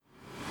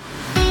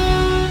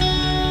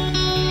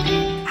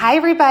Hi,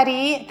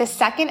 everybody. The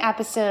second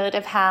episode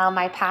of How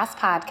My Past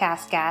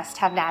Podcast Guests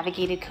Have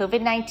Navigated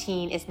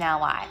COVID-19 is now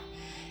live.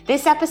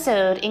 This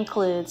episode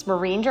includes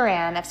Maureen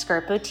Duran of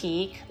Skirt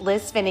Boutique,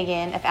 Liz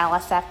Finnegan of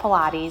LSF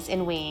Pilates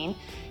in Wayne,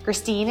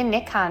 Christine and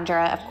Nick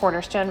Condra of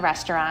Cornerstone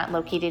Restaurant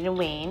located in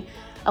Wayne,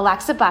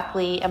 Alexa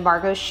Buckley of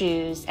Margot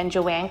Shoes, and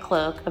Joanne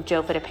Cloak of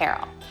Joe Foot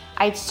Apparel.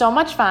 I had so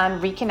much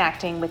fun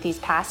reconnecting with these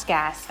past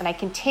guests, and I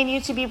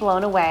continue to be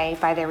blown away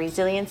by their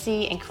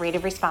resiliency and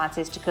creative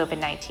responses to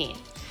COVID-19.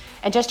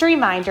 And just a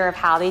reminder of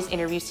how these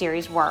interview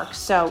series work.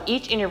 So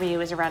each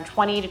interview is around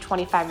 20 to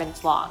 25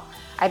 minutes long.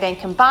 I then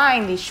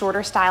combine these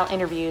shorter style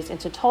interviews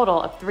into a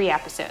total of 3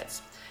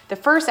 episodes. The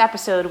first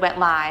episode went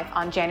live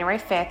on January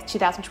 5th,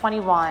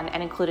 2021,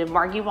 and included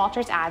Margie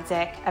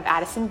Walters-Adzik of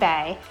Addison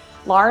Bay,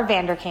 Laura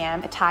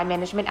Vanderkam, a time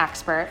management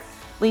expert,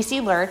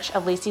 Lacey Lurch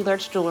of Lacey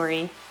Lurch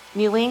Jewelry,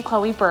 Neely and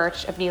Chloe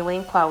Birch of Neely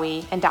and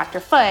Chloe, and Dr.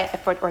 Foot of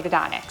Foot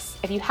Orthodontics.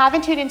 If you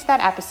haven't tuned into that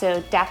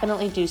episode,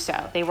 definitely do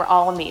so. They were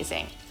all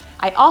amazing.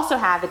 I also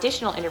have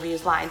additional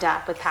interviews lined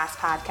up with past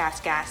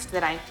podcast guests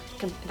that I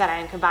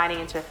am combining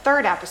into a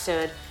 3rd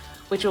episode,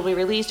 which will be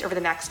released over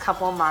the next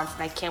couple of months,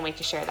 and I can't wait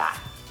to share that.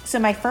 So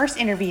my first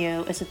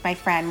interview is with my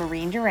friend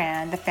Maureen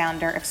Duran, the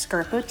founder of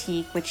Skirt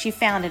Boutique, which she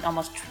founded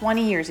almost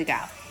 20 years ago.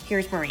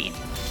 Here's Maureen.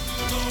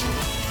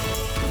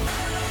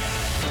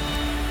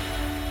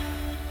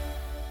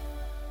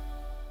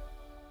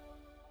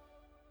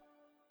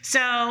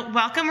 So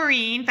welcome,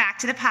 Maureen, back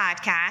to the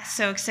podcast.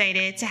 So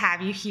excited to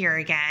have you here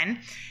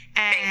again.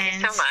 And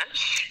thank you so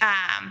much.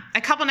 A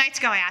couple nights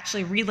ago, I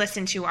actually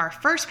re-listened to our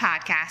first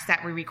podcast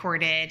that we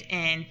recorded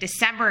in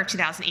December of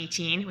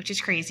 2018, which is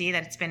crazy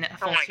that it's been a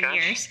full 2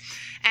 years.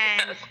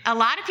 And a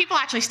lot of people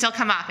actually still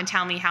come up and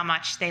tell me how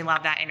much they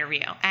love that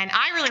interview. And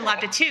I really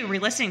loved it too,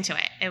 re-listening to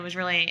it. It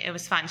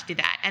was fun to do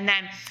that. And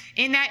then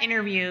in that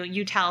interview,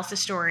 you tell us a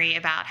story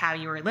about how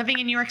you were living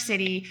in New York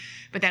City,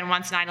 but then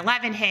once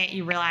 9/11 hit,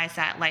 you realized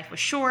that life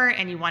was short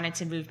and you wanted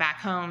to move back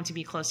home to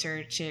be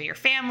closer to your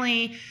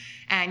family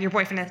and your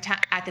boyfriend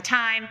at the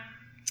time.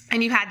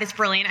 And you had this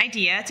brilliant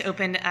idea to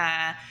open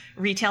a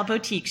retail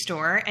boutique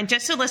store. And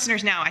just so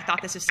listeners know, I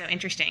thought this was so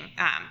interesting.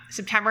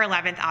 September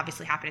 11th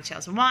obviously happened in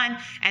 2001.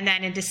 And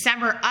then in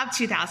December of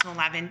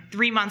 2011,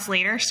 3 months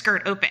later,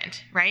 Skirt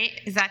opened, right?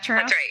 Is that true?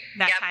 That's right.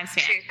 That time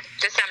span.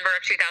 December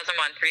of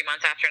 2001, 3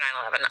 months after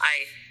 9/11.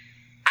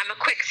 I'm a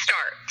quick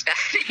start,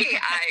 Stephanie.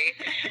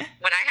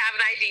 When I have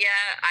an idea,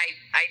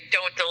 I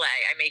don't delay.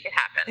 I make it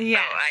happen.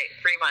 Yeah.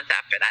 So 3 months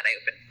after that,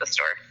 I opened the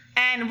store.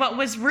 And what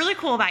was really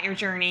cool about your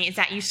journey is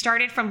that you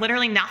started from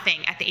literally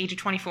nothing at the age of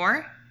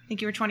 24. I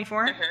think you were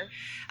 24.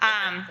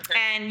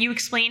 And you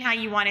explained how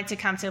you wanted to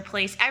come to a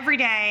place every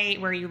day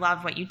where you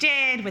loved what you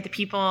did with the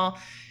people,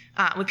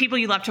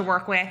 you love to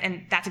work with.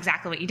 And that's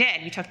exactly what you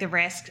did. You took the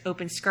risk,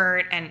 opened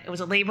Skirt, and it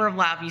was a labor of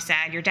love. You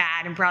said your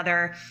dad and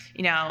brother,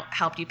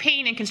 helped you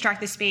paint and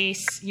construct the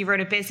space. You wrote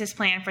a business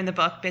plan from the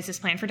book, Business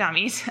Plan for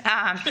Dummies.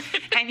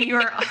 And you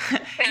were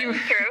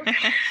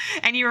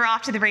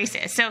off to the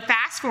races. So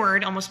fast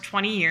forward almost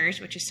 20 years,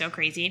 which is so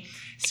crazy.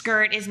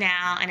 Skirt is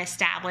now an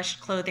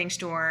established clothing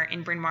store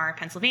in Bryn Mawr,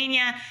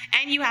 Pennsylvania,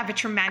 and you have a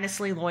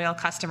tremendously loyal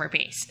customer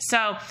base.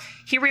 So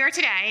here we are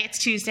today. It's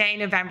Tuesday,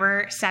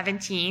 November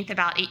 17th,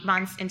 about 8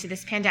 months into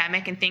this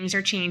pandemic, and things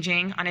are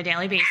changing on a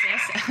daily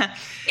basis.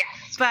 Yes.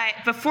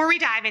 But before we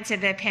dive into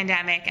the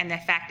pandemic and the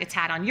effect it's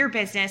had on your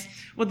business,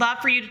 would love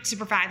for you to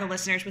provide the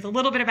listeners with a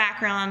little bit of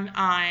background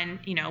on,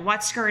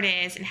 what Skirt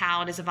is and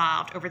how it has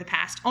evolved over the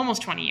past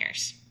almost 20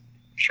 years.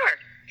 Sure.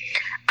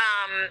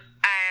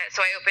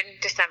 So I opened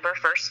December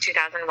 1st,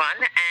 2001,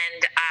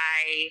 and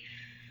I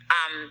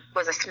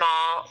was a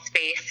small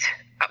space,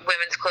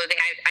 women's clothing.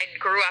 I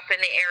grew up in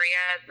the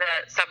area,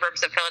 the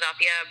suburbs of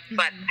Philadelphia,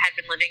 but had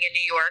been living in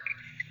New York,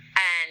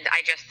 and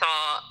I just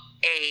saw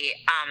a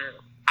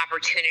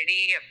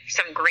opportunity of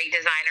some great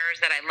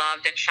designers that I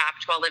loved and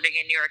shopped while living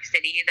in New York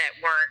City that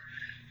weren't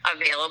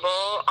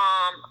available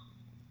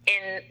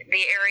in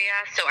the area.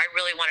 So I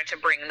really wanted to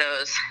bring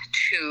those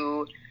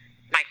to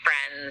my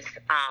friends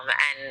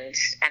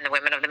and the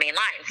women of the main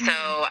line.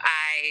 So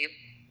I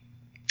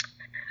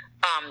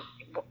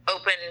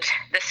opened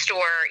the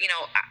store,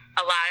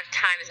 a lot of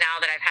times now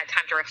that I've had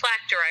time to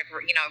reflect, or I've,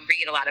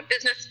 read a lot of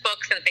business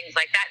books and things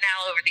like that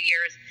now over the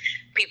years,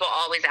 people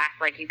always ask,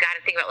 you got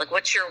to think about,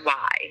 what's your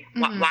why?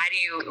 Why do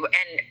you,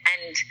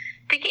 and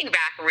thinking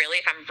back, really,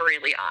 if I'm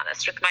really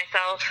honest with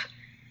myself,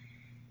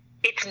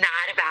 it's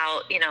not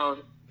about,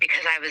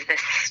 because I was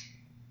this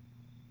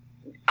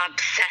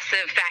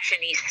obsessive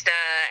fashionista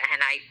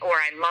and I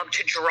love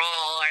to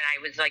draw, and I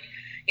was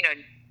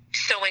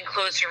sewing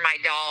clothes for my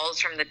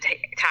dolls from the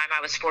time I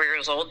was 4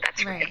 years old.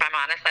 That's right. If I'm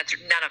honest, that's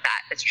none of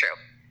that is true.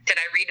 Did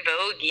I read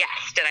Vogue?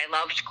 Yes. Did I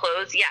love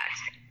clothes? Yes.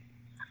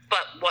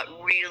 But what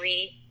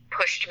really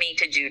pushed me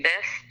to do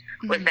this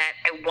was that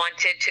I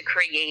wanted to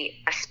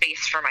create a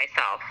space for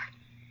myself,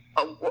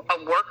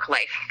 a work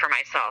life for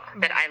myself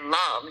that I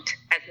loved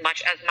as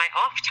much as my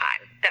off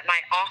time, that my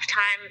off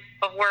time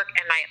of work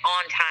and my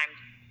on time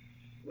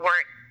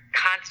weren't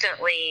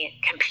constantly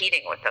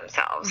competing with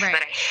themselves,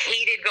 that I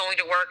hated going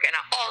to work and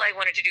all I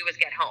wanted to do was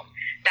get home.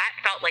 That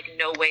felt like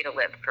no way to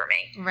live for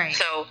me. Right.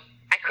 So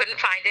I couldn't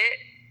find it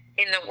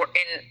in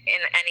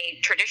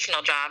any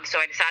traditional job. So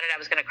I decided I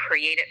was going to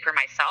create it for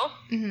myself.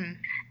 Mm-hmm.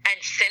 And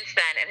since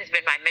then, it has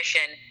been my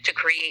mission to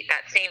create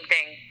that same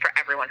thing for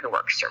everyone who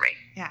works for me.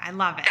 Yeah, I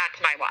love it.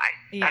 That's my why.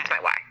 Yeah. That's my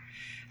why.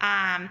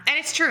 And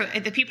it's true.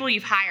 The people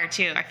you've hired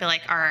too, I feel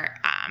like are,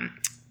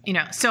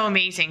 so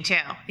amazing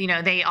too.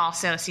 They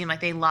also seem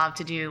like they love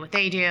to do what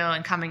they do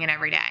and coming in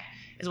every day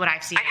is what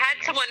I've seen. I had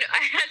someone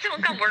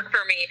come work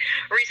for me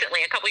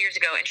recently, a couple years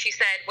ago, and she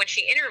said when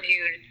she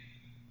interviewed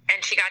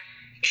and she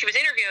was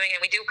interviewing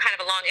and we do kind of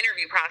a long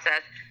interview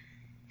process,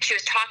 she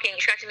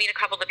got to meet a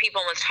couple of the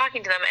people and was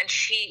talking to them, and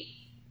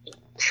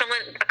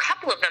a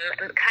couple of them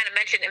kind of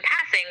mentioned in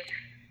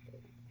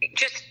passing,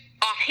 just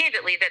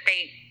offhandedly, that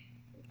they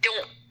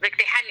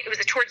hadn't, it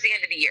was towards the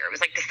end of the year, it was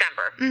like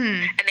December,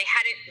 and they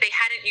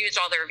hadn't used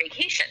all their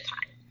vacation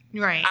time.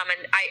 Right.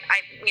 And I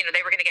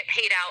they were going to get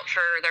paid out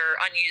for their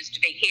unused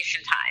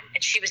vacation time.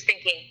 And she was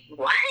thinking,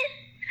 what?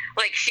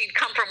 Like, she'd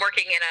come from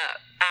working in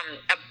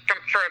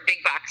for a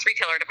big box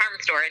retailer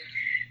department store, and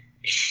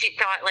she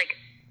thought, like,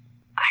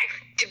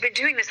 I've been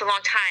doing this a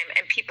long time,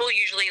 and people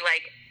usually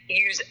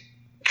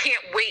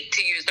can't wait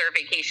to use their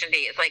vacation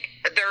days. Like,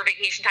 their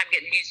vacation time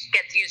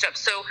gets used up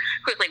so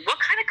quickly. What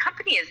kind of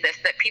company is this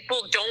that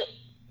people don't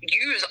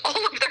use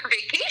all of their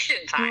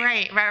vacation time?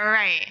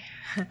 Right.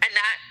 And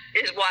that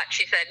is what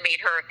she said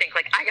made her think,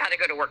 like, I got to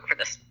go to work for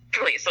this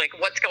place. Like,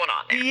 what's going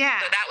on there? Yeah.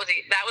 So that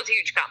was a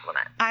huge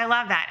compliment. I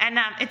love that. And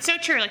it's so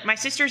true. Like, my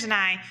sisters and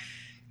I,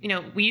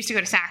 we used to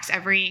go to Saks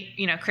every,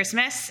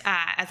 Christmas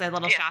as a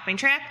little shopping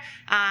trip.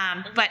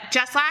 But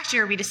just last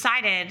year we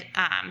decided,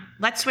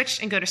 let's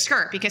switch and go to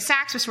Skirt, because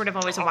Saks was sort of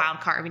always a wild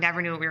card. We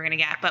never knew what we were going to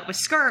get. But with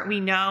Skirt, we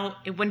know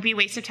it wouldn't be a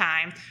waste of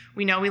time.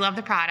 We know we love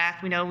the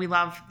product. We know we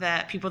love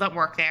the people that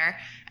work there.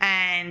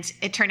 And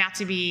it turned out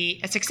to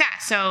be a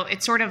success. So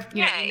it's sort of,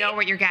 you know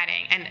what you're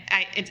getting. And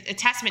it's a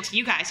testament to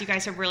you guys. You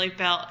guys have really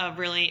built a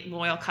really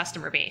loyal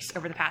customer base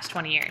over the past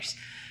 20 years.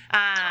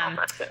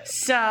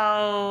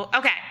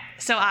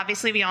 So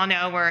obviously we all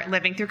know we're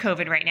living through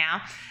COVID right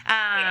now.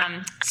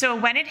 So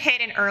when it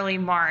hit in early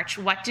March,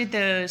 what did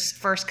those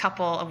first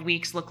couple of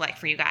weeks look like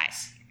for you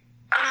guys?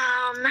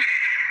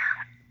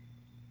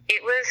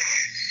 It was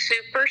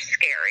super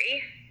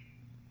scary.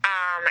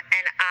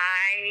 And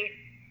I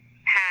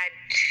had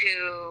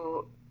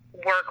to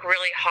work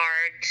really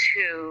hard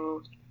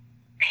to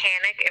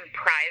panic in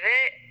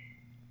private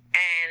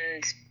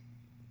and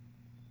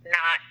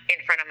not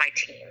in front of my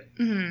team.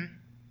 Mm-hmm.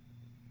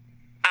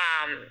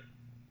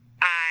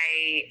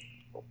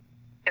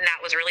 And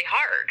that was really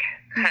hard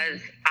because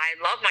I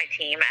love my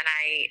team, and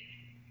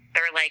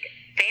they're like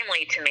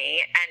family to me,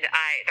 and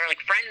they're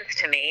like friends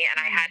to me, and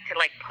I had to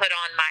like put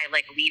on my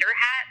like leader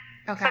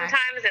hat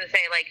sometimes and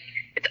say, like,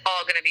 it's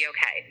all going to be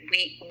okay.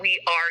 We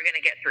are going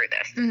to get through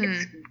this.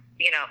 It's,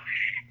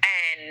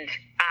 and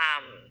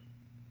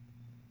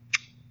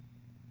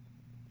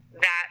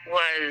that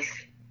was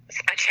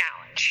a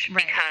challenge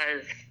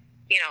because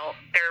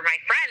they're my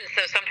friends,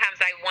 so sometimes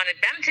I wanted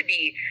them to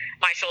be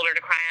my shoulder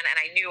to cry on, and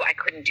I knew I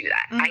couldn't do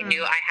that. I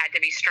knew I had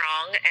to be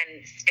strong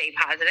and stay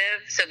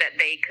positive so that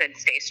they could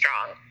stay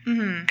strong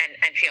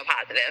and feel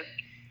positive.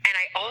 And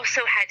I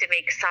also had to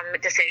make some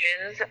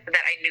decisions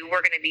that I knew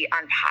were going to be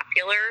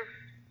unpopular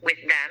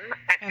with them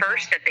at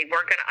first, that they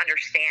weren't going to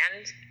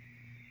understand,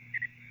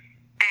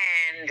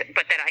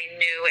 but that I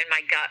knew in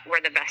my gut were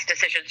the best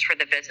decisions for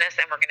the business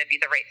and were going to be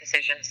the right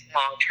decisions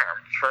long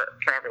term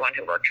for everyone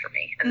who worked for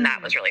me. And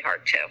that was really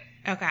hard too.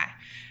 Okay.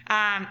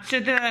 So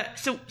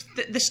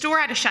the store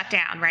had to shut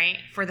down, right?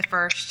 For the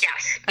first.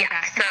 Yes. Okay.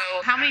 Yeah.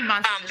 So how many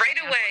months? Right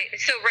away,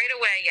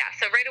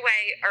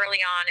 early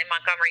on in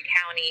Montgomery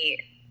County,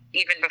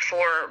 even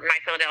before my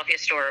Philadelphia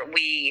store,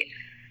 we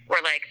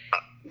were like,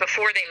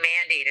 before they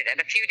mandated it,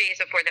 a few days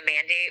before the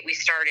mandate, we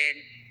started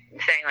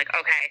saying, like,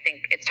 okay, I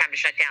think it's time to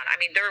shut down. I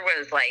mean, there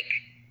was like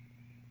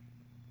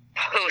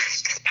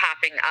posts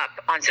popping up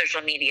on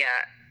social media,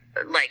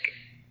 like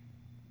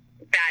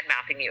bad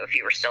mouthing you if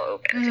you were still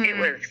open. It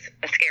was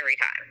a scary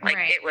time.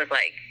 Like it was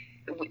like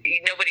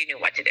nobody knew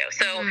what to do.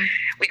 So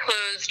we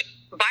closed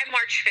by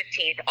March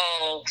 15th.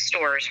 All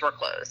stores were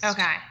closed.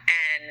 Okay.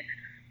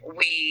 And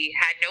we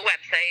had no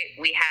website.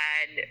 We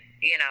had,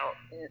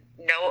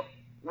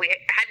 we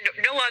had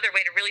no other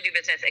way to really do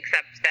business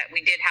except that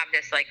we did have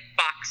this like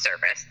box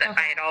service that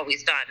I had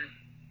always done.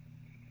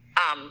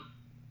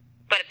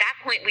 But at that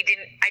point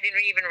I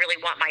didn't even really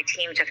want my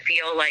team to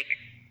feel like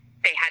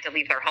they had to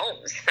leave their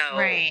homes. So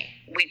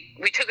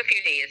we took a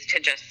few days to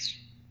just,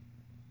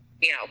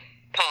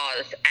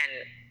 pause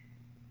and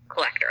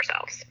collect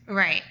ourselves.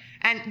 Right.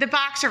 And the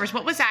box service,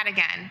 what was that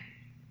again?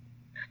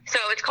 So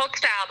it's called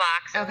Style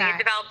Box. Okay. We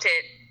developed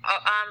it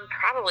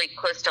probably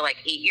close to like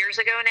 8 years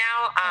ago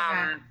now.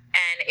 And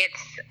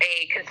it's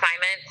a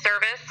consignment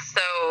service.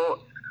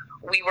 So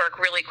we work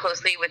really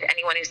closely with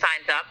anyone who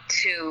signs up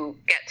to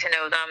get to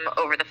know them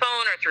over the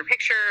phone or through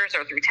pictures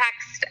or through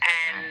text.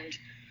 And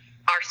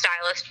our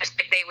stylists, just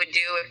like they would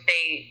do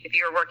if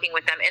you were working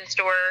with them in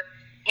store,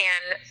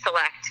 hand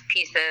select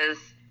pieces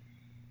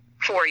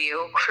for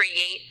you,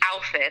 create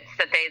outfits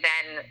that they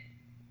then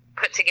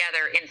put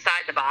together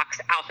inside the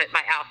box, outfit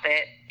by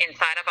outfit,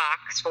 inside a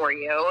box for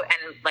you,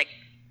 and like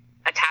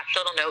attach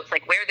little notes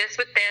like wear this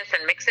with this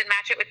and mix and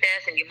match it with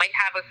this, and you might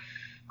have a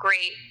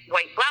great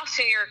white blouse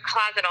in your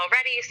closet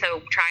already,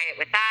 so try it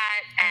with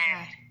that.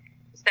 And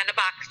send a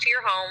box to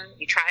your home.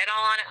 You try it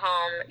all on at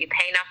home. You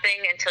pay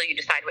nothing until you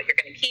decide what you're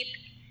going to keep.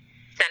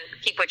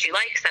 Keep what you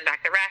like, send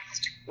back the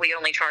rest. We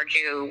only charge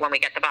you when we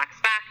get the box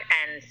back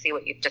and see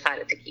what you've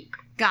decided to keep.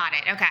 Got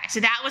it. Okay. So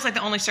that was like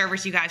the only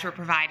service you guys were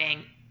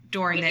providing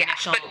during the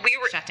initial but we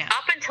were, shutdown.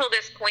 Up until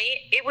this point,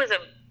 it was a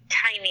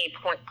tiny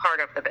part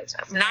of the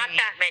business. Right. Not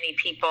that many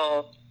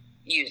people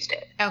used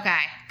it. Okay.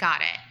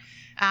 Got it.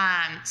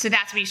 So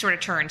that's what you sort of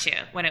turned to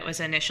when it was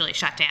initially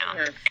shut down.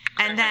 Mm-hmm.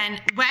 And then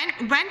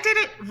when did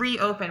it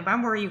reopen?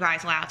 When were you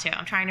guys allowed to?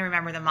 I'm trying to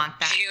remember the month.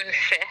 June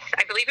 5th.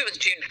 I believe it was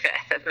June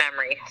 5th, if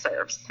memory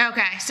serves.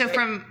 Okay. So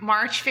from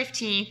March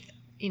 15th,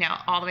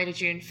 all the way to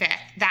June 5th,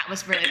 that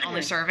was really the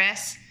only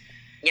service?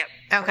 Yep.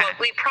 Okay. Well,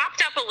 we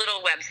propped up a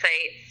little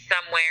website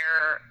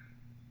somewhere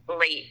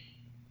late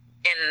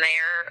in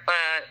there,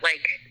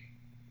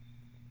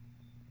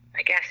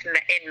 I guess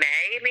in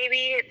May,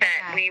 maybe,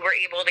 that we were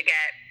able to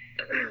get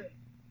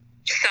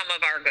some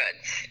of our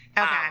goods.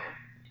 Okay.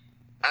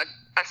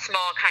 A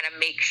small kind of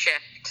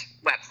makeshift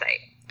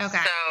website. Okay.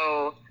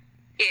 So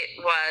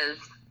it was,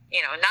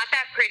 not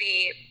that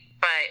pretty,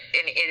 but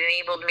it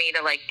enabled me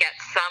to get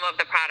some of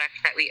the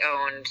products that we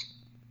owned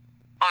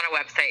on a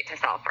website to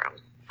sell from.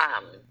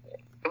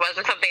 It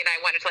wasn't something that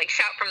I wanted to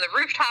shout from the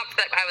rooftops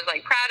that I was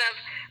proud of,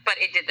 but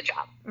it did the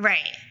job.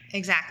 Right.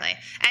 Exactly.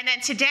 And then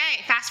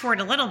today, fast forward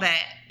a little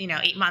bit,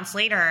 8 months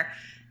later,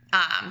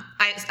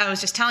 I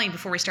was just telling you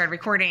before we started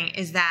recording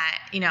is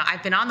that,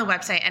 I've been on the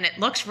website and it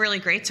looks really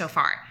great so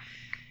far.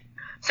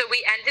 So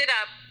we ended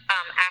up,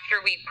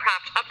 after we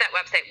propped up that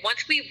website,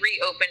 once we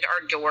reopened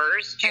our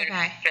doors June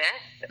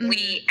 5th,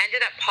 we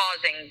ended up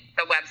pausing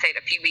the website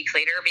a few weeks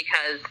later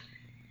because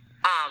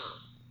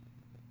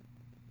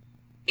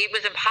it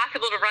was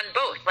impossible to run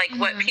both.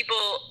 What people,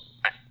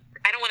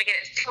 I don't want to get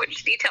into too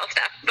much detail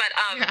stuff, but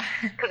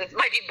because it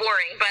might be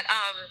boring, but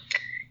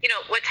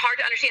what's hard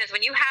to understand is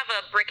when you have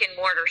a brick and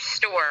mortar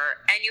store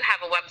and you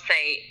have a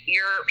website,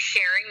 you're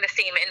sharing the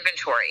same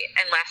inventory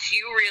unless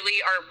you really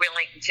are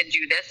willing to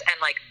do this and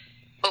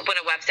open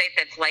a website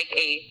that's like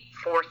a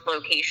fourth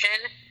location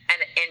and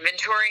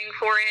inventorying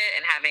for it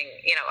and having,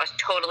 a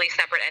totally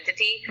separate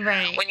entity.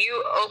 Right. When you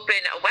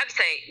open a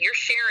website, you're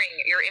sharing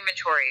your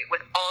inventory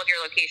with all of your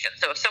locations.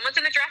 So if someone's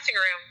in the dressing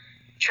room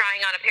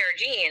trying on a pair of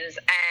jeans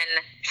and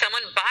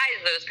someone buys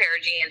those pair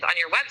of jeans on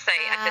your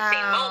website at the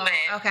same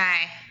moment,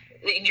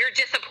 you're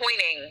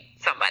disappointing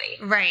somebody.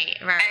 Right.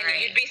 And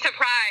you'd be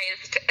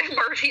surprised,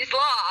 Murphy's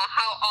Law,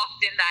 how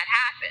often that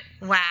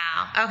happens.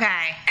 Wow.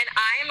 Okay. And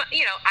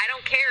I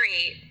don't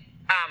carry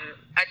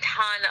a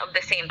ton of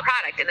the same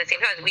product in the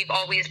same size. We've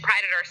always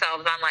prided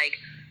ourselves on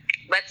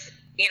let's,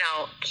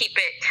 keep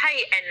it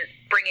tight and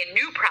bring in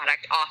new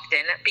product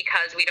often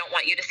because we don't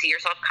want you to see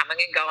yourself coming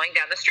and going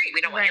down the street. We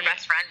don't want your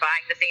best friend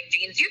buying the same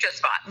jeans you just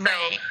bought. So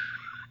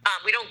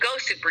we don't go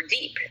super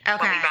deep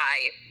when we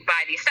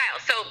buy these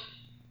styles. So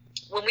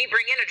when we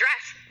bring in a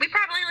dress, we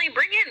probably only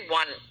bring in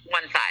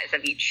one size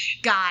of each.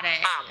 Got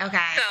it.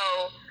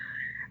 So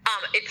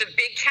it's a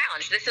big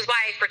challenge. This is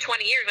why for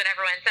 20 years when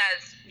everyone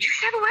says, you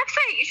should have a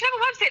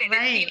website, and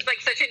it seems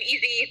like such an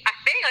easy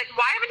thing.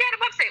 Why haven't you had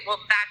a website?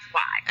 Well, that's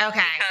why.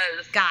 Okay.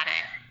 Because, got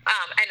it.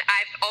 And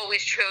I've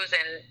always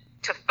chosen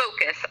to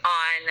focus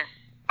on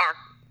our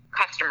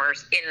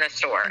customers in the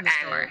store.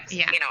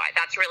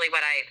 That's really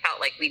what I felt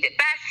like we did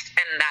best,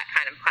 and that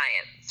kind of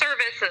client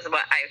service is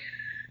what I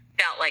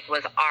felt like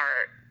was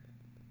our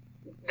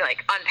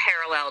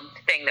unparalleled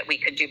thing that we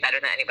could do better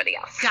than anybody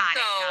else. Got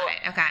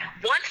it. Okay.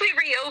 Once we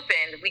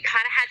reopened, we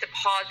kind of had to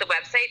pause the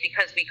website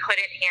because we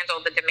couldn't handle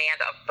the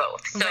demand of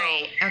both. So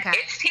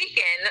it's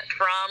taken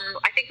from,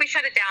 I think we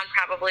shut it down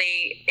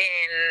probably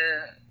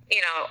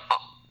in,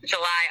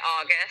 July,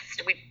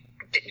 August.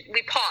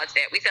 We paused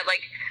it. We said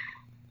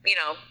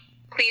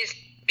please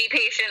be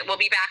patient. We'll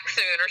be back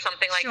soon or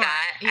something like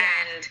that. Yeah.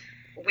 And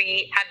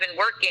we have been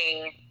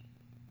working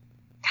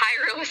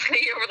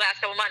tirelessly over the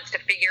last couple months to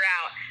figure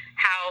out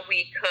how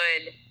we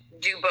could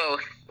do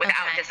both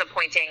without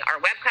disappointing our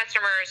web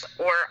customers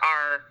or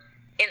our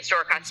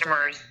in-store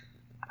customers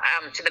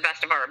to the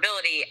best of our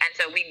ability. And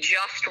so we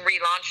just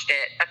relaunched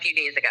it a few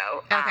days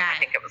ago. I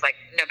think it was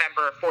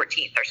November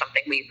 14th or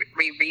something. We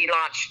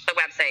relaunched the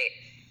website.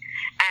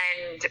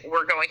 And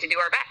we're going to do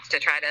our best to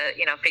try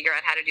to, figure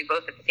out how to do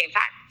both at the same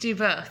time. Do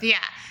both,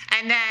 yeah.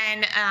 And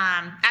then,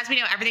 as we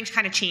know, everything's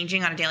kind of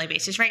changing on a daily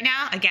basis right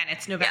now. Again,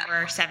 it's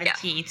November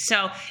 17th. Yeah.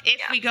 So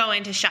if we go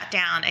into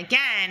shutdown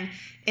again,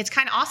 it's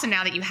kind of awesome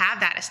now that you have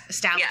that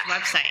established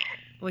website,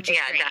 which is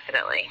great.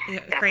 Definitely.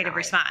 Creative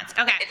response.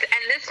 Okay.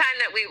 And this time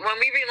when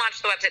we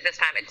relaunched the website this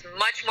time, it's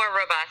much more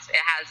robust. It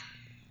has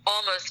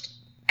almost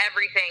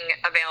everything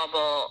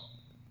available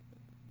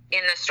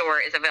in the store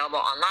is available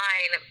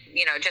online.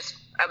 Just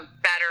a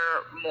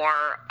better,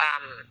 more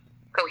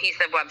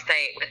cohesive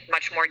website with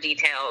much more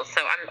details.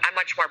 So I'm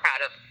much more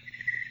proud of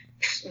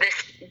this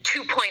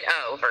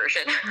 2.0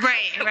 version.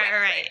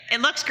 Right.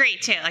 It looks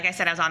great too. Like I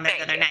said, I was on there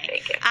the other night.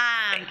 Thank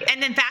you.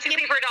 And then back Two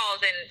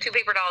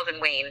Paper Dolls in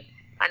Wayne,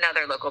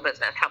 another local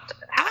business,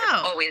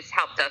 always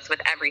helped us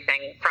with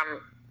everything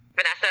from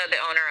Vanessa, the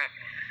owner,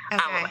 and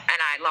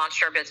I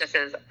launched our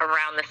businesses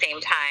around the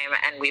same time,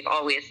 and we've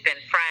always been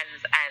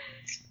friends,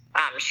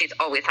 and she's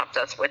always helped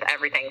us with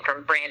everything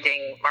from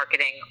branding,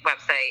 marketing,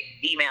 website,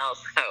 emails.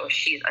 So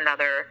she's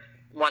another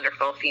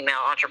wonderful female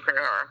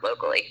entrepreneur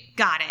locally.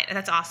 Got it.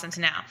 That's awesome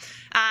to know.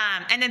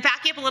 And then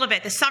backing up a little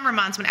bit, the summer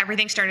months when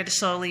everything started to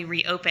slowly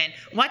reopen,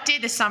 what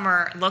did the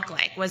summer look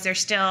like? Was there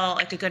still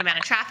like a good amount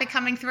of traffic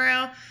coming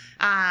through?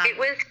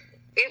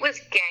 It was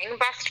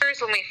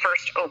gangbusters when we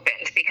first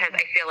opened, because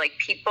I feel like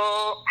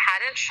people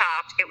hadn't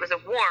shopped. It was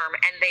warm,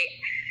 and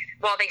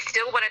while they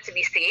still wanted to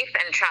be safe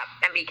and shop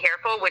and be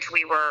careful, which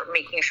we were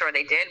making sure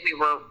they did, we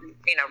were,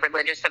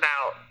 religious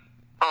about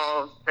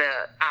all of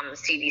the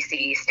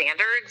CDC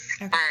standards,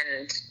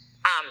 and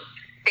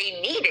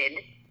they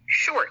needed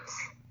shorts,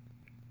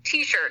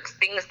 T-shirts,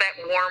 things that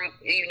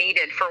you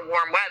needed for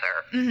warm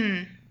weather,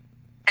 and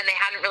they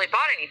hadn't really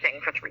bought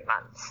anything for 3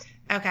 months.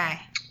 Okay.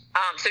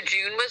 So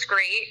June was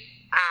great.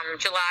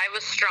 July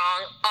was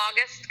strong.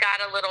 August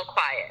got a little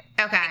quiet.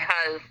 Okay.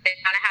 Because they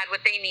kind of had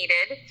what they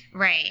needed.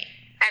 Right.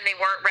 And they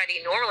weren't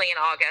ready. Normally in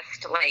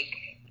August,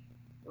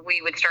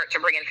 we would start to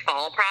bring in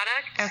fall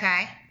product.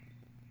 Okay.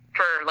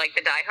 For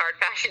the diehard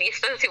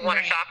fashionistas who want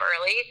to shop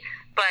early.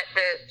 But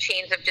the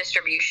chains of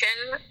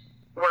distribution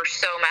were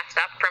so messed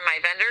up from my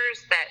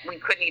vendors that we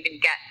couldn't even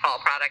get fall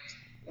product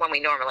when we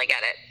normally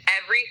get it.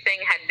 Everything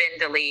had been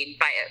delayed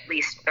by at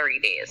least 30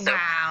 days. So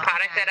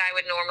product that I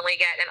would normally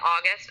get in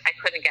August, I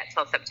couldn't get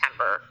till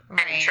September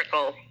and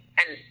trickle.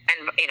 And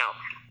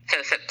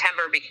so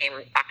September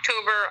became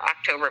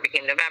October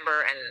became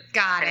November,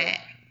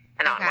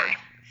 and onward.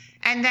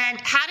 And then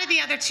how did the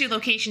other two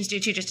locations do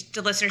too, just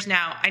to listeners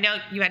know? I know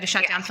you had to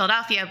shut down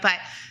Philadelphia, but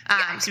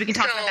so we can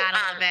talk about that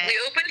a little bit. We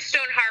opened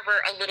Stone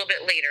Harbor a little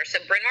bit later. So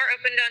Bryn Mawr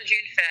opened on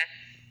June 5th.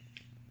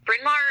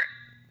 Bryn Mawr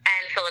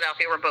and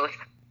Philadelphia were both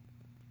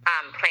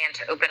planned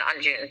to open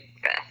on June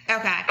 5th.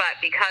 Okay. But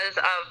because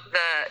of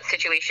the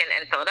situation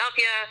in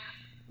Philadelphia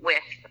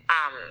with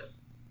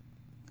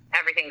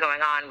everything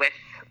going on with,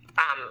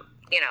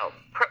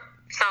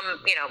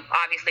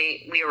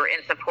 obviously we were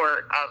in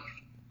support of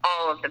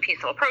all of the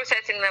peaceful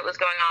protesting that was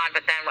going on,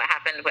 but then what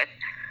happened with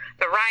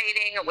the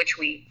rioting, which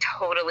we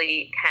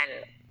totally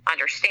can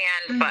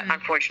understand, but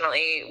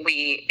unfortunately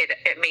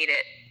it made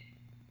it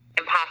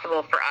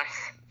impossible for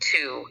us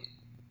to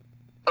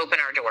open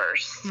our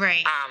doors.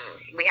 Right.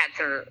 We had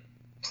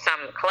some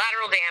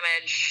collateral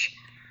damage,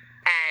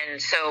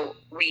 and so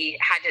we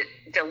had to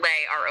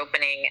delay our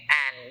opening,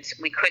 and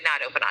we could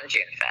not open on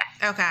June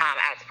 5th. Okay.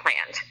 As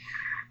planned.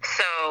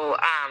 So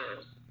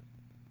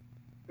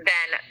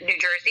then New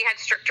Jersey had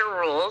stricter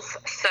rules,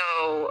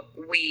 so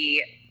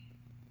we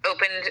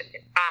opened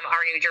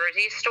our New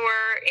Jersey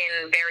store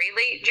in very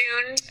late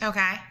June.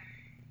 Okay.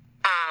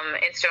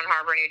 In Stone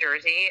Harbor, New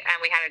Jersey,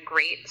 and we had a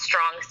great,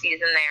 strong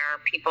season there.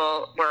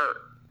 People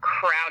were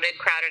crowded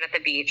at the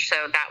beach,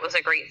 so that was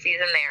a great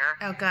season there.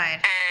 Oh, good.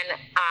 And,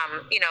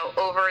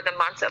 over the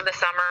months of the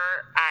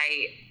summer,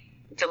 I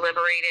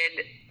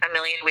deliberated a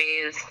million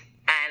ways,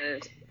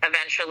 and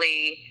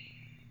eventually,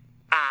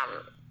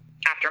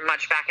 after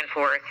much back and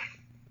forth,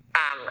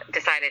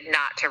 decided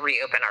not to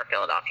reopen our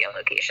Philadelphia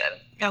location.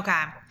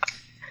 Okay.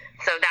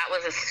 So that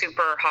was a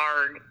super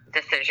hard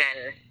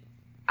decision.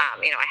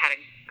 I had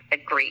a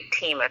great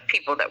team of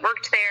people that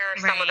worked there.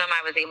 Some of them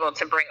I was able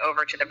to bring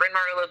over to the Bryn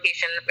Mawr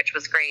location, which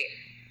was great.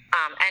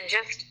 And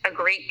just a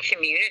great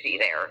community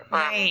there.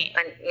 A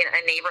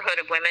neighborhood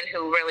of women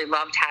who really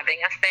loved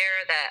having us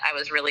there, that I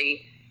was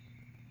really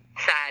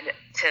sad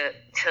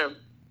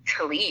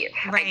to leave.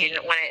 Right. I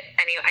didn't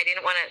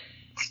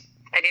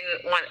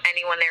want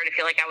anyone there to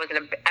feel like I was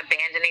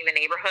abandoning the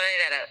neighborhood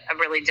at a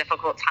really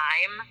difficult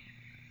time.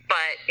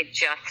 But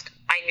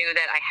I knew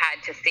that I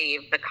had to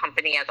save the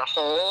company as a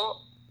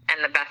whole,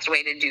 and the best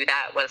way to do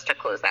that was to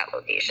close that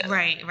location.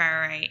 Right.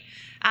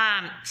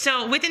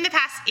 So within the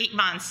past 8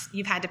 months,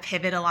 you've had to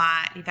pivot a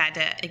lot. You've had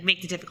to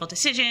make the difficult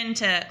decision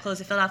to close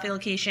the Philadelphia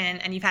location,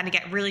 and you've had to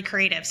get really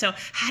creative. So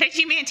how did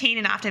you maintain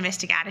an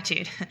optimistic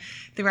attitude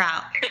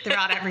throughout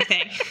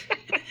everything?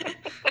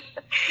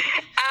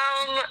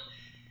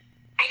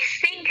 I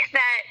think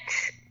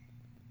that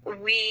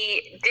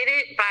we did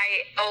it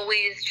by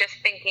always just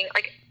thinking,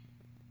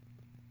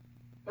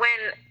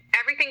 when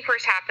everything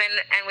first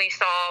happened and we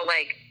saw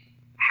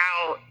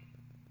how,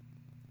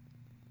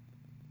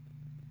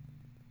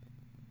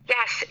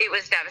 yes, it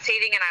was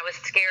devastating, and I was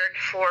scared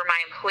for my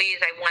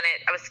employees. I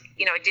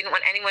didn't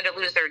want anyone to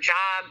lose their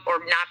job or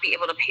not be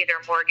able to pay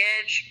their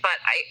mortgage, but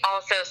I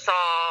also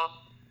saw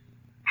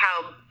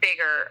how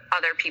bigger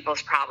other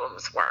people's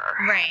problems were.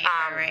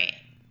 Right.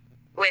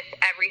 With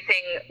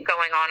everything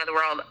going on in the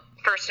world,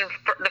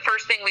 the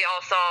first thing we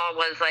all saw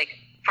was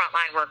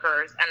frontline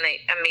workers and the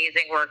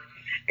amazing work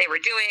they were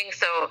doing.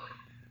 So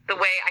the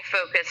way I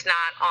focused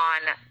not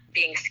on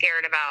being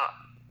scared about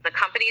the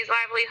company's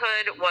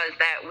livelihood was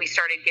that we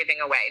started giving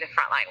away to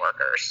frontline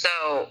workers.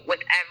 So with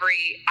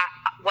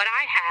what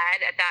I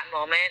had at that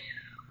moment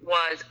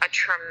was a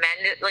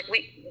tremendous,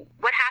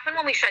 what happened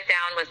when we shut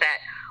down was that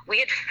we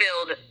had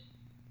filled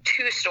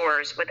 2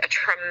 stores with a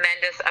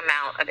tremendous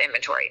amount of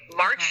inventory.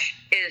 March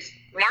is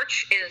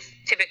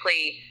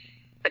typically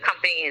the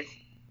company's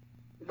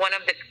one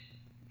of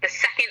the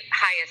second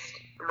highest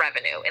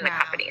revenue in the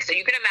company. So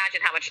you can imagine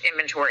how much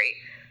inventory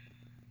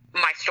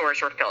my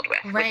stores were filled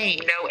with. Right.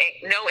 With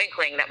no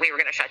inkling that we were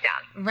going to shut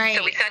down. Right.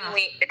 So we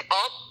suddenly,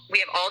 we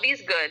have all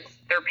these goods,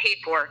 they're paid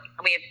for,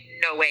 and we have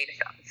no way to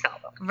sell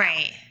them.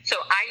 Right. So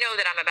I know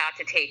that I'm about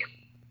to take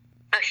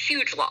a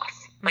huge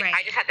loss.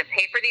 I just had to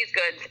pay for these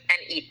goods and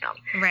eat them.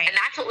 Right. And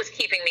that's what was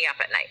keeping me up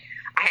at night.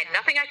 I had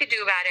nothing I could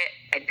do about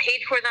it. I'd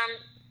paid for them.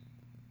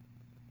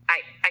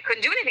 I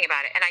couldn't do anything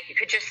about it. And I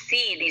could just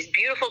see these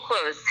beautiful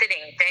clothes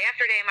sitting day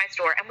after day in my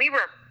store, and we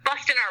were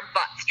busting our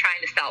butts trying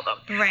to sell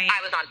them. Right.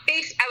 I was on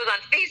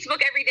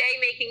Facebook every day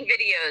making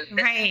videos.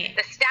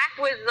 The staff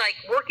was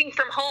working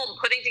from home,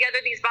 putting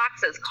together these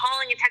boxes,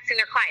 calling and texting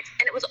their clients,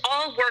 and it was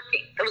all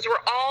working. Those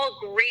were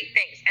all great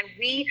things. And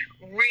we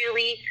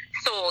really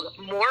sold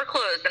more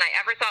clothes than I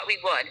ever thought we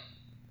would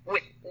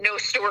with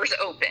no stores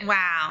open.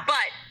 Wow.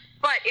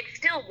 But it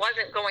still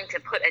wasn't going to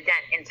put a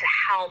dent into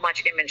how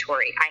much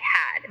inventory I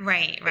had.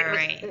 Right. Not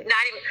even.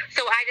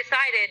 So I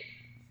decided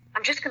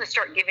I'm just going to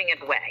start giving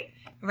it away.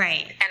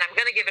 Right. And I'm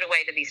going to give it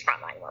away to these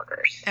frontline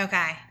workers.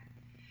 Okay.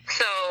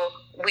 So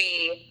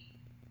we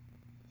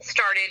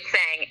started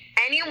saying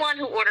anyone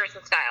who orders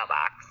a style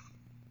box,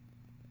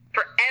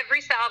 for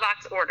every style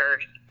box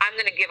ordered, I'm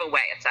going to give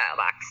away a style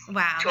box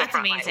to a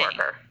frontline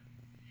worker.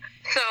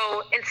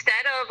 So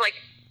instead of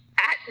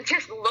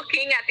just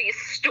looking at these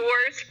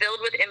stores filled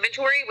with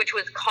inventory, which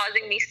was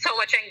causing me so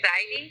much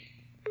anxiety,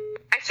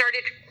 I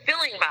started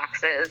filling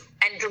boxes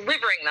and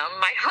delivering them.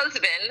 My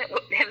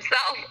husband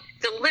himself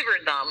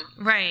delivered them.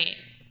 Right.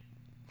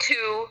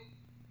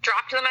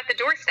 Dropped them at the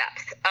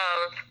doorsteps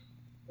of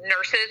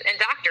nurses and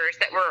doctors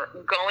that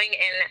were going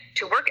in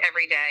to work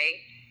every day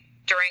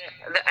during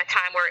a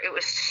time where it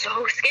was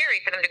so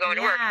scary for them to go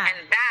into work.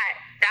 And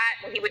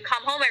that he would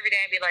come home every day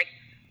and be like,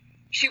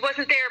 she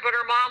wasn't there, but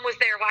her mom was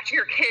there watching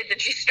her kids,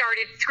 and she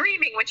started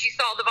screaming when she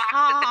saw the box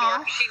at the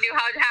door. She knew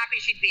how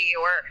happy she'd be,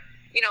 or,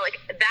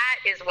 that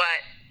is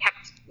what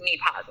kept me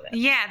positive.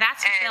 Yeah,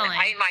 that's fulfilling.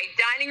 And my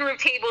dining room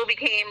table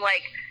became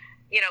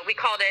we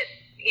called it,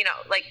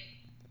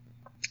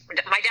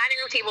 my dining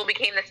room table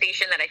became the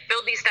station that I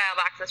filled these style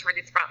boxes for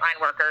these frontline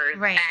workers.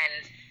 Right.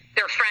 And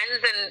their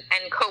friends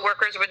and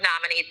coworkers would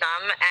nominate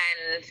them,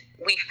 and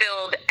we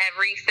filled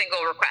every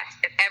single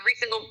request. If every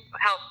single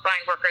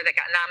helpline worker that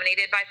got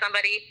nominated by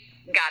somebody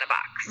got a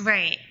box.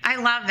 Right. I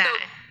love that.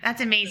 So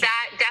that's amazing.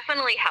 That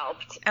definitely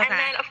helped. Okay. And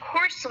then, of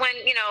course, when,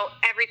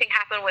 everything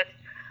happened with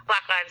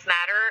Black Lives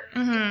Matter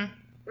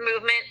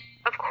movement,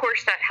 of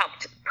course that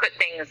helped put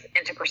things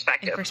into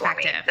perspective for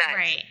me.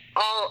 Right.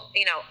 All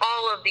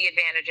of the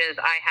advantages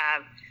I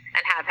have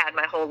and have had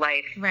my whole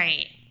life.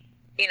 Right.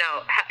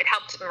 It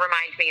helped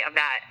remind me of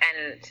that,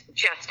 and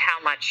just how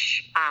many,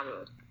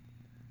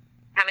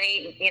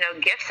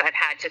 gifts I've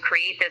had to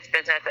create this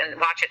business and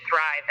watch it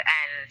thrive.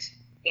 And,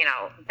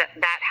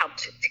 that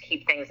helped to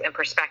keep things in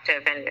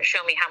perspective and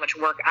show me how much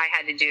work I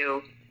had to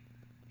do,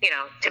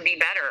 to be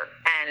better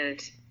and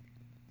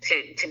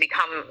to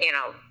become,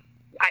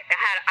 I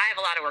have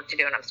a lot of work to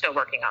do, and I'm still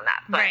working on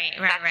that. But right.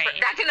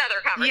 That's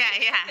another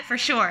conversation. Yeah, for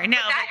sure. No,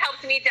 that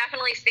helped me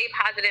definitely stay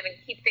positive and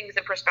keep things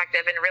in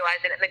perspective and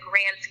realize that in the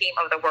grand scheme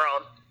of the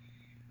world,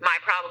 my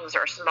problems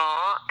are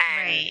small,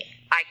 and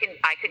I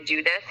could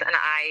do this, and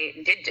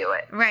I did do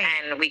it. Right.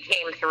 And we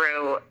came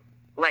through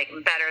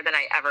better than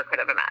I ever could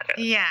have imagined.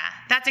 Yeah,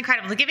 that's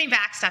incredible. The giving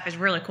back stuff is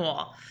really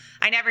cool.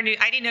 I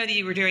didn't know that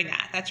you were doing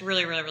that. That's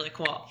really, really, really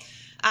cool.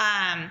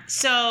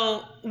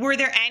 So were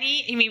there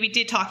we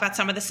did talk about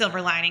some of the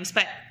silver linings,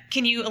 but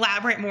can you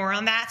elaborate more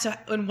on that? So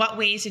in what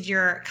ways did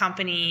your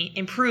company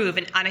improve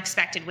in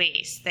unexpected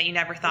ways that you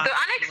never thought? The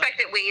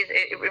unexpected ways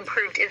it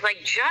improved is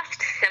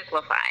just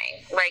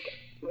simplifying.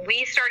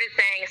 We started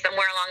saying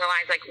somewhere along the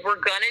lines, we're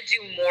going to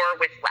do more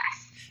with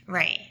less.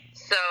 Right.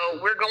 So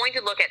we're going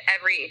to look at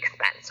every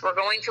expense. We're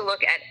going to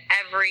look at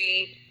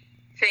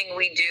everything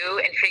we do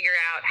and figure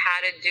out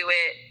how to do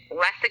it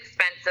less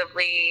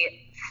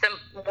expensively,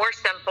 more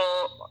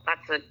simple.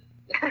 That's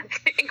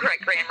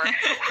incorrect grammar.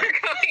 We're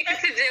going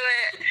to do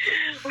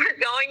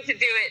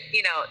it,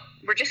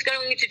 we're just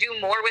going to do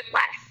more with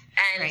less.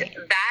 And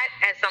that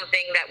is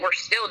something that we're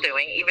still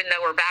doing, even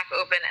though we're back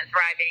open and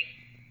thriving.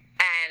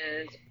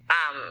 And,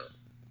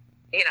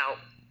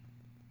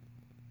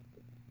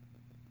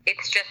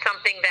 it's just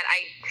something that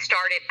I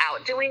started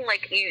out doing.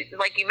 Like you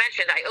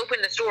mentioned, I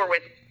opened the store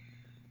with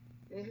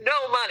no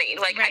money.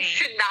 Like, I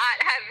should not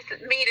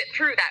have made it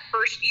through that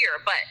first year,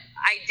 but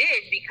I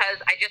did because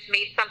I just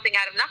made something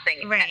out of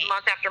nothing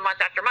month after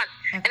month after month.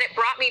 Okay. And it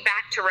brought me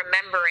back to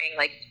remembering,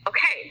 like,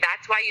 okay,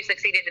 that's why you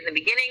succeeded in the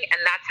beginning, and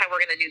that's how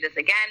we're going to do this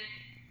again.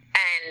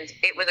 And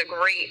it was a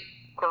great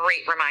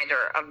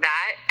reminder of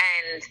that.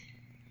 And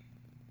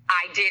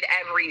I did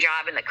every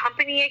job in the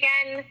company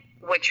again,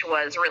 which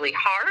was really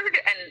hard.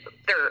 And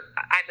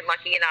I've been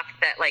lucky enough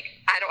that, like,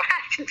 I don't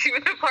have to do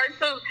the parts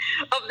of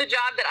the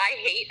job that I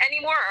hate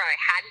anymore, or I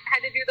hadn't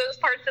had to do those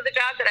parts of the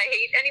job that I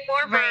hate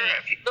anymore for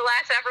the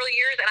last several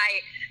years. And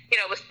I,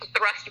 was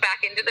thrust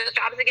back into those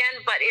jobs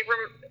again. But it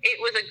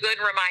was a good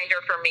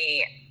reminder for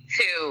me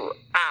to,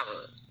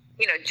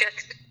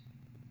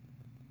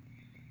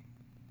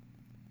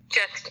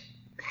 just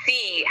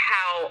see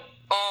how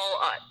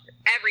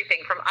everything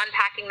from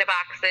unpacking the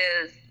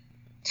boxes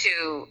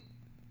to,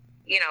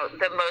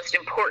 the most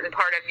important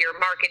part of your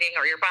marketing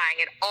or your buying,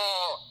 it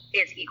all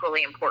is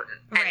equally important.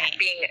 And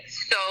being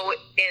so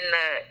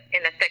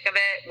in the thick of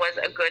it was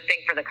a good thing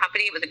for the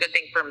company. It was a good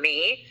thing for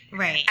me.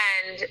 Right.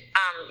 And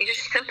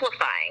just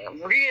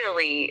simplifying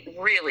really,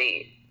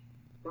 really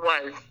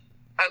was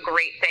a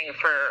great thing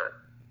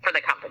for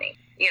the company.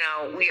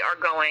 We are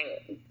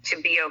going to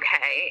be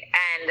okay.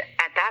 And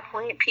at that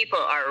point, people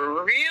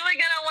are really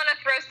going to want to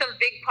throw some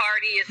big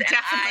parties. And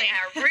I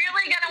am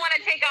really going to want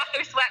to take off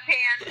their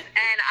sweatpants.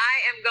 And I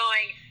am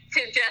going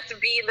to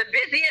just be the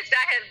busiest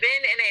I have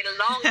been in a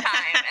long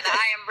time. And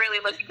I am really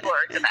looking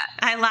forward to that.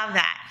 I love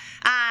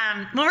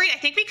that. Maureen, I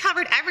think we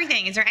covered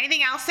everything. Is there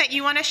anything else that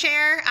you want to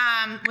share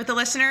with the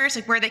listeners,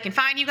 like where they can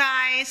find you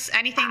guys?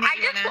 Anything that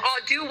you want to... I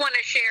do want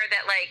to share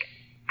that,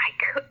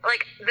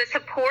 the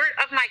support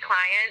of my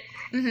clients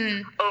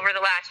over the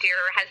last year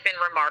has been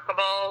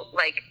remarkable.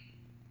 Like,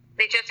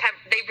 they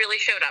really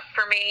showed up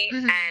for me,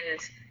 and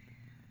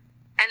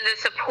the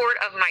support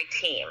of my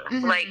team,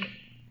 like,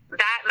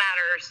 that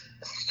matters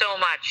so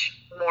much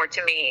more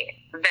to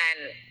me than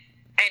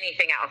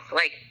anything else.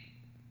 Like,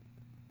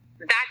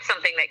 that's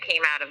something that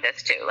came out of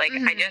this too. Like,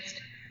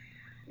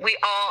 we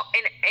all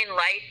in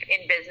life,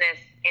 in business,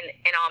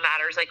 in all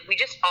matters, like, we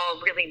just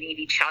all really need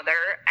each other,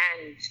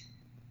 and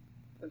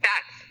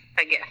that's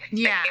a gift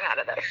that came out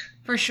of this.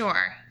 For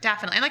sure.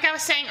 Definitely. And like I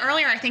was saying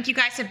earlier, I think you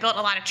guys have built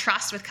a lot of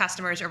trust with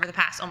customers over the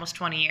past almost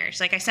 20 years.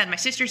 Like I said, my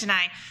sisters and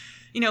I,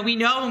 we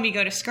know when we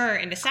go to Skirt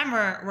in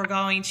December, we're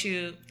going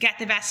to get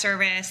the best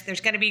service. There's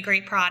going to be a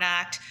great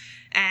product,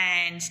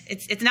 and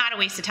it's not a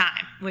waste of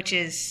time, which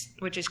is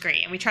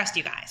great. And we trust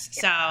you guys.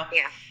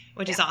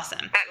 Which is awesome.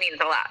 That means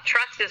a lot.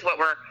 Trust is what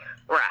we're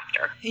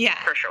after. Yeah.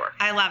 For sure.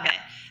 I love it.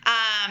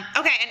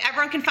 Okay. And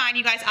everyone can find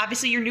you guys,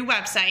 obviously, your new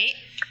website.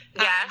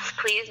 Yes,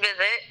 please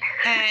visit.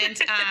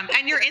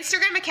 And your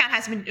Instagram account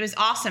was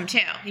awesome too.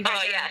 Yes,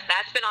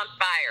 that's been on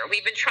fire.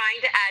 We've been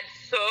trying to add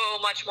so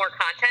much more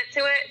content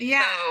to it.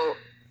 Yeah. So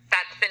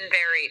that's been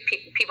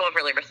people have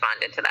really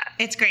responded to that.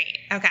 It's great.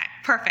 Okay,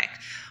 perfect.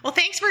 Well,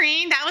 thanks,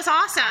 Maureen. That was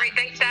awesome. All right,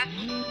 thanks, Steph.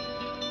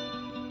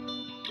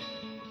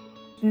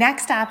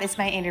 Next up is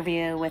my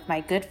interview with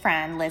my good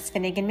friend, Liz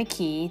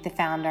Finnegan-McKee, the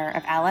founder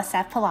of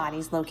LSF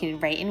Pilates,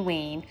 located right in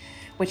Wayne,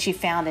 which she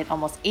founded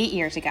almost 8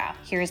 years ago.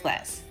 Here's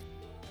Liz.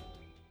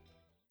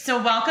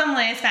 So welcome,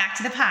 Liz, back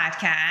to the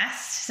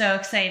podcast. So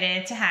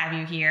excited to have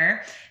you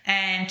here.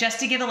 And just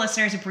to give the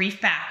listeners a brief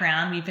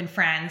background, we've been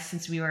friends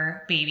since we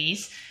were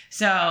babies.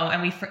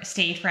 And we've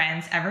stayed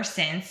friends ever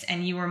since.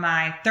 And you were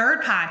my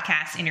third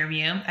podcast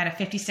interview out of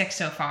 56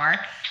 so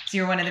far. So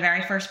you were one of the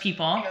very first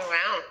people. Oh,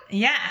 wow.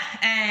 Yeah.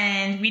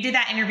 And we did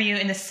that interview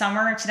in the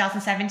summer of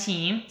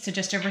 2017. So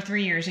just over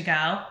 3 years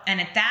ago.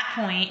 And at that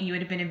point, you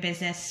would have been in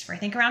business for, I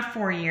think, around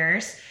 4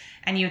 years.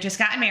 And you had just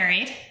gotten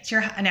married to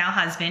your now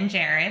husband,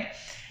 Jared.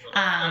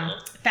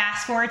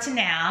 Fast forward to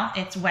now,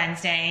 it's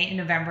Wednesday,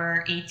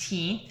 November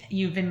 18th.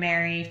 You've been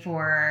married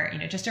for,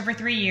 just over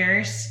 3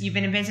 years. You've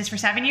been in business for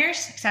 7 years,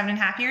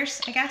 7.5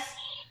 years, I guess.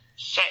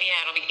 So,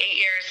 it'll be 8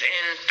 years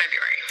in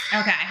February.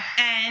 Okay.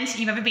 And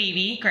you have a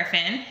baby,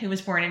 Griffin, who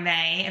was born in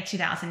May of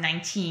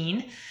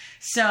 2019.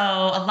 So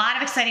a lot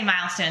of exciting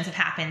milestones have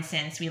happened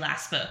since we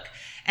last spoke.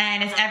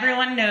 And as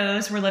everyone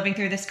knows, we're living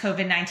through this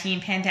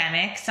COVID-19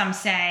 pandemic. Some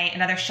say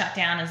another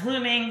shutdown is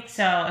looming.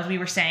 So as we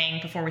were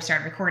saying before we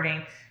started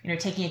recording,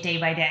 taking it day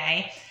by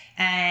day.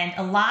 And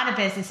a lot of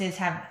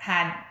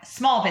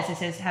small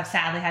businesses have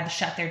sadly had to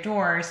shut their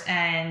doors.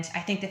 And I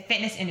think the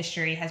fitness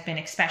industry has been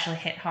especially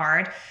hit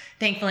hard.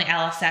 Thankfully,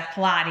 LSF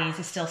Pilates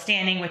is still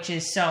standing, which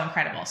is so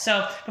incredible.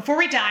 So before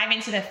we dive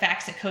into the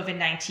effects that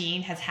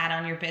COVID-19 has had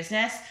on your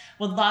business,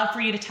 would love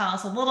for you to tell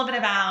us a little bit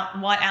about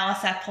what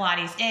LSF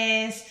Pilates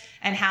is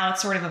and how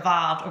it's sort of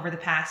evolved over the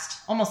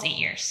past almost 8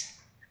 years.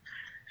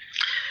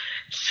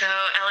 So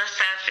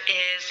LSF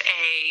is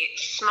a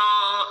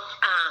small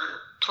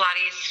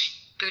Pilates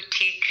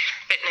boutique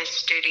fitness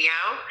studio.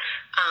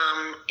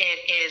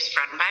 It is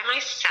run by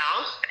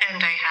myself,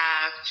 and I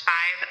have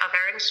 5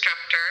 other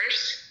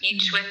instructors,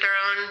 each with their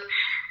own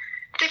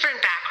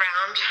different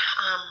background.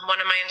 One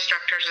of my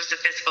instructors is a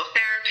physical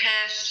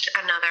therapist,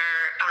 another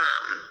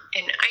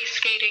an ice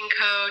skating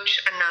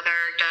coach, another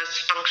does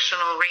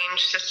functional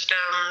range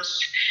systems,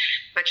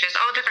 which is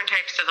all different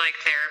types of like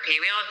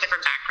therapy. We all have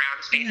different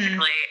backgrounds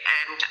basically,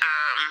 and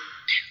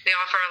we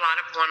offer a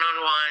lot of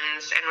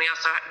one-on-ones, and we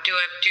also do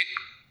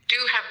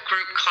have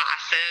group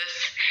classes.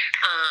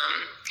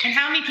 And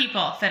how many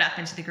people fit up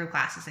into the group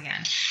classes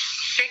again?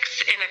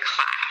 6 in a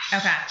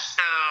class. Okay.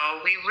 So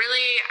we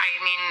really,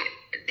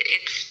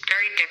 it's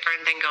very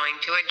different than going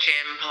to a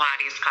gym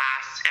Pilates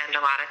class. And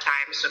a lot of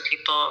times when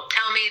people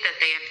tell me that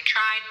they have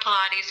tried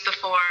Pilates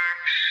before,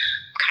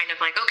 I'm kind of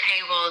like,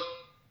 okay, well,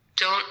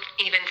 don't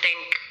even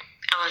think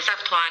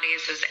LSF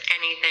Pilates is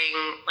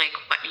anything like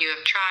what you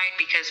have tried,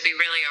 because we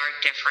really are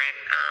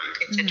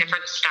different. It's a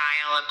different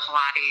style of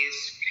Pilates,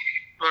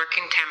 more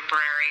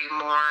contemporary,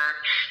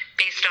 more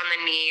based on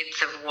the needs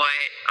of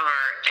what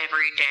our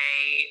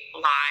everyday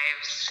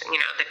lives,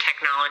 the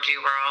technology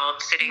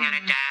world, sitting at a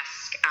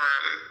desk,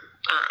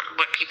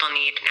 what people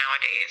need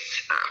nowadays.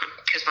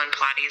 Because when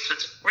Pilates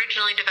was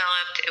originally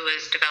developed, it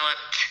was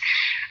developed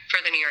for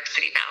the New York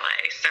City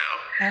Ballet. So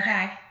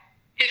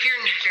if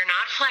you're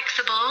not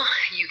flexible,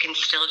 you can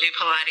still do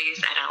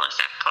Pilates at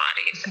LSF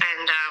Pilates.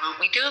 And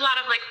we do a lot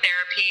of like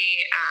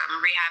therapy,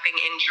 rehabbing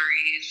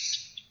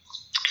injuries,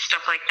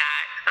 stuff like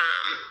that.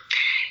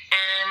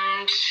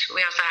 And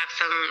we also have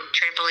some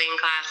trampoline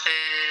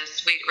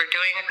classes. We're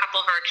doing a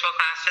couple virtual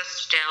classes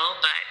still,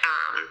 but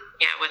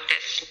with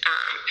this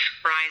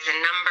rise in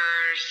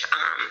numbers,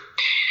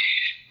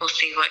 we'll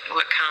see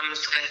what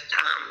comes with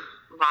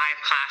live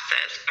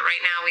classes. But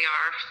right now we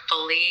are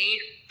fully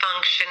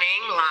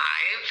functioning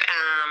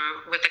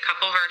live with a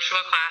couple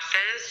virtual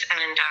classes,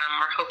 and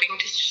we're hoping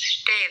to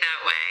stay that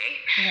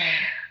way.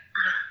 Right.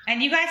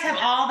 And you guys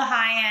have all the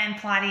high-end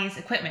Pilates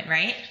equipment,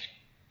 right?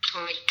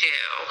 We do.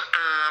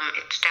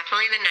 It's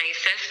definitely the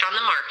nicest on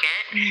the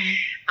market,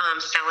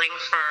 selling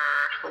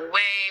for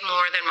way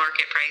more than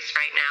market price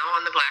right now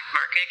on the black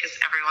market, because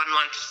everyone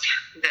wants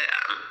the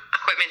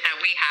equipment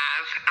that we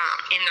have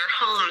in their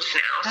homes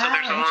now. So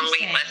there's a long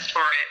wait list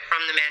for it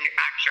from the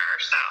manufacturer.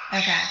 So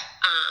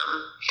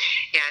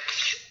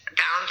it's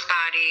balanced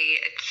body.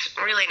 It's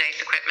really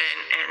nice equipment,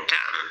 and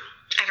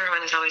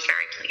everyone is always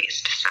very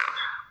pleased. So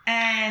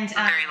we're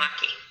very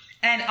lucky.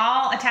 And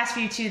I'll attest for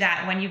you too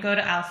that when you go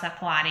to LSF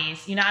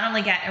Pilates, you not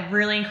only get a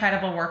really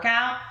incredible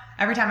workout.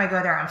 Every time I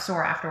go there, I'm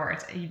sore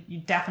afterwards.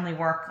 You definitely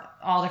work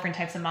all different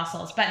types of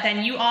muscles, but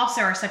then you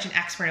also are such an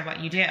expert at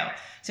what you do.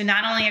 So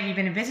not only have you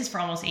been in business for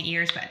almost 8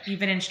 years, but you've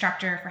been an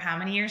instructor for how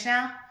many years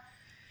now?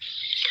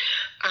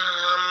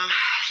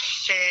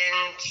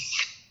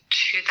 Since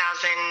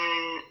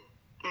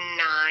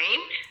 2009.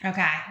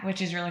 Okay,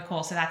 which is really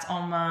cool. So that's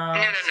almost... No,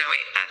 wait,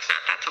 that's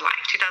a lie.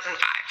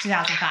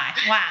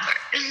 2005. Wow.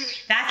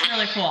 That's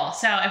really cool.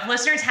 So if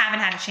listeners haven't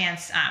had a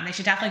chance, they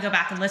should definitely go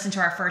back and listen to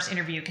our first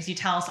interview, because you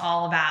tell us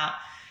all about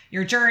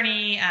your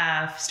journey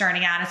of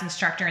starting out as an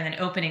instructor and then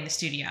opening the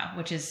studio,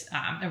 which is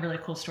a really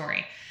cool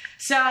story.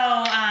 So,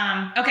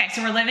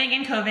 so we're living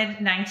in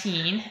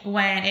COVID-19.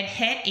 When it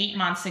hit 8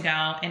 months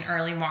ago in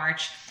early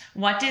March,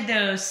 what did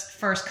those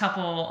first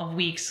couple of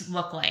weeks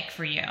look like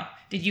for you?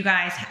 Did you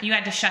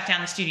had to shut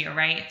down the studio,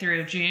 right?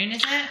 Through June,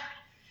 is it?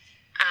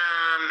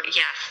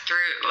 Yes,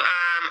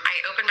 I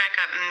opened back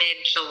up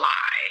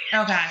mid-July.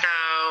 Okay. So,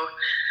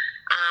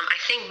 I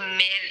think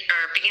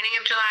beginning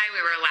of July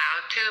we were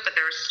allowed to, but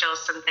there were still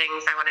some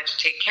things I wanted to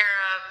take care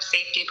of,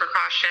 safety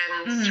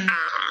precautions.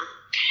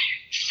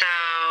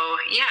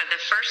 The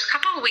first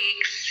couple of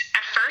weeks,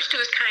 at first it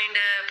was kind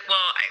of,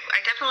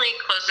 I definitely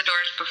closed the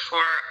doors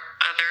before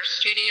other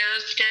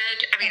studios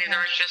did.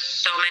 There was just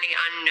so many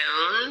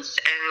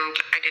unknowns, and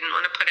I didn't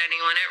want to put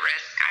anyone at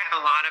risk. I have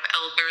a lot of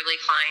elderly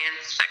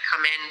clients that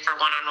come in for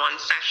one-on-one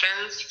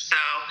sessions, so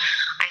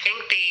I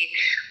think the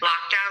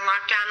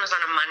lockdown was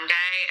on a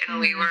Monday, and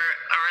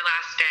our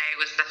last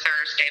day was the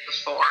Thursday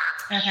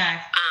before.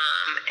 Okay.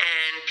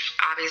 And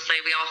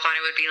obviously we all thought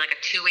it would be like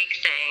a 2-week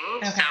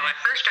thing. Okay. So at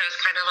first I was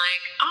kind of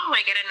like,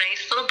 I get a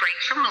nice little break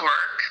from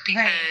work,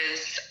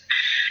 because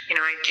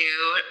I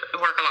do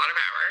work a lot of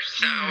hours,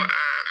 so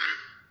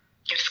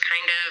it was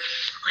kind of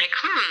like,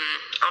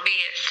 I'll be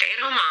a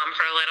stay-at-home mom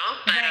for a little,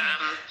 but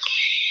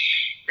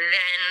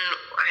then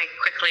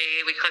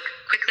we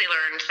quickly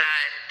learned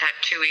that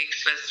 2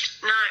 weeks was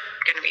not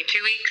going to be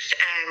 2 weeks,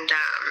 and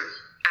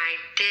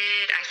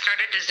I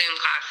started to Zoom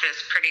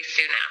classes pretty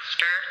soon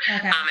after,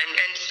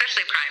 and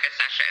especially private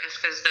sessions,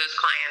 because those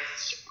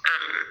clients,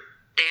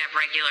 they have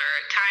regular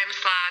time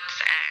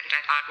slots, and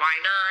I thought, why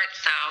not?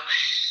 So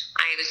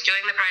I was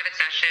doing the private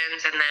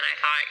sessions, and then I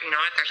thought,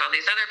 there's all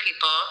these other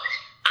people,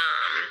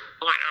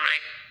 why don't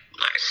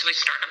we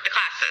start up the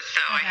classes?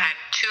 So I had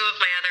 2 of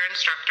my other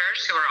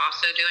instructors who were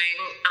also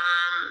doing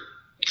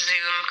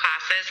Zoom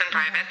classes and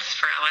privates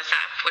for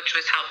LSF, which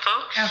was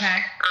helpful.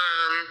 Okay.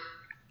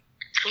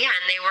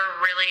 And they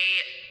were really,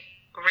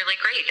 really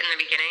great in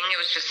the beginning. It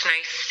was just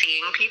nice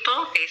seeing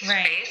people face to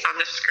face on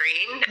the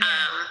screen.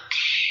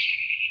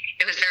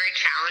 it was very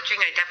challenging.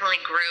 I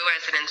definitely grew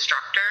as an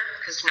instructor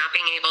because not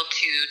being able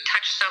to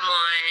touch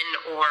someone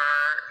or,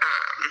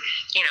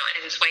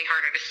 and it's way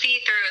harder to see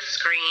through a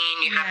screen.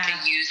 You have to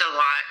use a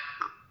lot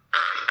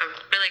of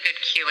really good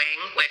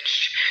cueing,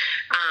 which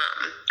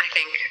I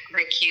think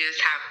my cues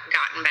have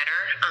gotten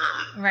better.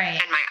 Right.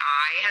 And my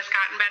eye has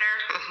gotten better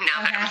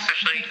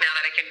especially now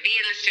that I can be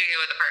in the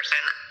studio with a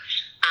person.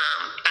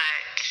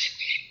 But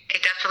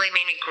it definitely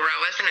made me grow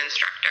as an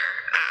instructor,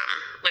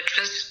 which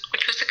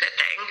was a good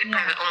thing. Yeah.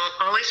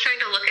 I'm always trying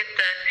to look at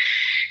the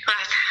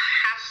glass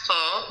half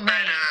full,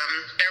 but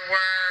there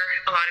were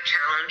a lot of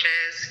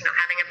challenges.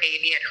 Having a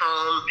baby at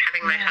home,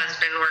 having my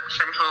husband work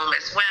from home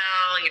as well.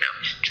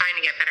 Trying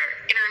to get better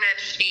internet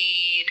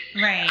speed.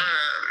 Right.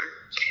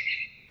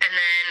 And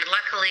then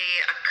luckily,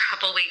 a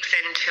couple weeks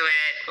into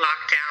it,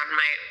 lockdown,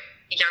 my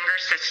younger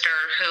sister,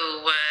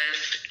 who was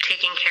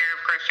taking care of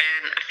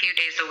Griffin a few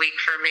days a week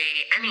for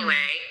me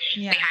anyway,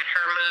 we had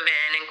her move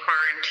in and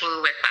quarantine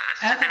with us.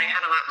 Okay. And then I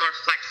had a lot more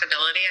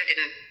flexibility. I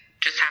didn't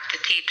just have to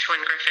teach when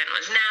Griffin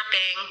was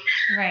napping.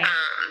 Right.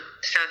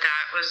 So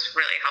that was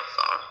really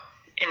helpful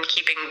in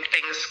keeping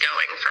things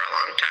going for a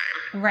long time.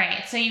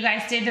 Right. So you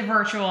guys did the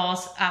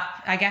virtuals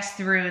up, I guess,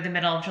 through the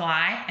middle of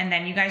July, and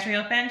then you guys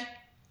reopened?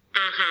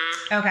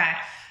 Mm-hmm. Okay.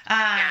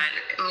 And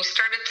we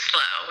started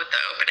slow with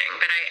the opening,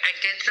 but I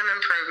did some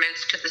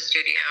improvements to the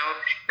studio,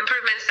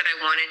 improvements that I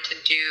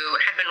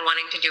had been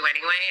wanting to do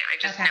anyway. I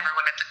just never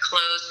wanted to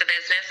close the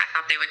business. I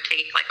thought they would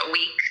take like a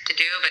week to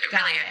do, but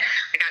I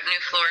got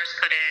new floors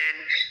put in,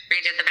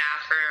 redid the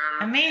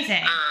bathroom.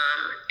 Amazing.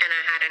 And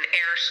I had an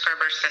air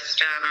scrubber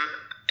system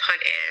put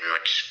in,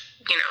 which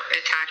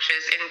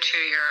attaches into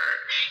your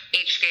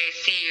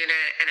HVAC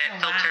unit, and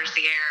it filters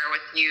the air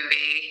with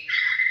UV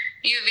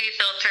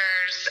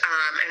filters,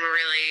 and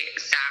really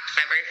zaps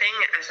everything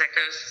as it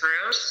goes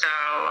through. So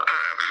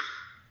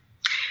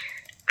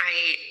I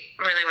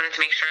really wanted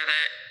to make sure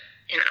that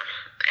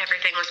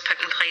everything was put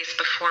in place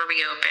before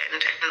we opened.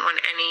 I didn't want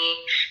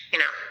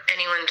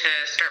anyone to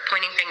start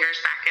pointing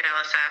fingers back at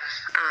LSF.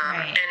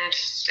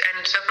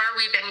 And so far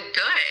we've been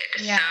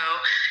good. Yeah. So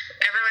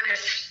everyone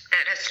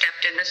that has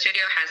stepped in the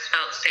studio has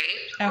felt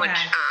safe, which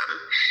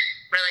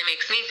really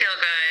makes me feel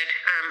good.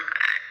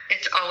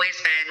 It's always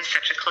been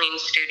such a clean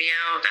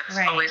studio. That's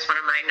always one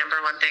of my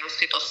number one things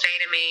people say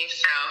to me.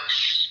 So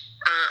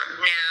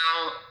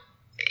now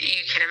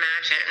you can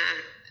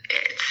imagine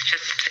it's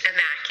just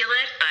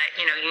immaculate, but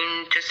you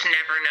just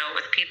never know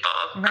with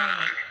people.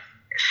 Right.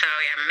 So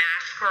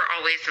masks were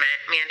always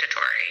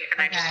mandatory, and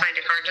I just find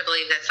it hard to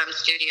believe that some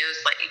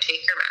studios let you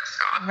take your mask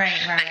off.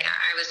 Right. But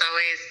I was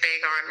always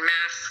big on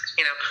masks.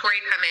 Before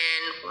you come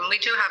in,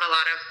 we do have a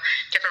lot of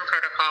different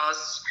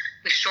protocols.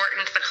 We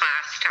shortened the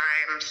class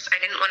times. I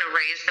didn't want to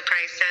raise the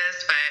prices,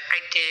 but I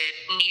did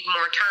need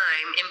more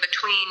time in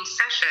between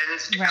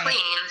sessions to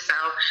clean. So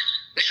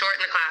we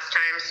shortened the class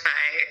times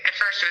by, at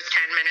first it was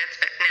 10 minutes,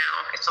 but now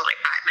it's only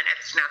 5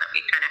 minutes now that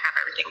we kind of have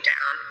everything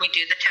down. We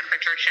do the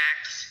temperature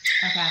checks.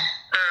 Okay.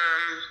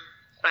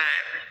 But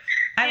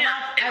I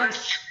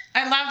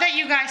love that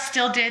you guys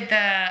still did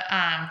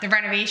the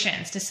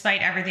renovations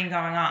despite everything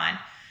going on.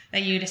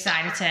 That you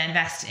decided to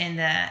invest in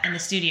the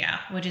studio,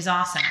 which is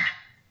awesome.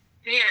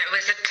 Yeah, it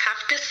was a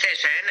tough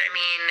decision. I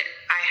mean,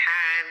 I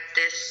had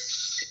this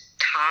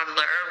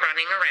toddler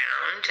running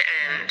around,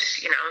 and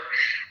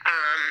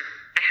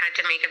I had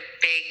to make a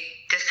big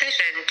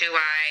decision. Do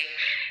I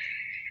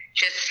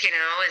just,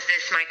 is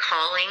this my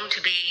calling to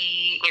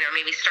be,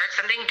 maybe start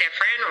something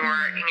different,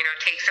 or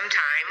take some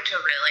time to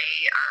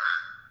really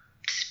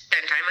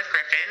spend time with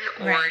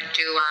Griffin, or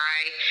do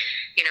I,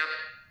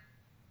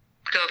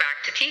 go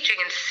back to teaching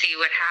and see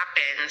what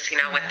happens,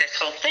 with this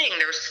whole thing.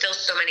 There were still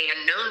so many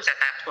unknowns at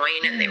that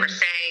point, and they were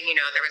saying,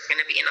 there was going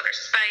to be another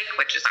spike,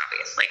 which is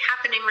obviously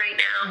happening right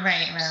now.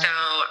 Right. So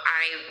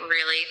I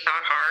really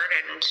thought hard,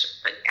 and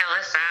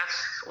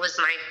LSF was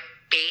my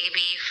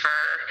baby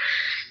for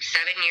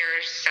 7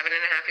 years,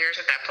 7.5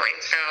 years at that point.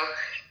 So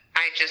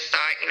I just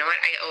thought,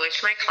 I owe it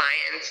to my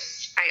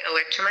clients. I owe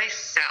it to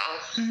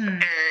myself,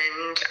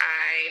 and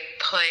I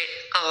put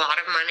a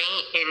lot of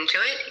money into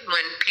it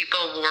when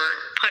people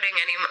weren't putting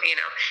any,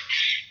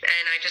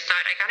 and I just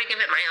thought I got to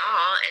give it my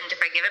all, and if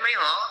I give it my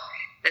all,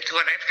 that's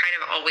what I've kind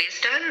of always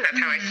done. That's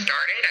how I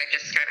started. I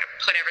just kind of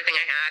put everything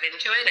I had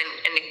into it,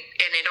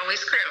 and it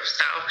always grew.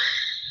 So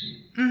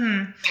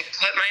I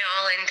put my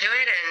all into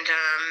it, and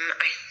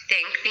I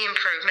think the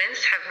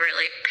improvements have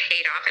really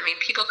paid off. I mean,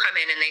 people come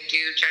in and they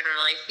do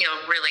generally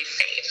feel really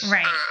safe.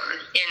 Right.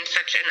 In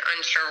such an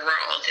unsure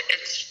world,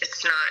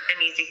 it's not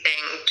an easy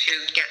thing to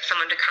get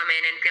someone to come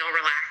in and feel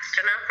relaxed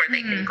enough where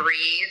they can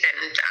breathe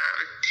and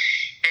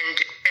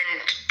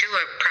do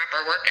a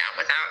proper workout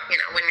without,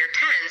 when you're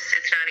tense,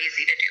 it's not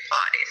easy to do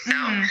Pilates. So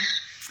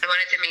I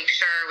wanted to make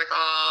sure with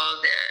all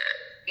the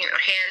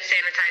hand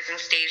sanitizing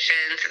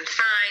stations and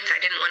signs, I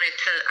didn't want it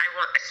to,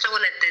 I still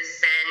wanted the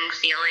zen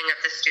feeling of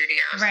the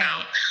studio. Right. So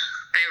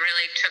I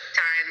really took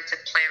time to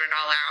plan it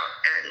all out,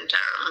 and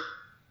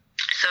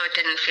so it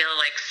didn't feel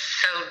like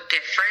so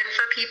different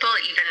for people,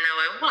 even though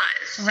it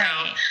was.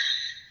 Right.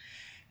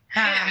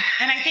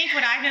 And I think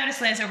what I've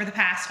noticed, Liz, over the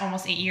past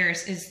almost 8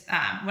 years is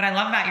what I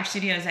love about your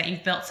studio is that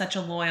you've built such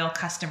a loyal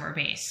customer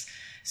base.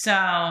 So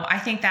I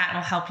think that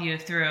will help you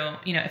through,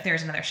 if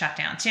there's another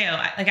shutdown too.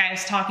 Like I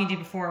was talking to you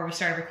before we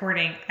started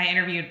recording, I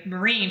interviewed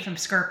Maureen from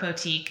Skirt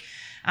Boutique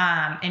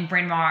in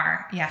Bryn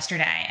Mawr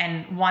yesterday.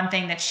 And one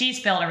thing that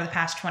she's built over the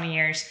past 20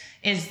 years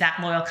is that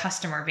loyal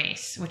customer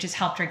base, which has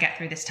helped her get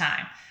through this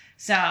time.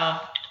 So,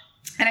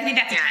 and I think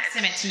that's a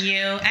testament to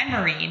you and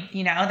Maureen,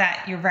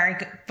 that you're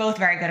both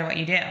very good at what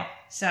you do.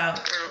 So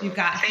you've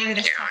got through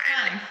this tough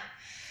time.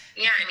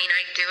 Yeah, I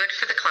do it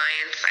for the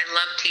clients. I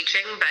love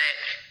teaching, but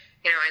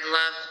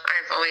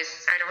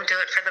I don't do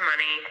it for the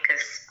money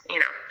because,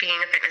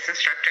 being a fitness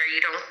instructor,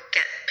 you don't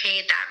get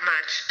paid that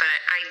much, but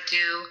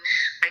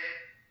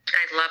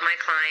I love my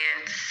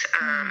clients.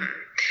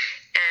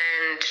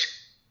 And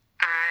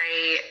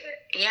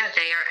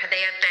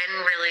they have been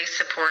really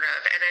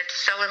supportive, and it's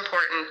so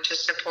important to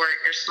support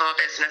your small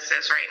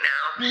businesses right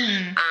now.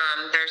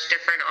 There's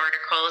different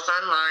articles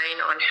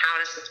online on how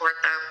to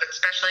support them,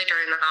 especially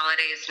during the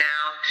holidays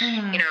now.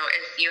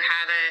 If you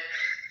have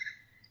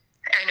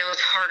I know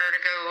it's harder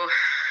to go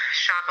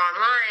shop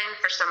online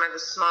for some of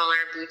the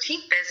smaller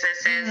boutique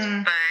businesses,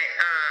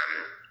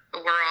 but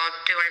we're all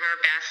doing our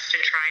best to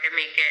try to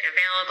make it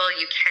available.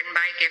 You can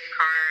buy gift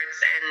cards,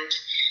 and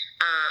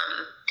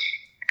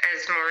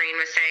as Maureen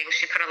was saying,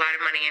 she put a lot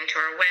of money into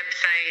her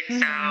website.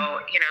 So,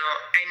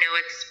 I know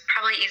it's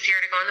probably easier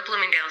to go on the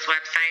Bloomingdale's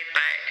website,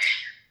 but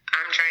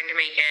I'm trying to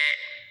make it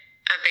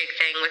a big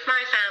thing with my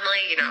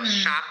family,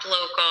 shop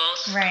local,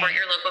 support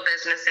your local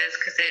businesses,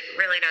 because it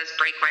really does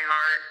break my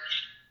heart.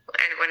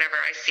 And whenever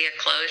I see a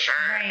closure,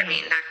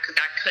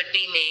 that could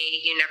be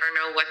me. You never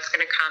know what's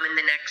going to come in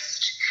the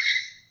next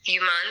few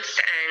months,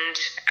 and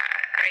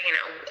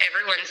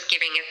everyone's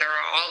giving it their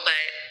all,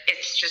 but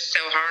it's just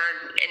so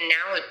hard. And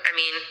now,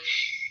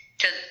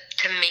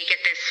 to make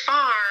it this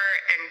far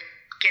and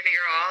give it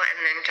your all,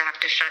 and then to have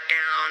to shut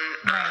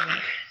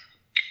down.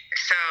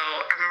 So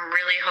I'm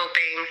really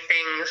hoping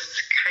things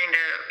kind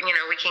of,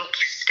 we can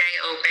stay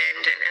open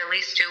and at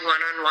least do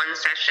one-on-one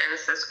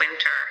sessions this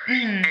winter.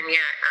 And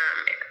yet,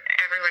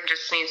 everyone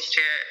just needs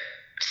to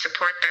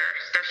support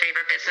their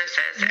favorite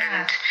businesses.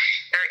 And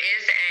there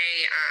is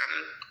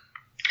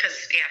because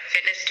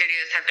fitness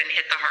studios have been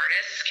hit the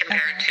hardest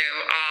compared to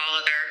all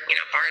other,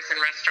 bars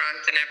and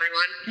restaurants and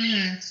everyone.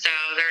 So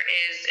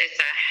it's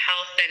a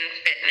health and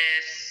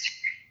fitness,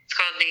 it's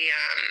called the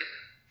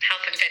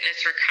Health and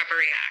Fitness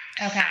Recovery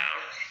Act. So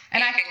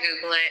and you can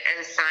Google it and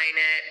sign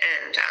it,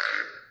 and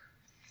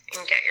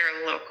get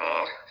your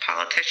local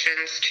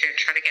politicians to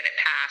try to get it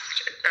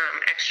passed,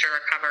 extra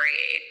recovery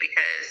aid,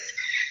 because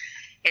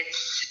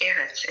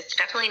it's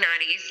definitely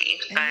not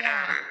easy. But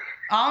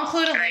I'll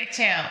include a link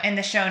too in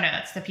the show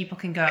notes that people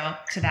can go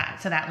to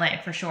that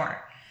link for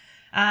sure.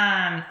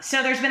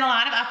 So there's been a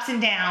lot of ups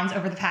and downs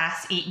over the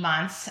past 8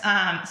 months.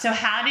 So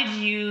how did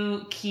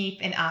you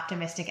keep an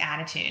optimistic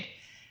attitude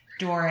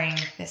during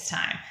this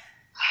time?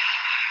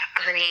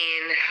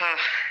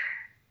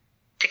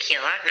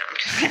 Tequila. No, I'm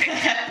just kidding.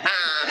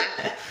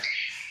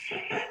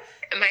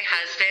 My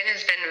husband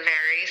has been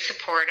very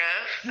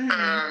supportive.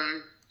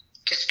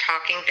 Just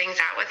talking things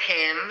out with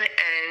him,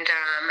 and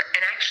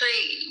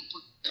actually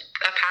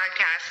a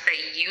podcast that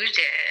you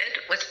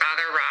did with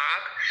Father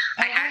Rob.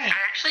 I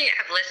actually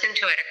have listened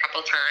to it a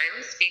couple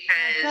times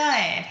because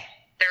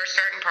there are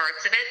certain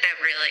parts of it that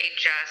really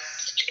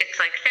it's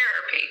like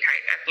therapy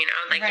kind of,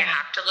 you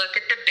have to look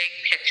at the big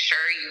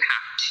picture. You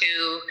have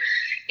to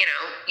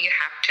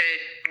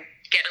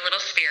get a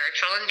little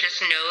spiritual and just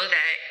know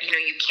that,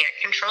 you can't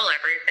control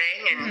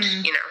everything, and,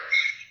 you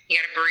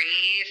got to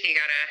breathe. You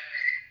got to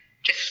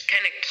just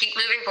kind of keep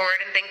moving forward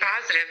and think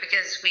positive,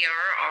 because we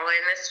are all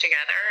in this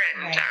together.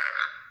 And,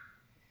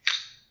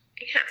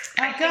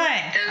 I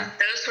think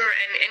those were,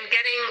 and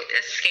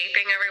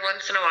escaping every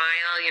once in a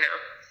while,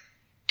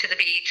 to the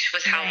beach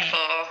was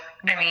helpful.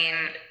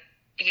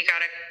 You got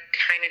to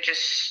kind of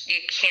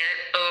you can't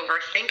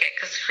overthink it,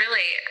 because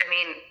really,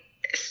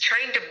 it's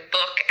trying to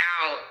book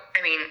out,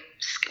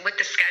 with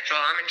the schedule,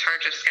 I'm in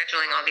charge of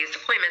scheduling all these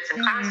appointments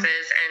and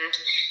classes, and,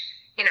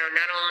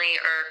 not only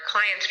are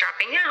clients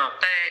dropping out,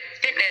 but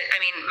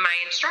my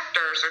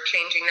instructors are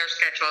changing their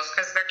schedules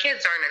because their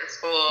kids aren't in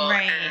school.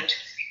 And,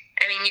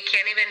 you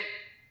can't even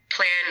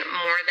plan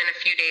more than a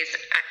few days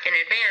in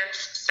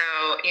advance. So,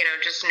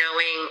 just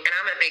knowing, and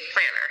I'm a big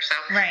planner, so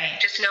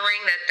just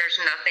knowing that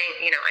there's nothing,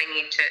 I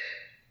need to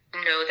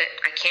know that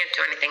I can't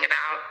do anything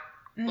about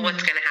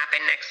what's going to happen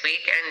next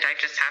week, and I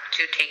just have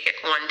to take it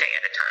one day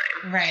at a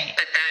time.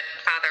 But that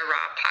Father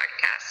Rob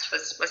podcast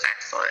was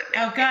excellent.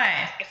 Oh,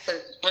 good. If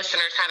the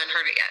listeners haven't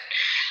heard it yet,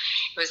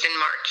 it was in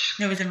March.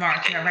 It was in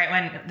March, right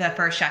when the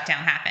first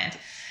shutdown happened.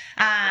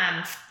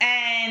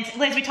 And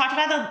Liz, we talked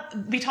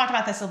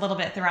about this a little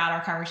bit throughout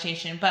our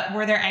conversation, but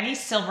were there any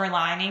silver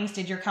linings?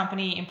 Did your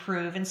company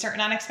improve in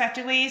certain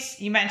unexpected ways?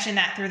 You mentioned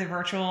that through the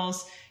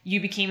virtuals, you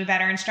became a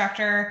better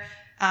instructor.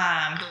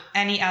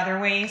 Any other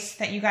ways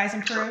that you guys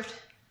improved?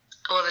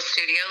 Well, the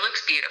studio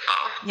looks beautiful.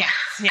 Yes.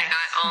 I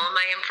got all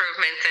my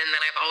improvements in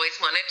that I've always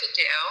wanted to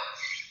do.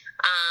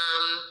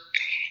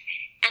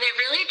 And it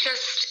really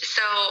just,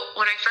 so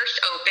when I first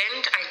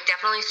opened, I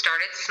definitely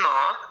started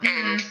small,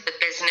 and let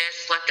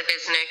the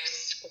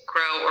business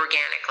grow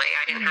organically.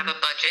 I didn't have a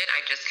budget. I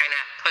just kind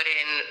of put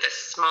in the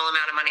small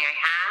amount of money I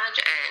had,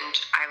 and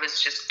I was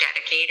just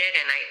dedicated.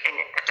 And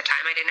at the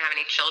time I didn't have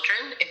any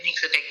children. It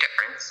makes a big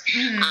difference.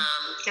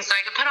 And so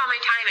I could put all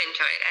my time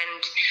into it.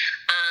 And,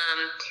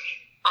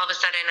 all of a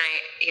sudden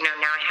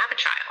now I have a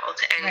child,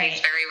 and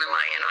he's very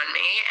reliant on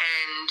me,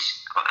 and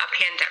a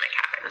pandemic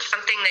happened,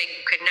 something that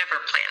you could never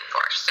plan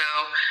for. So,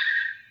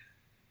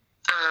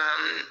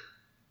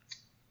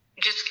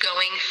 just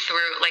going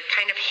through, like,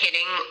 kind of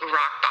hitting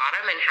rock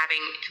bottom and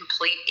having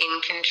complete in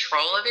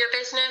control of your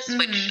business,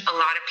 which a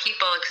lot of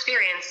people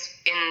experience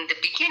in the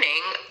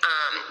beginning.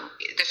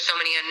 There's so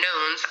many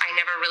unknowns. I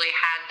never really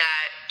had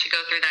that, to go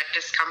through that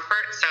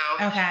discomfort. So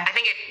I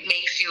think it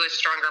makes you a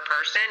stronger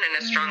person and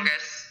a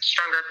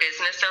stronger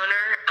business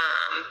owner.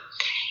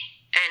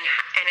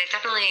 And it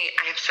definitely,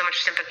 I have so much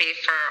sympathy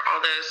for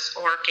all those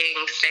working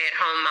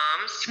stay-at-home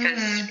moms,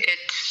 because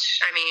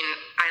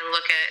I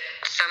look at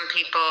some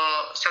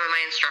of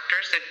my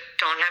instructors that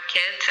don't have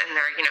kids, and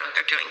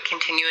they're doing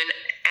continuing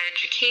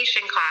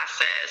education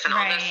classes and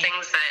all those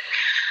things that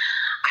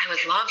I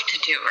would love to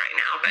do right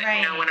now. But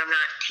when I'm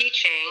not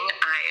teaching,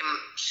 I'm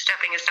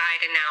stepping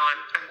aside, and now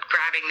I'm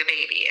grabbing the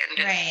baby,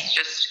 and it's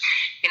just,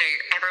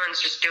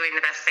 everyone's just doing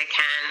the best they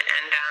can.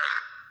 And,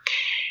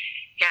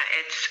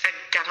 it's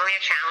definitely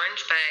a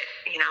challenge,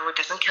 but, what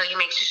doesn't kill you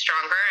makes you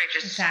stronger. I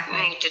just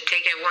need to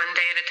take it one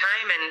day at a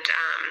time, and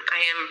I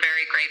am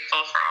very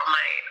grateful for all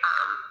my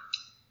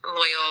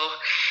loyal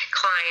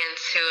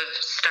clients who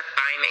have stuck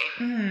by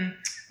me.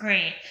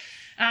 Great.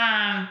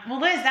 Well,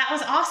 Liz, that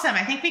was awesome.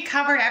 I think we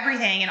covered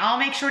everything, and I'll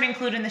make sure to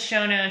include in the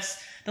show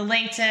notes the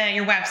link to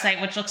your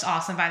website, which looks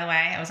awesome, by the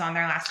way. I was on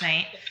there last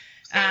night.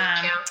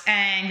 Thank you.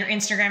 And your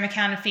Instagram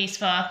account and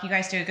Facebook. You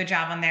guys do a good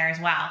job on there as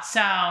well.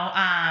 So,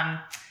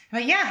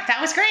 but yeah, that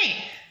was great.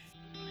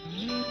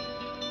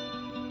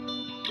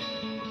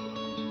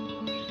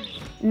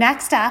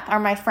 Next up are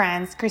my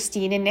friends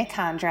Christine and Nick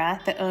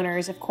Condra, the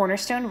owners of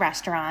Cornerstone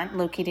Restaurant,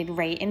 located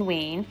right in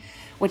Wayne,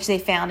 which they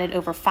founded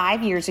over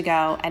 5 years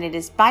ago, and it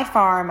is by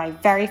far my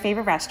very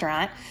favorite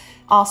restaurant.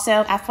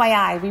 Also,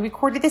 FYI, we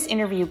recorded this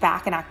interview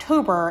back in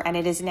October, and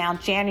it is now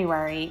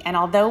January, and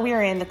although we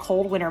are in the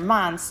cold winter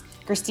months,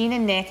 Christine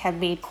and Nick have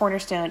made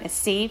Cornerstone a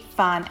safe,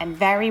 fun, and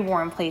very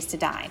warm place to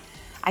dine.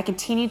 I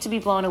continue to be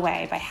blown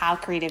away by how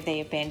creative they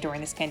have been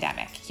during this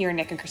pandemic. Here are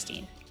Nick and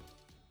Christine.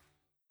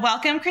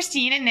 Welcome,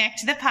 Christine and Nick,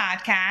 to the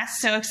podcast.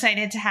 So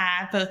excited to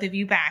have both of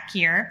you back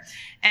here.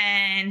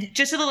 And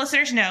just so the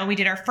listeners know, we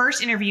did our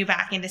first interview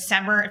back in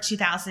December of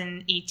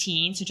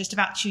 2018, so just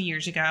about 2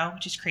 years ago,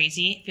 which is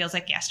crazy. It feels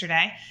like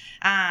yesterday.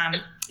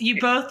 You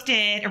both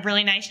did a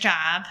really nice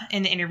job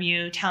in the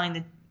interview telling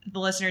the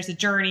listeners the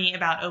journey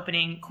about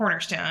opening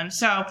Cornerstone.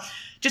 So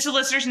just so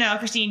listeners know,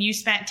 Christine, you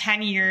spent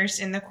 10 years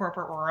in the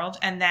corporate world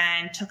and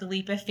then took a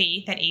leap of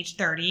faith at age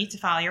 30 to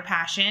follow your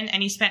passion.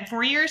 And you spent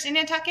 4 years in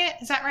Nantucket.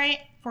 Is that right?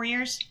 4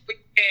 years? We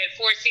did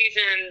 4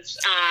 seasons.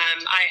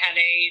 I had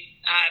a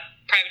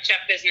private chef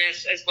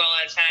business, as well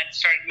as had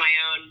started my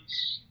own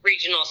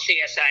regional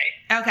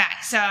CSA. Okay.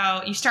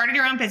 So you started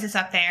your own business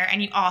up there,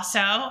 and you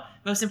also,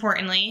 most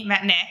importantly,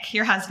 met Nick,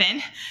 your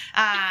husband.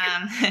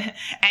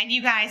 And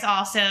you guys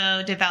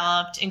also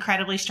developed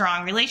incredibly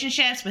strong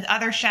relationships with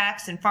other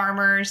chefs and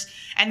farmers.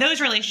 And those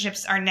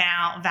relationships are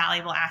now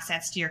valuable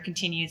assets to your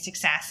continued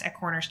success at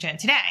Cornerstone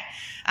today.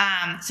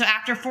 So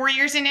after 4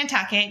 years in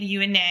Nantucket,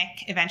 you and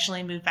Nick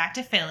eventually moved back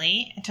to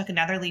Philly and took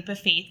another leap of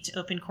faith to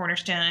open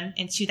Cornerstone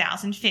in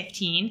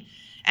 2015.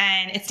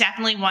 And it's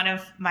definitely one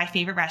of my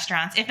favorite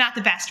restaurants, if not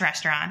the best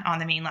restaurant on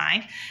the main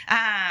line.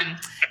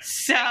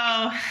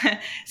 So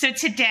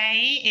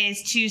today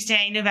is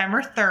Tuesday,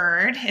 November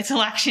 3rd. It's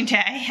election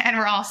day. And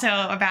we're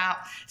also about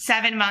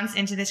 7 months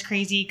into this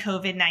crazy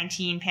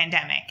COVID-19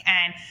 pandemic.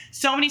 And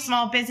so many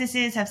small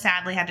businesses have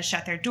sadly had to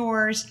shut their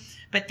doors.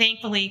 But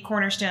thankfully,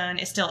 Cornerstone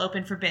is still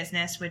open for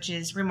business, which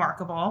is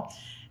remarkable.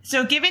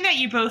 So given that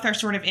you both are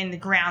sort of in the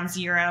ground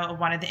zero of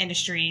one of the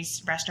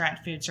industries, restaurant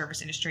and food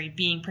service industry,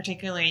 being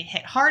particularly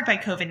hit hard by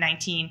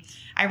COVID-19,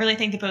 I really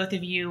think that both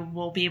of you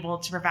will be able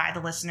to provide the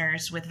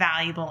listeners with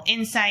valuable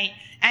insight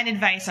and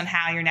advice on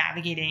how you're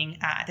navigating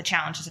the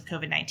challenges of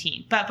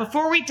COVID-19. But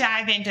before we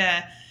dive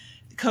into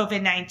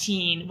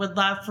COVID-19, would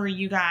love for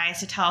you guys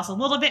to tell us a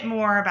little bit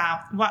more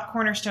about what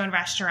Cornerstone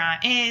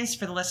Restaurant is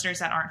for the listeners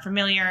that aren't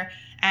familiar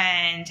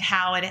and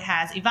how it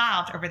has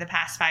evolved over the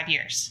past 5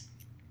 years.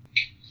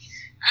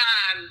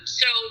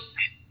 So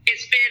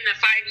it's been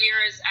 5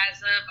 years as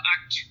of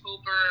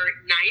October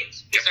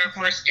 9th was our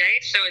first day.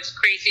 So it's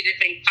crazy to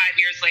think 5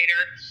 years later,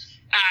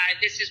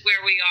 this is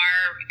where we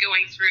are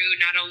going through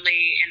not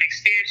only an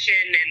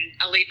expansion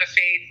and a leap of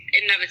faith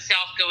in and of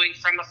itself, going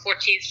from a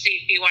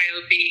 14-seat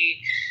BYOB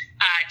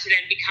to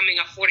then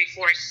becoming a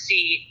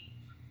 44-seat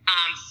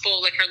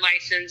full liquor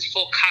license,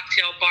 full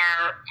cocktail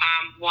bar,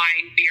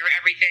 wine, beer,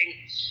 everything.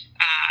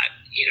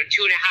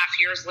 2.5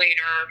 years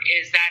later,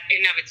 is that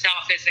in and of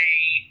itself is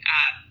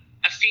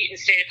a feet in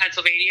the state of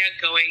Pennsylvania,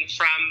 going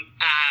from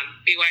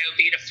BYOB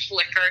to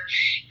Flickr,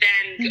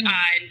 then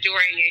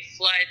enduring a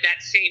flood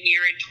that same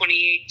year in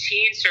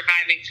 2018,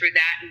 surviving through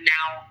that, and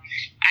now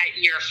at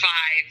year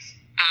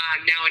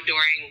 5, now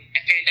enduring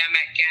a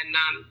pandemic. And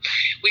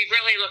we've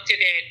really looked at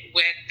it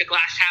with the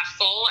glass half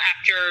full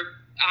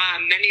after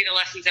many of the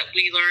lessons that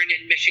we learned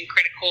in mission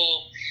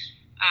critical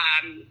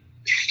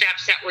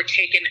steps that were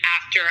taken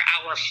after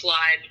our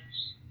flood.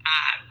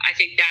 I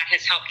think that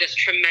has helped us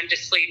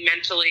tremendously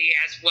mentally,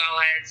 as well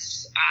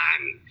as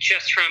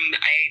just from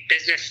a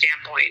business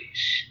standpoint.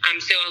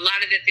 So a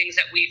lot of the things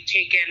that we've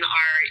taken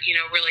are,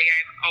 really,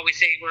 I always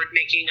say we're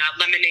making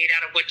lemonade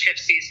out of wood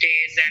chips these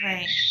days,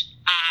 and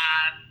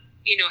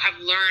have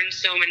learned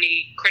so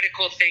many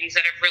critical things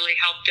that have really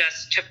helped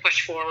us to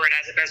push forward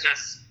as a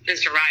business and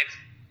survive.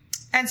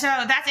 And so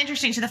that's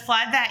interesting. So the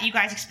flood that you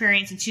guys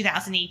experienced in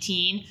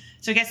 2018,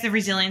 so I guess the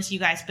resilience you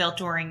guys built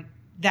during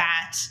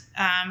that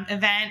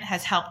event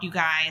has helped you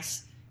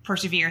guys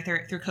persevere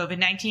through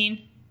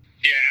COVID-19?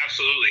 Yeah,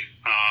 absolutely.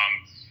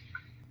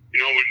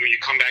 When you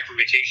come back from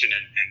vacation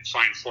and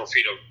find 4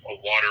 feet of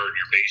water in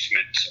your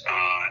basement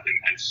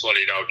and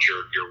flooded out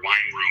your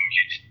wine room,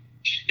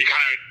 you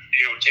kind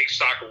of take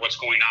stock of what's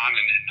going on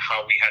and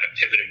how we had to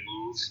pivot and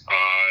move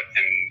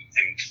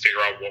and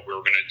figure out what we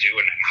were going to do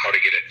and how to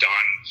get it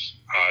done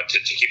to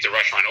keep the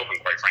restaurant open,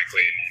 quite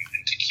frankly,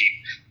 and to keep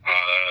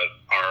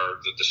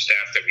the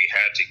staff that we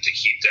had to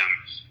keep them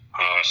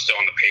still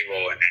on the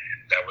payroll. And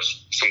that was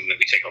something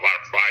that we take a lot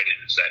of pride in,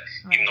 is that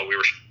even though we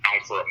were down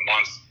for a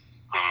month,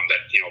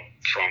 that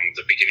from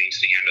the beginning to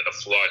the end of the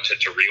flood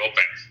to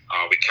reopen,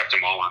 we kept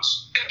them all on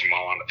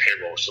the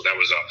payroll. So that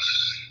was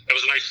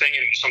a nice thing,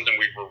 and something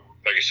we were,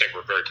 like I said,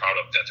 we're very proud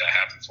of that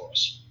happened for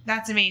us.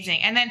 That's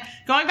amazing. And then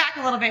going back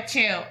a little bit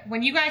too,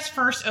 when you guys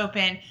first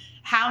opened,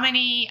 how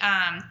many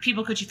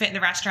people could you fit in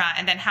the restaurant,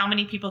 and then how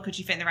many people could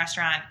you fit in the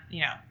restaurant,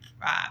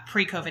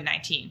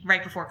 pre-COVID-19,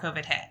 right before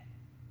COVID hit?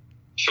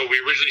 So we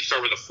originally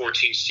started with a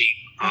 14-seat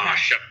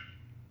chef.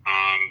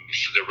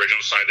 The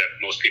original side that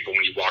most people,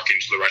 when you walk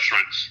into the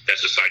restaurant,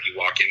 that's the side you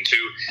walk into.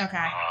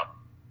 Okay.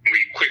 We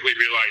quickly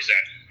realized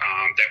that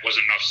that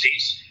wasn't enough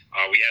seats.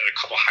 We had a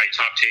couple high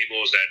top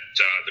tables that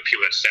the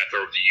people that sat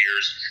there over the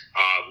years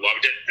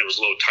loved it. It was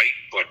a little tight,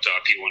 but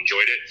people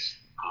enjoyed it.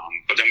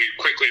 But then we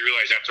quickly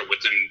realized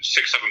within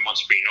 6-7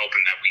 months of being open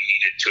that we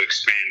needed to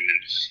expand.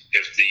 And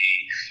if the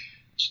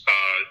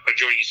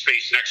adjoining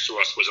space next to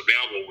us was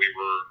available, we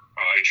were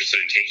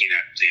interested in taking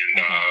it.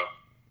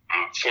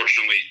 And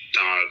fortunately,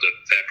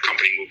 that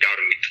company moved out,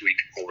 and we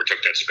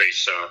overtook that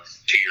space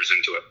 2 years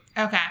into it.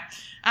 Okay.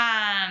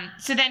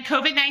 So then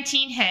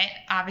COVID-19 hit,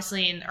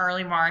 obviously, in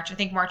early March. I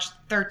think March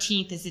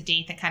 13th is the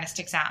date that kind of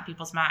sticks out in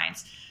people's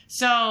minds.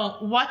 So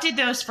what did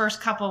those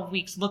first couple of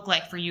weeks look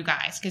like for you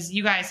guys? Because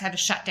you guys had to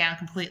shut down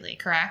completely,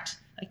 correct?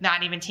 Like,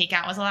 not even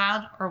takeout was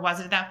allowed, or was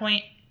it at that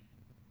point?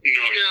 No.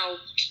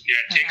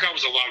 Yeah, takeout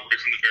was allowed right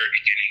from the very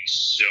beginning.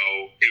 So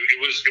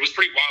it was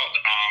pretty wild.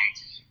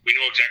 We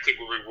know exactly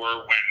where we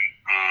were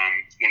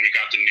when we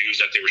got the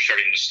news that they were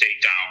shutting the state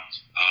down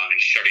and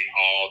shutting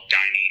all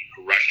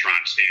dining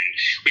restaurants. And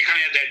we kind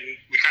of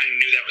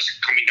knew that was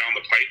coming down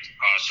the pipe.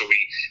 So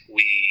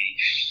we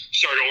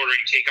started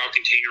ordering takeout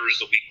containers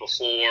the week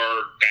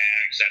before,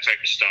 bags, that type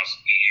of stuff.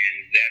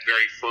 And that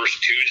very first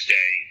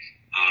Tuesday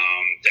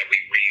that we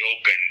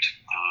reopened,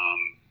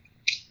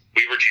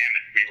 we were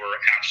jamming. We were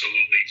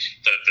absolutely,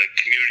 the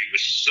community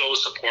was so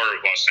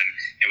supportive of us,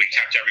 and we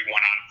kept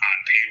everyone on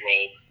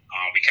payroll.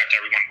 We kept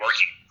everyone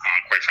working,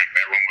 quite frankly.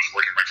 Everyone was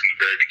working right from the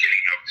very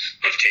beginning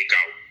of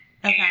takeout.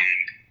 Okay.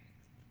 And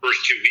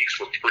first 2 weeks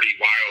were pretty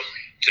wild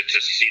to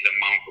see the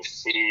amount of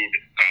food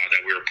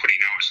that we were putting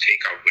out as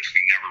takeout, which we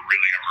never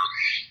really ever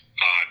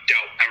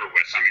dealt ever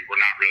with. I mean, we're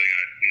not really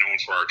known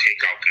for our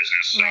takeout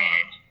business.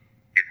 Right.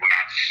 We're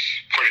not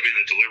part of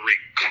the delivery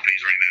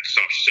companies or any of that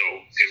stuff. So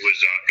it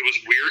was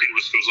weird. It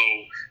was a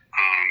little,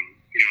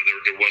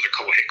 there was a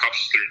couple hiccups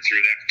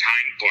through that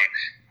time, but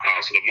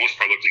for the most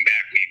part, looking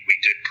back, we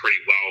did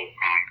pretty well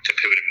to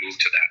pivot and move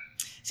to that.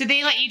 So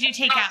they let you do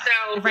takeout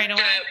right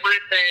away? One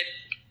of the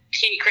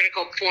key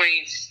critical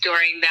points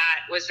during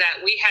that was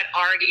that we had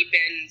already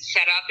been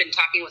set up and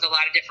talking with a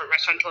lot of different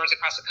restaurateurs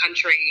across the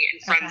country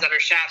and friends that are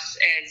chefs,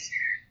 as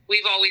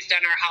we've always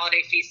done our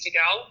holiday feast to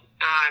go.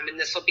 And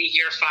this will be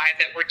year 5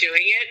 that we're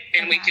doing it.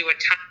 And we do a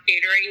ton of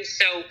catering.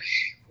 So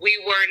we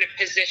were in a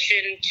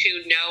position to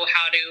know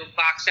how to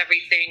box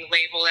everything,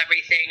 label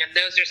everything. And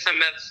those are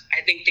some of,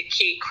 I think, the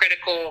key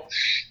critical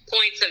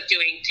points of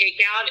doing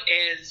takeout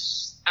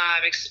is,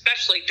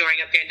 especially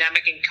during a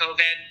pandemic and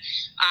COVID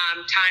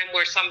time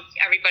where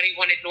everybody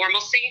wanted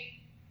normalcy.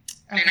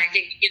 And I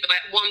think,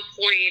 at one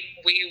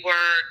point we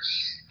were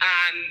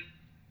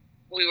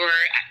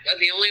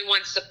the only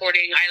ones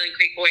supporting Island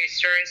Creek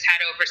Oysters,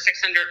 had over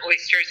 600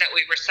 oysters that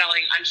we were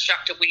selling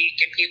unshucked a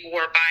week, and people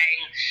were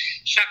buying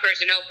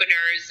shuckers and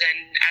openers,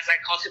 and as I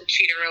call them,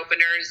 cheater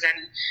openers,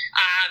 and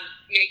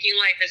making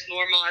life as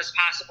normal as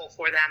possible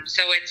for them.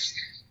 So it's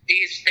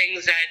these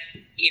things that,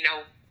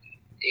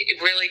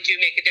 really do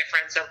make a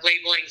difference of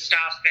labeling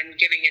stuff and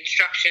giving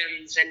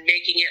instructions and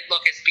making it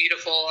look as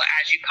beautiful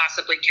as you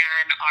possibly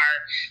can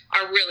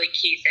are really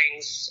key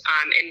things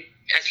in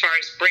as far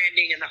as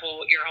branding and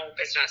your whole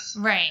business.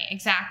 Right,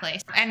 exactly.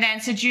 And then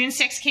so June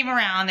 6th came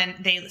around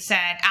and they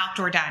said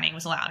outdoor dining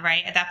was allowed,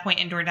 right? At that point,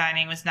 indoor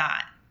dining was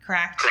not,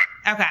 correct? Correct.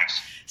 Okay.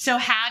 So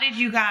how did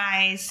you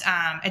guys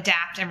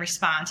adapt and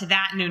respond to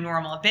that new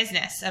normal of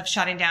business of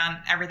shutting down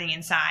everything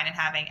inside and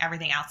having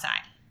everything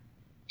outside?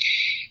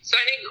 So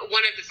I think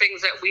one of the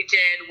things that we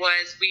did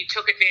was we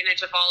took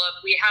advantage of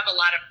we have a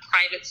lot of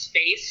private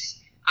space,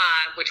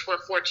 which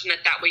we're fortunate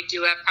that we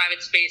do have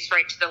private space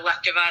right to the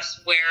left of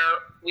us, where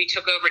we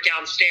took over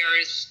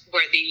downstairs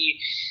where the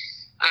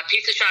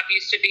pizza shop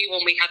used to be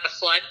when we had the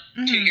flood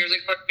 2.5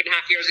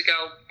 years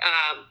ago.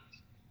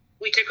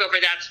 We took over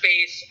that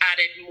space,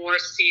 added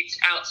more seats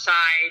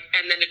outside,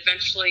 and then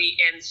eventually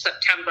in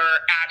September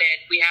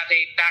we have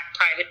a back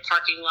private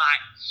parking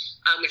lot,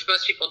 which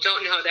most people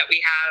don't know that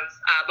we have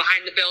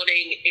behind the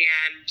building,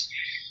 and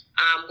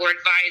we're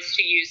advised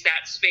to use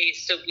that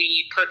space. So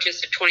we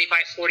purchased a 20 by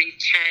 40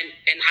 tent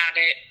and had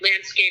it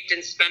landscaped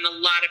and spent a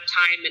lot of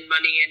time and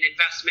money and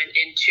investment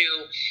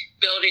into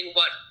building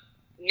what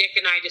Nick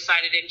and I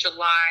decided in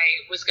July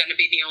was going to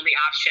be the only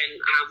option.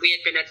 We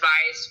had been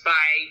advised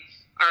by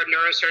our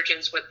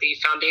neurosurgeons with the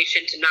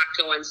foundation to not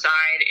go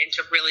inside and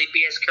to really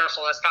be as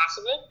careful as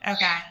possible.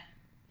 Okay.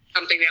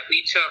 Something that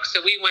we took. So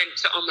we went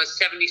to almost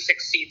 76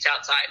 seats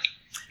outside.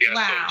 Yeah.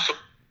 Wow. So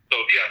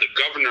the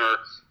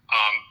governor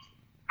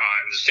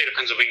in the state of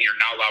Pennsylvania,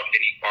 you're not allowed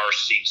any bar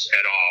seats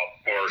at all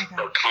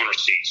or counter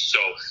seats.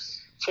 So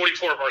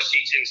 44 of our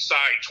seats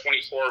inside,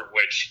 24 of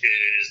which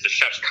is the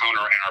chef's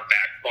counter and our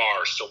back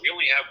bar. So we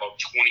only have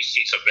about 20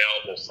 seats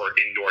available for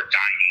indoor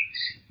dining.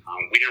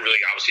 We didn't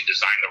really obviously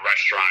design the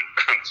restaurant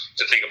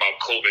to think about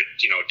COVID,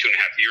 2.5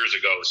 years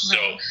ago. So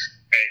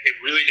it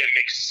really didn't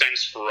make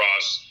sense for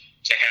us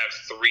to have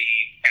 3,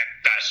 at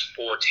best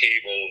 4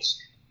 tables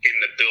in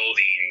the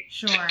building.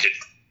 Sure.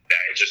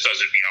 It just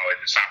doesn't,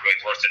 it's not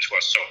really worth it to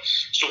us. So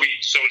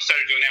instead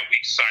of doing that,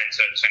 we decided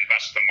to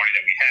invest the money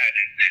that we had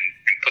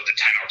and put the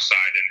tent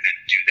outside and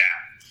do that.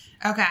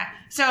 Okay.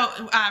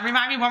 So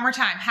remind me one more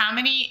time, how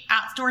many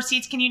outdoor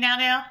seats can you now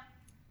do?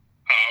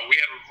 We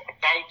have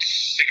about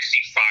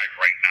 65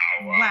 right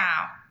now.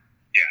 Wow.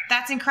 Yeah.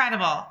 That's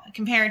incredible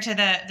compared to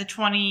the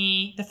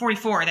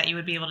 44 that you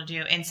would be able to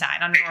do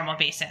inside on a normal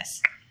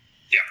basis.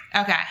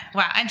 Yeah. Okay.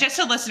 Wow. And just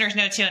so listeners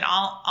know too, and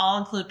I'll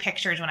include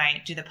pictures when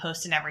I do the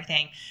post and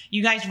everything.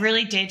 You guys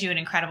really did do an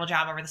incredible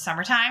job over the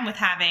summertime with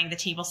having the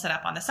table set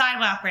up on the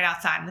sidewalk right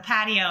outside in the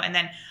patio. And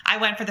then I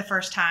went for the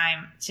first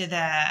time to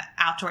the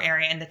outdoor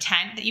area in the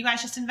tent that you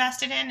guys just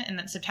invested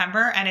in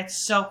September. And it's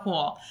so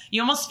cool.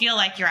 You almost feel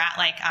like you're at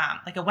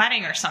like a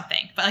wedding or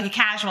something, but like a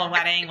casual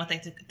wedding with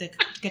like the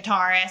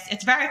guitarist.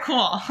 It's very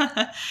cool.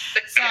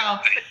 So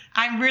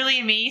I'm really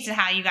amazed at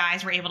how you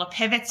guys were able to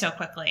pivot so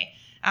quickly.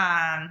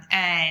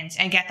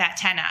 And get that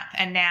tent up.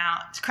 And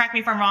now, correct me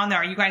if I'm wrong though,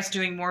 are you guys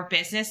doing more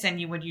business than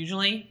you would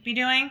usually be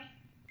doing?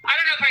 I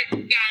don't know if I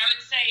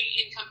would say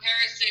in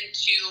comparison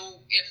to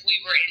if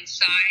we were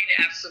inside,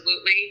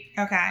 absolutely.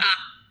 Okay.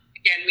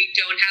 Again, we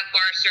don't have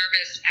bar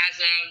service as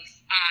of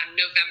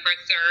November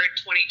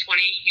 3rd,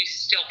 2020. You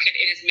still can,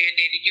 it is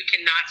mandated. You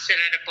cannot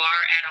sit at a bar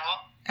at all.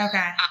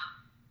 Okay.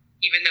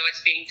 Even though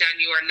it's being done,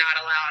 you are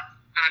not allowed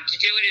to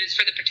do it. It is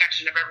for the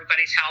protection of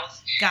everybody's health.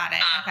 Got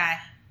it.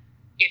 Okay.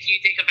 If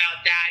you think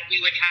about that, we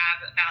would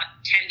have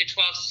about 10 to 12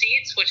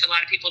 seats, which a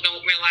lot of people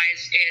don't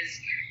realize is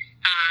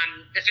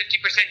the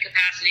 50%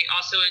 capacity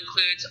also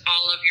includes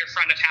all of your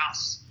front of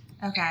house.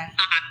 Okay.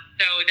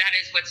 So that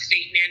is what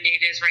state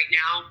mandate is right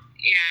now.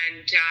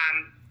 And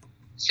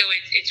so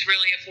it's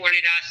really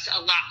afforded us a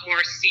lot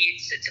more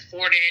seats. It's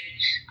afforded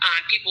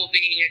people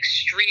being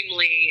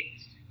extremely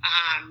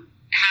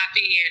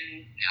happy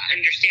and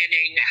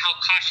understanding how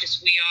cautious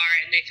we are,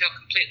 and they feel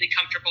completely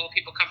comfortable.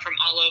 People come from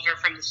all over,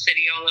 from the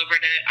city, all over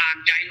to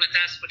dine with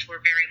us, which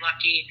we're very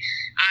lucky.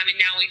 And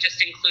now we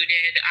just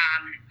included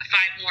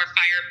 5 more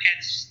fire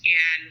pits,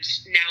 and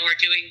now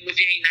we're doing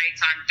movie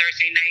nights on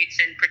Thursday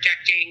nights and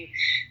projecting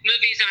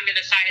movies onto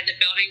the side of the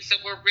building. So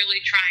we're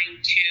really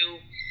trying to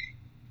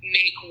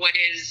make what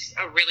is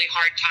a really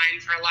hard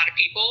time for a lot of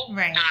people.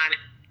 Right.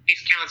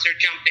 These counts are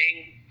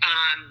jumping.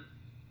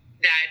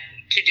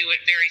 To do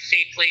it very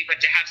safely, but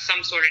to have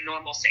some sort of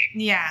normalcy.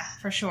 Yeah,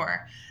 for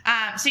sure.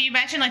 So you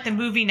mentioned like the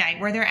movie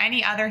night. Were there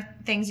any other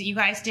things that you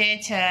guys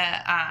did to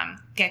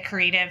get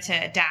creative, to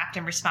adapt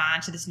and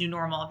respond to this new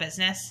normal of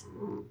business?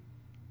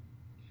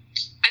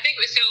 I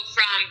think so.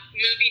 From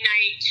movie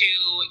night to,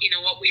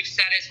 what we've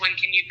said is when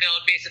can you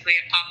build basically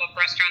a pop-up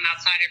restaurant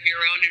outside of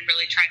your own and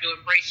really try to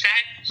embrace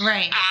that.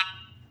 Right.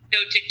 So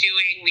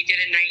we did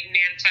a night in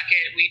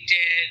Nantucket. We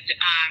did,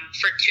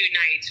 for 2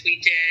 nights, we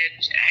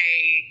did a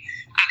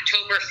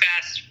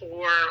Oktoberfest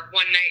for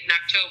one night in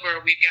October.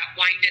 We've got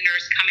wine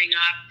dinners coming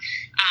up,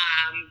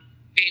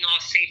 being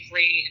all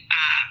safely,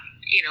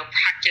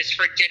 practiced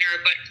for dinner,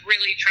 but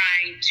really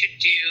trying to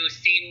do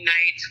theme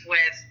nights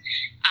with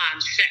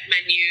set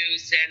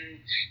menus and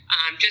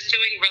just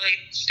doing really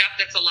stuff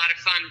that's a lot of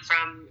fun.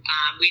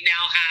 We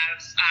now have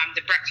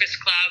the breakfast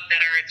club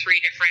that are 3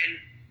 different,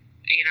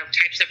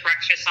 types of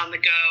breakfasts on the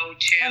go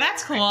to. Oh,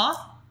 that's cool.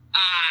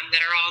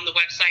 That are all on the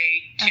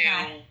website to,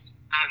 Okay.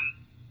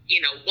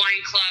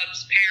 Wine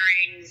clubs,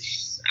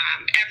 pairings,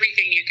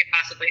 everything you could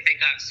possibly think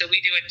of. So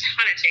we do a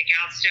ton of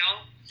takeout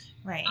still.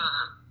 Right.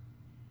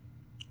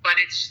 But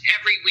it's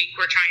every week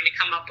we're trying to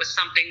come up with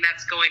something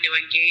that's going to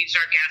engage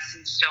our guests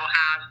and still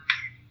have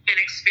an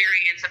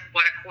experience of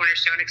what a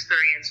Cornerstone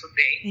experience would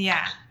be.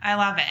 Yeah, I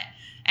love it.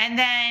 And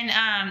then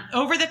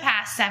over the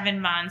past 7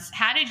 months,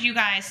 how did you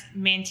guys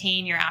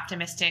maintain your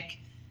optimistic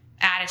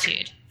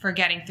attitude for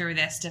getting through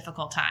this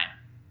difficult time?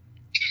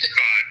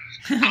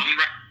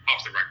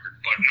 Off the record,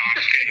 but no,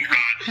 I'm kidding.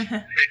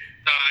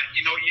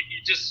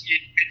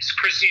 It's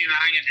Christy and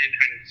I and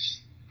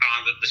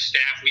the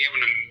staff. We have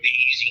an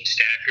amazing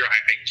staff here. I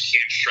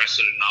can't stress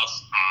it enough.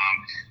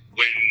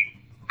 When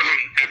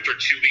after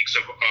 2 weeks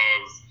of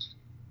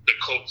the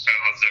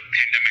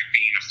pandemic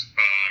being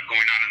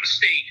going on in the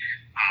state,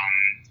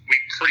 we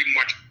pretty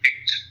much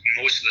picked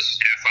most of the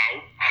staff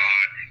out,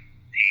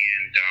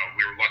 and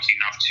we were lucky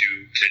enough to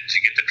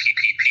get the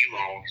PPP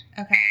loan.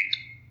 Okay.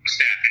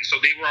 Staff, and so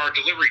they were our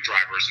delivery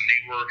drivers, and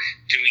they were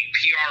doing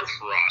PR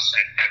for us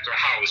at their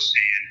house,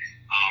 and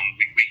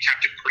we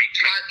kept it pretty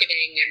tight.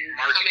 Marketing and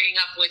coming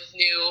up with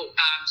new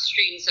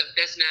streams of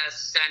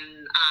business,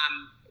 and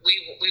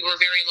we were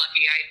very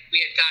lucky.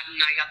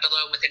 I got the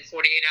loan within 48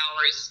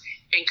 hours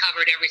and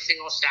covered every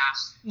single staff.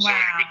 Wow. So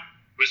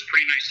it was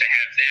pretty nice to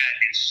have that.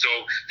 And so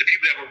the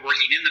people that were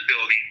working in the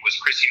building was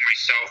Christy and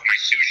myself, my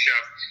sous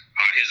chef,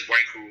 his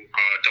wife who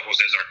doubles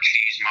as our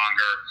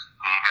cheesemonger,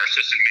 our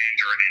assistant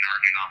manager, and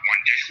our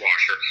one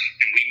dishwasher.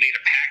 And we made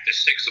a pact, the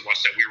 6 of us,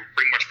 that we were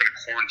pretty much going to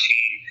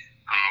quarantine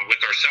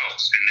with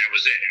ourselves, and that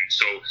was it. And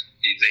so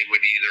they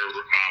would either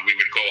we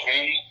would go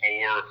home,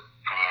 or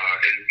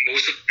and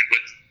with 5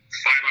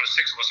 out of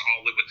 6 of us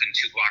all live within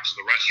 2 blocks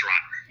of the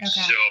restaurant.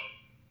 Okay. So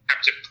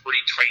kept it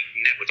pretty tight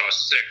knit with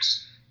us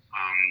 6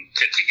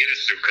 to get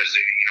us through, because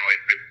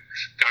if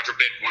God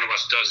forbid one of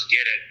us does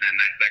get it, then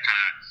that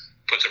kind of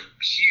puts a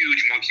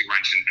huge monkey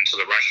wrench into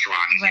the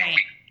restaurant. Right.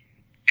 We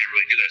can't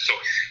really do that.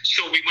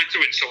 So we went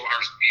through it. So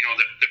our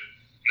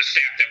the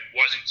staff that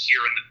wasn't here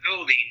in the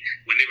building,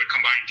 when they would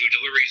come by and do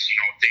deliveries,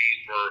 they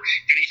were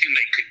anything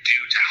they could do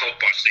to help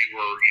us. They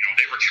were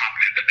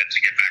chomping at the bit to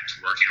get back to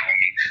work.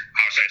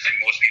 How should I say?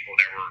 Most people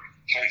that were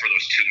home for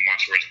those 2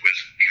 months was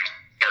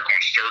start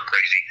going stir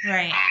crazy.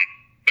 Right.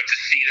 But to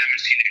see them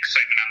and see the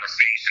excitement on their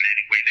face in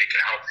any way they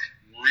could help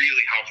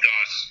really helped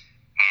us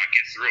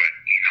get through it.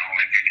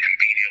 And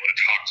being able to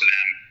talk to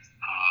them.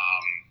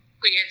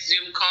 We had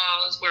Zoom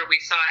calls where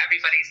we saw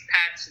everybody's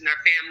pets and their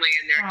family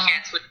and their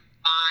kids would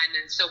on,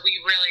 and so we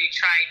really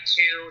tried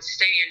to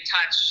stay in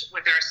touch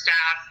with our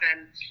staff,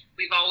 and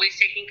we've always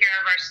taken care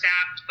of our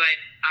staff, but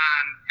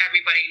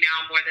everybody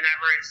now more than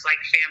ever is like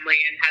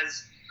family and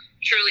has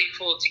truly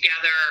pulled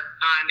together,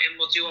 and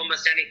will do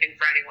almost anything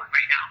for anyone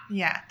right now.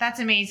 Yeah, that's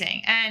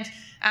amazing. And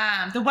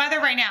the weather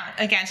right now,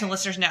 again, so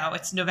listeners know,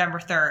 it's November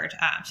 3rd,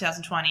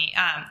 2020.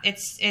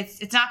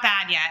 It's not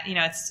bad yet.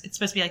 It's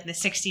supposed to be like the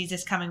 60s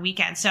this coming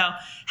weekend. So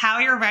how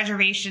are your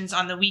reservations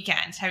on the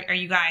weekends? Are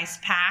you guys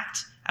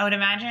packed, I would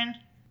imagine?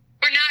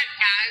 We're not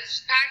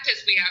as packed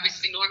as we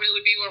obviously normally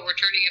would be, where we're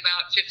turning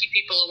about 50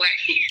 people away.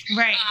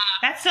 Right.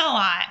 That's still a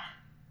lot.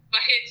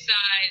 But it's,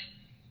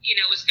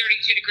 it was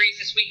 32 degrees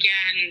this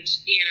weekend,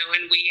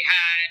 and we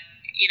had,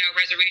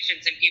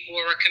 reservations, and people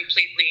were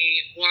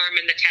completely warm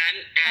in the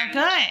tent. And,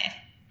 good.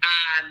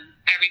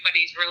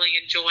 Everybody's really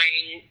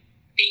enjoying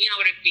being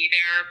able to be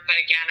there, but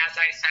again, as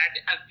I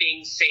said, of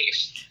being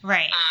safe.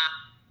 Right.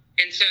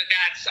 And so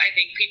I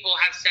think people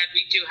have said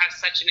we do have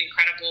such an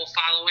incredible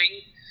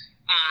following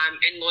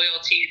and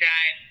loyalty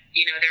that,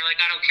 they're like,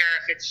 I don't care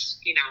if it's,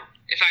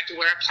 if I have to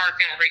wear a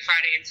parka every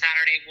Friday and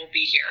Saturday, we'll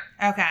be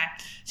here. Okay.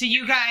 So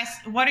you guys,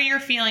 what are your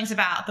feelings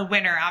about the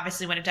winter,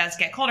 obviously, when it does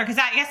get colder? Because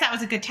I guess that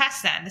was a good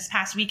test then. This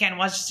past weekend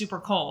was super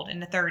cold in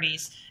the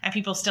 30s, and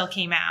people still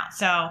came out.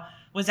 So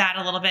was that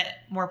a little bit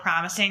more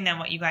promising than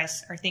what you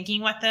guys are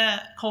thinking what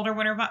the colder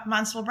winter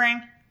months will bring?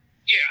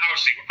 Yeah,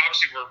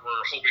 obviously we're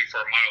hoping for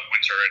a mild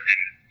winter,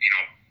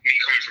 and me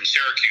coming from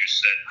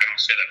Syracuse, that I don't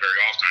say that very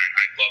often.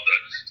 I love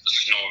the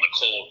snow and the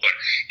cold, but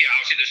yeah,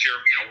 obviously this year,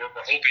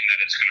 we're hoping that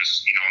it's going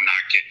to,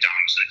 not get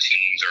down to the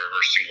teens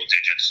or single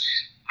digits.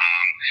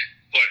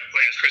 But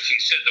as Christine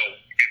said, though,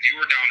 if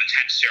you were down the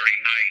tent Saturday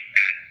night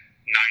at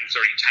 9:30,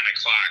 10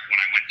 o'clock when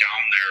I went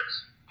down there,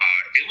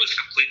 it was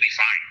completely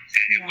fine.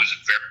 It was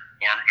very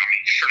warm. I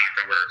mean, sure, not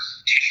going to wear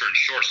a t-shirt and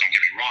shorts, don't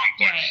get me wrong,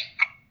 but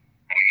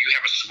you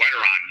have a sweater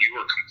on, you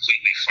were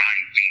completely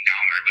fine being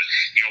down there. It was,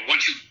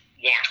 once you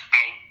walked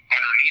out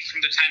underneath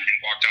from the tent and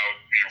walked out,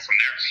 from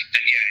there,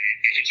 then yeah,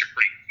 it hits you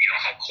pretty,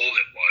 how cold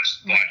it was.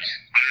 But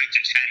underneath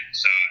the tent,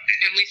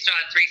 and we still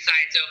had 3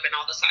 sides open.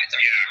 All the sides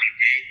are. Yeah,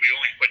 we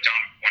only put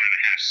down 1.5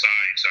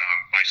 sides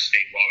by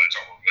state law. That's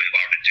all we're really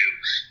allowed to do.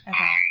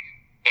 Okay.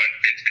 But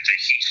the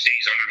heat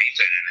stays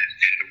underneath it,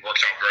 and it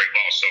works out very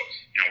well. So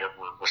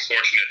we're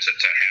fortunate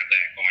to have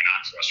that going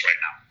on for us right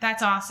now.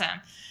 That's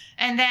awesome.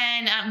 And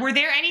then were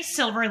there any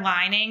silver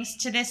linings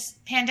to this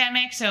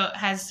pandemic? So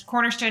has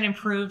Cornerstone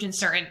improved in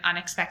certain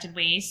unexpected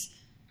ways?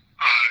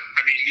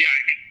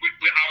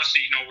 We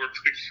obviously,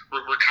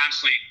 we're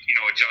constantly,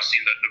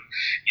 adjusting.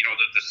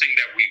 The thing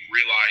that we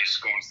realized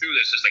going through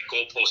this is that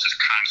goalpost is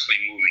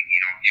constantly moving.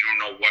 You don't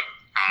know what,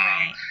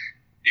 Right.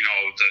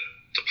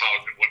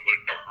 what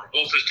Dr.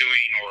 Wolf is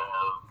doing or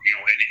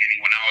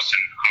anyone else.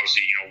 And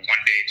obviously,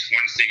 one day it's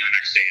one thing and the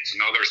next day it's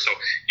another. So,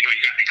 you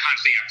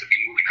constantly have to be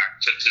moving.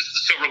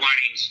 The silver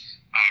linings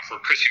for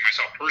Chrissy and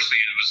myself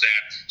personally was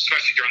that,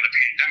 especially during the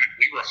pandemic,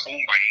 we were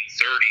home by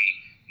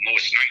 8:30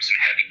 most nights and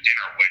having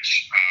dinner,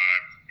 which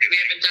we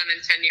haven't done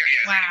in 10 years.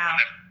 Yeah, wow. Anyone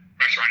in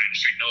the restaurant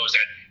industry knows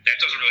that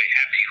doesn't really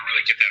happen. You don't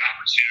really get that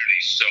opportunity.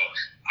 So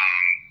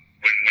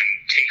when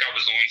takeout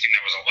was the only thing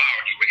that was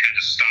allowed, you would have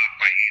to stop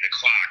by 8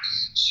 o'clock.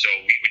 So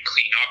we would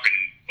clean up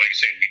and, like I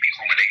said, we'd be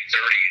home at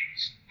 8:30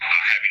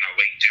 having a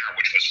late dinner,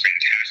 which was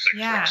fantastic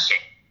for us. So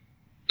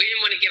we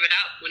didn't want to give it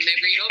up when they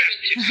reopened.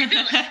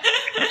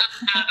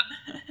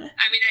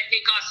 I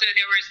think also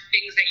there was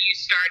things that you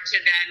start to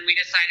then, we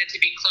decided to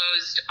be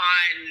closed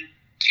on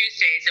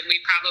Tuesdays, and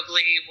we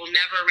probably will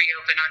never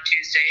reopen on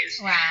Tuesdays.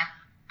 Wow.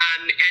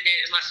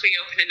 Unless we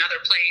open another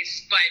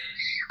place. But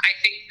I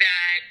think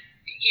that,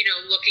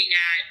 looking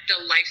at the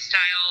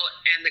lifestyle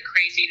and the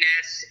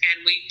craziness,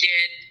 and we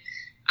did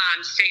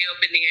stay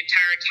open the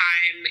entire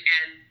time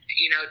and,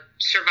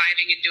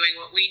 surviving and doing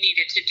what we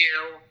needed to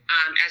do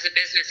as a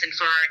business and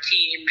for our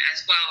team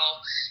as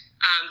well.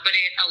 But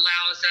it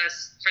allows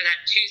us for that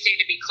Tuesday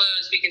to be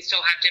closed. We can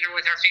still have dinner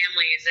with our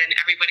families and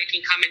everybody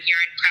can come in here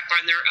and prep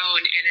on their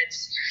own. And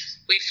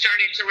we've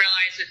started to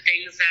realize the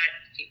things that,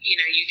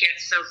 you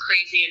get so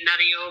crazy and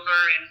nutty over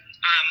and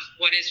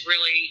what is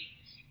really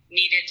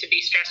needed to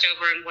be stressed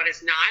over and what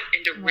is not,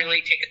 and to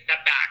really take a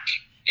step back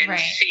and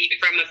see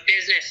from a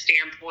business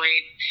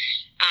standpoint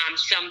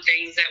some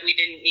things that we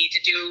didn't need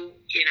to do,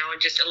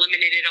 and just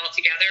eliminate it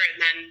altogether.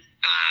 And then,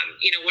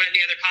 one of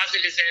the other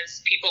positives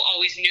is people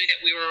always knew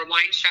that we were a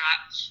wine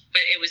shop,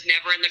 but it was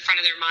never in the front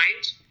of their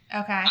mind.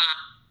 Okay.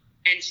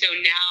 And so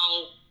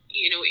now,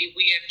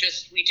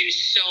 we do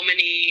so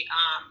many,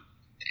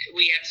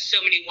 we have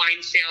so many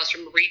wine sales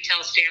from a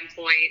retail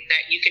standpoint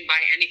that you can buy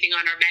anything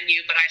on our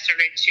menu, but I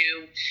started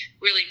to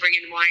really bring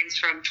in wines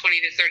from $20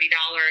 to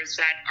 $30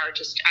 that are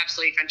just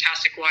absolutely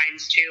fantastic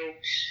wines to,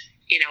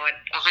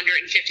 a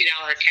 $150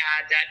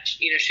 CAD that,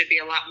 should be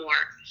a lot more.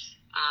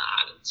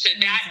 So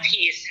that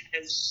piece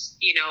is,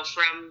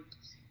 from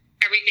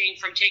everything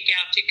from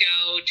takeout to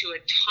go to a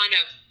ton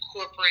of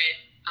corporate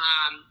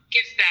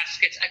gift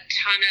baskets,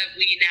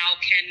 we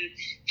now can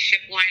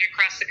ship wine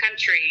across the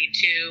country,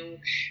 to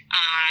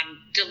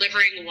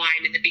delivering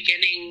wine. In the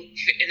beginning,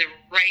 in the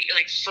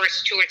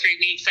first 2 or 3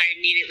 weeks, I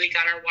immediately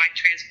got our wine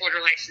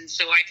transporter license.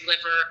 So I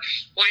deliver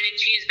wine and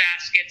cheese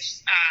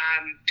baskets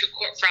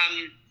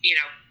from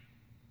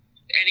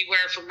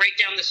anywhere from right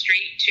down the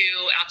street to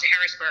out to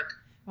Harrisburg.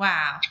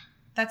 Wow.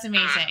 That's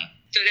amazing.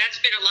 So that's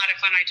been a lot of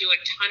fun. I do a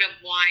ton of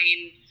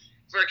wine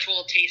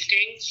virtual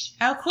tastings.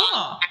 Oh,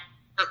 cool.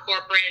 For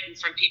corporate and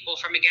from people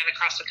from, again,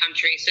 across the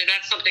country. So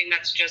that's something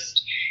that's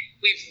just,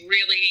 we've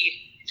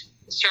really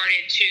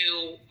started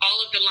to, all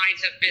of the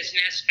lines of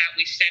business that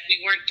we said we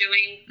weren't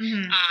doing,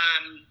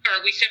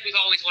 or we said we've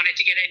always wanted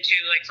to get into,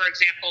 like, for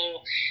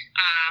example,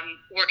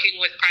 working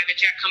with private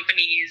jet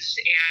companies,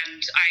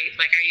 and I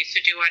used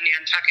to do on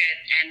Nantucket,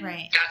 and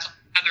that's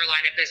another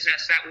line of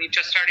business that we've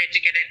just started to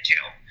get into.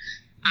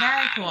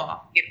 Very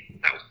cool.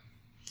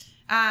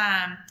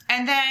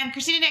 And then,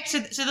 Christina, next,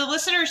 so the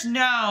listeners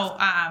know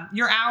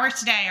your hours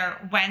today are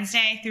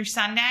Wednesday through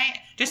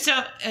Sunday, just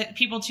so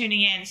people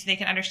tuning in so they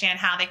can understand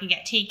how they can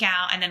get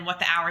takeout and then what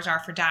the hours are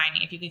for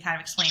dining, if you can kind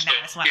of explain that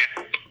as well.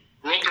 Yeah.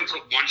 We're open for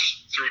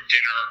lunch and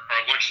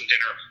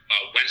dinner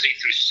Wednesday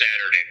through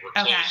Saturday. We're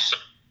closed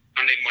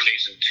Sunday,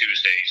 Mondays, and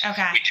Tuesdays.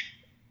 Okay.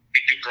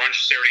 We do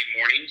brunch Saturday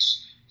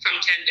mornings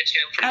from 10 to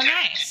 2. Oh,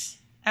 nice.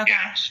 Okay.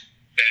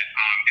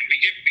 Yeah. And we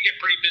get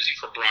pretty busy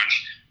for brunch.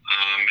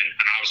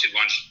 And obviously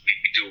lunch,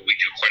 we do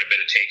quite a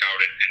bit of takeout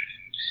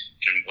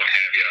and what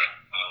have you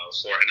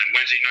and then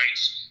Wednesday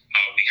nights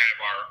we have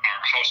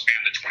our house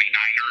band, the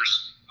 29ers,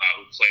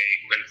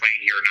 who've been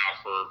playing here now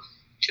for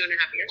 2.5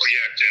 years.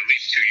 At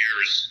least 2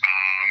 years.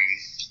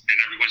 And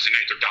every Wednesday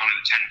night they're down in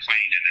the tent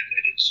playing, and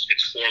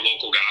it's 4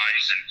 local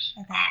guys,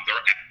 and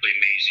they're absolutely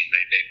amazing.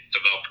 They've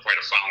developed quite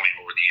a following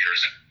over the years,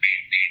 and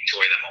we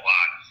enjoy them a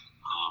lot.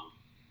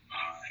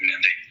 And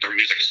then their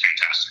music is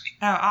fantastic.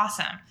 Oh,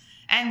 awesome.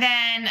 And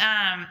then,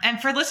 and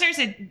for listeners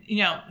that,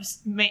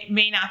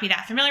 may not be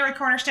that familiar with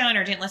Cornerstone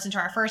or didn't listen to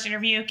our first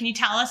interview, can you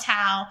tell us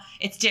how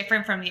it's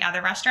different from the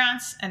other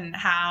restaurants and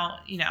how,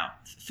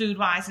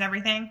 food-wise and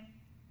everything?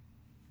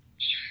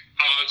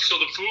 So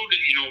the food,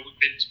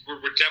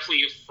 we're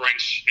definitely a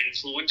French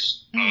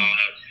influence,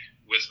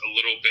 with a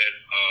little bit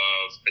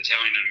of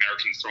Italian and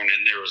American thrown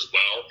in there as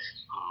well.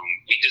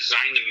 We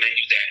designed the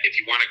menu that if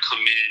you want to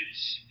come in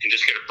and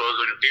just get a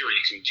burger and a beer,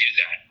 you can do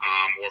that.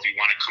 Or if you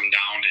want to come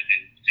down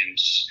and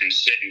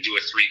sit and do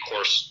a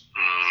 3-course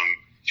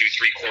do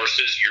 3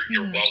 courses,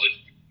 you're well to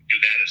do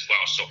that as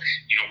well. So,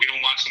 we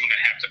don't want someone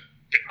to have to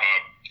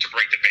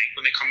break the bank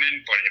when they come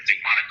in, but if they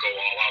want to go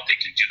all out, they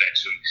can do that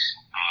too.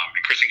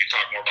 And Kristen can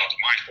talk more about the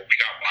wines, but we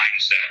got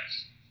wines that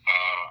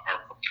are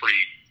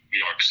pretty,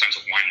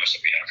 extensive wine list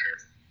that we have here.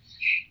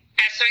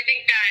 Yeah, so I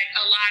think that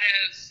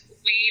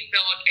we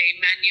built a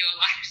menu, a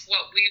lot of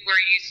what we were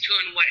used to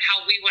and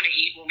how we want to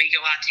eat when we go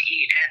out to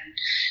eat. And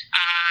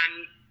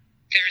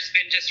there's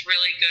been just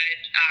really good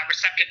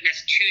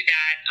receptiveness to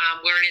that,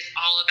 where it is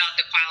all about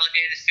the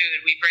quality of the food.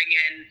 We bring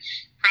in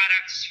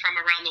products from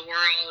around the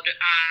world.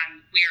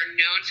 We are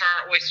known for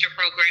our oyster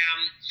program.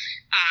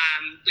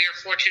 We are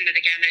fortunate,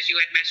 again, as you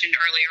had mentioned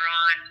earlier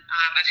on,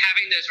 of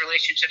having those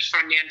relationships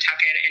from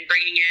Nantucket and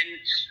bringing in,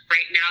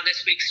 right now,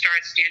 this week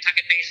starts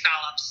Nantucket-based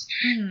olives.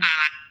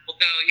 We'll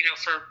go,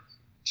 for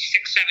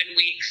 6-7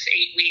 weeks,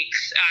 8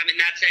 weeks, and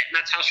that's it. And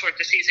that's how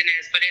short the season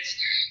is. But it's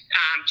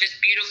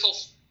just beautiful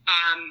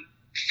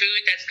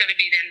food that's going to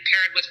be then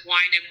paired with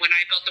wine. And when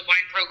I built the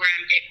wine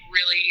program, it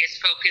really is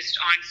focused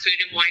on food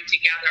and wine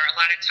together. A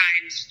lot of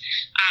times,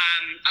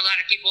 a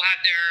lot of people have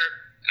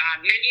their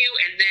menu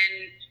and then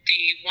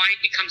the wine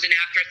becomes an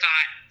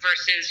afterthought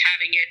versus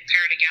having it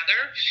pair together,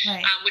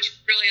 right. Which is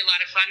really a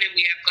lot of fun. And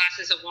we have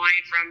glasses of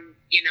wine from,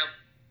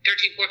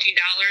 $13, $14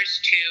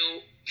 to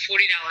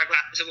 $40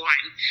 glasses of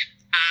wine,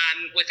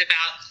 with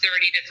about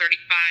 30 to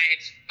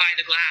 35 by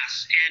the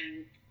glass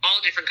and all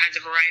different kinds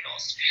of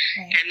varietals.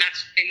 Right. And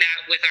that's something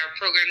that with our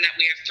program that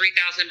we have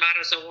 3,000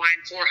 bottles of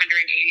wine, 480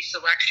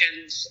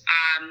 selections.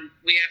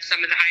 We have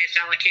some of the highest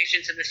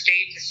allocations in the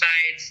state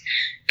besides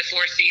the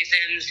Four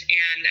Seasons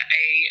and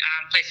a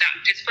place out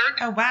in Pittsburgh.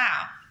 Oh,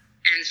 wow.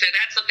 And so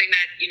that's something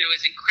that,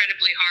 is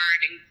incredibly hard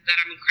and that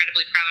I'm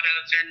incredibly proud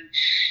of. And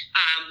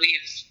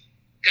we've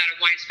got a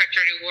Wine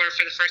Spectator Award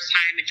for the first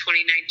time in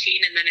 2019,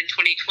 and then in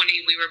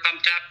 2020 we were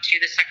bumped up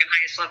to the second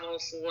highest level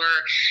for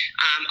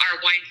our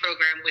wine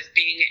program, with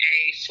being a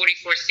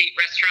 44-seat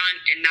restaurant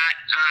and not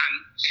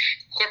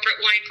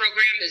corporate wine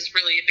program is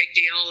really a big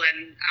deal,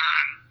 and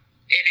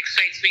it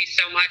excites me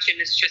so much,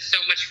 and it's just so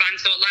much fun.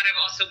 So a lot of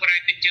also what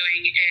I've been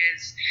doing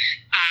is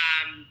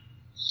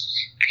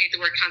I hate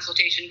the word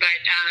consultation, but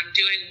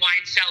doing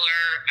wine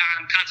cellar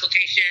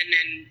consultation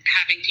and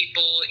having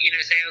people,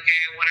 say, okay,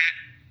 I want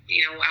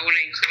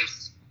to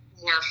increase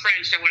more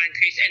French. I want to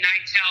increase, and I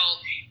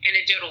tell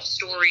anecdotal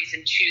stories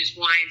and choose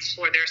wines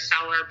for their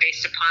cellar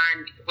based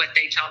upon what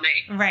they tell me.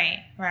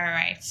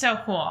 Right. So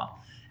cool.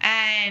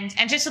 And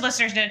just so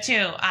listeners know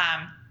too,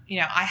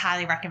 I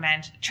highly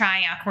recommend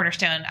trying out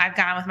Cornerstone. I've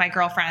gone with my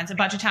girlfriends a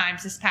bunch of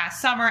times this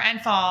past summer and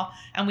fall,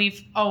 and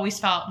we've always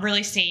felt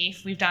really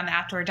safe. We've done the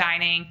outdoor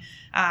dining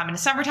in the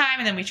summertime,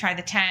 and then we tried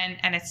the tent,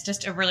 and it's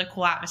just a really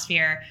cool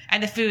atmosphere.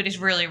 And the food is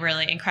really,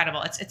 really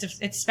incredible.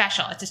 It's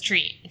special. It's a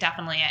treat. It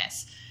definitely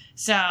is.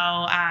 So,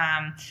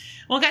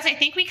 well, guys, I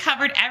think we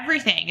covered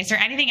everything. Is there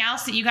anything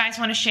else that you guys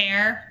want to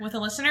share with the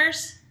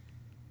listeners?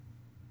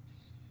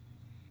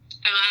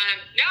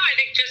 No, I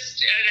think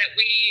just that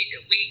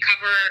we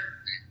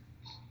covered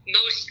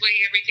mostly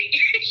everything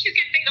you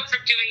can think of,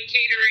 from doing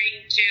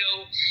catering to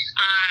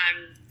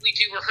we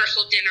do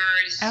rehearsal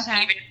dinners,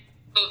 even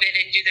COVID,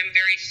 and do them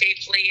very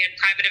safely in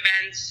private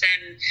events.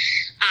 And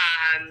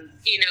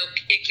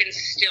it can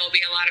still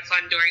be a lot of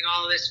fun during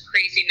all of this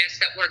craziness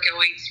that we're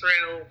going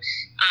through.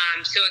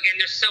 So again,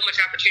 there's so much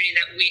opportunity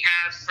that we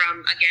have,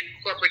 from again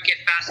corporate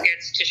gift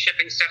baskets to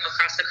shipping stuff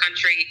across the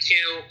country to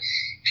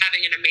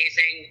having an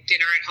amazing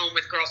dinner at home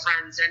with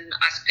girlfriends, and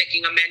us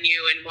picking a menu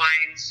and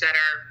wines that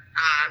are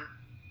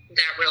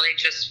that really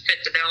just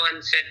fit the bill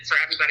and fit for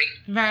everybody.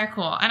 Very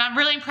cool. And I'm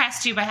really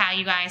impressed too by how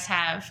you guys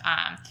have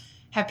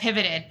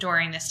pivoted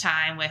during this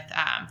time with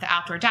the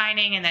outdoor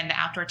dining and then the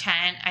outdoor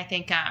tent. I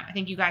think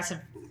you guys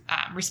have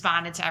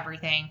responded to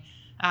everything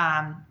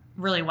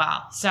really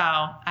well. So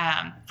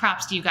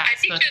props to you guys. I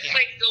think just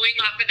like going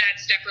off of that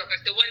step real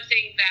quick, the one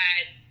thing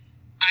that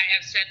I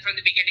have said from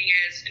the beginning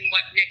is, and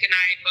what Nick and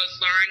I both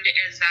learned,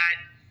 is that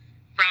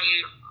from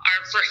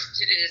our first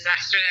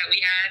disaster that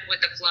we had with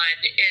the flood,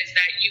 is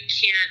that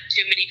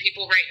too many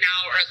people right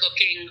now are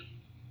looking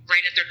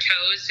right at their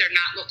toes. They're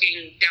not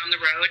looking down the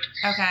road.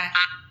 Okay.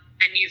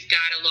 And you've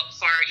got to look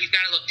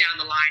down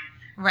the line.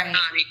 Right.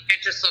 You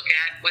can't just look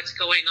at what's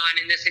going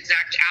on in this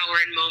exact hour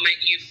and moment.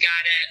 You've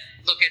got to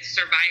look at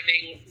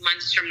surviving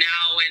months from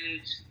now and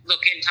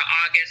look into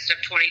August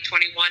of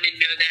 2021 and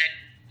know that,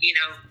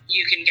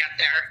 you can get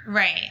there.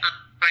 Right.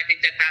 I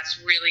think that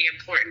that's really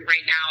important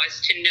right now,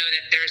 is to know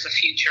that there's a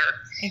future.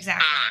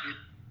 Exactly.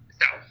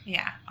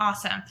 Yeah.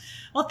 Awesome.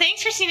 Well,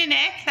 thanks, Christina and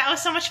Nick. That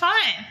was so much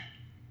fun.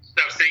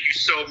 Thank you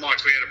so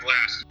much. We had a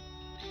blast.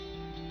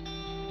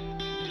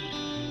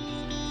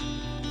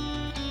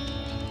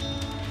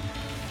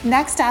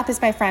 Next up is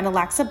my friend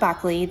Alexa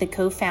Buckley, the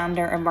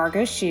co-founder of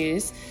Margot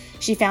Shoes.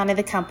 She founded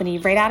the company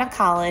right out of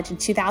college in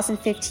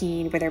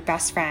 2015 with her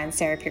best friend,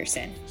 Sarah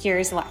Pearson.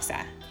 Here's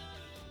Alexa.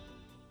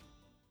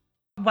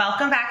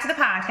 Welcome back to the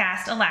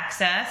podcast,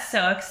 Alexa.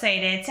 So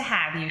excited to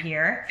have you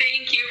here.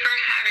 Thank you for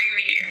having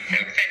me. So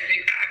excited to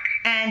be back.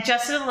 And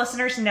just so the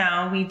listeners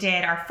know, we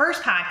did our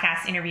first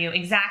podcast interview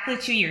exactly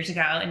 2 years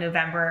ago in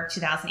November of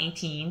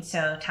 2018.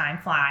 So time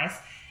flies.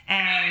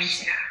 And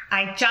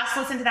I just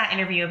listened to that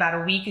interview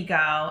about a week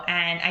ago,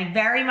 and I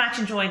very much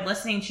enjoyed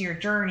listening to your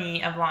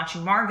journey of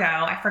launching Margot.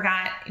 I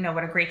forgot,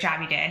 what a great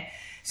job you did.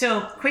 So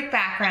quick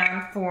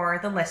background for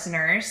the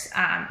listeners,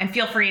 and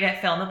feel free to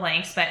fill in the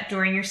blanks, but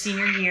during your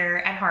senior year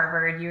at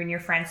Harvard, you and your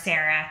friend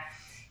Sarah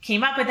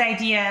came up with the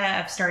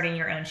idea of starting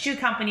your own shoe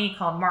company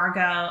called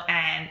Margot.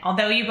 And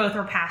although you both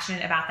were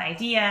passionate about the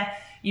idea,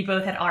 you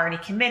both had already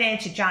committed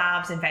to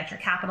jobs in venture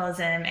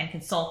capitalism and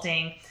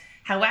consulting.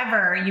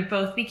 However, you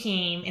both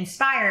became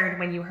inspired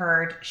when you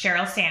heard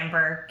Sheryl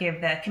Sandberg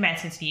give the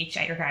commencement speech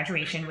at your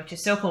graduation, which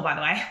is so cool, by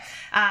the way.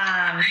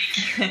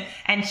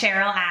 And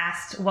Sheryl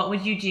asked, what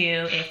would you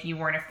do if you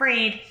weren't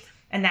afraid?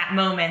 And that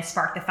moment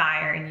sparked the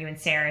fire in you and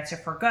Sarah to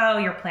forego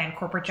your planned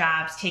corporate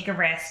jobs, take a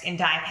risk, and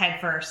dive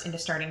headfirst into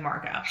starting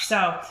Margot.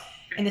 So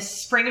in the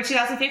spring of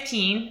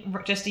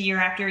 2015, just a year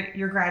after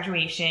your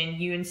graduation,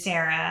 you and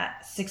Sarah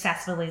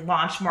successfully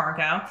launched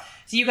Margot.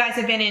 So you guys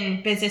have been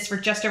in business for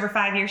just over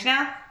 5 years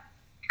now?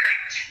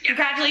 Correct. Yeah.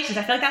 Congratulations.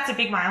 I feel like that's a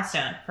big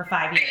milestone for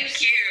 5 years.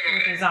 Thank you.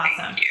 Which is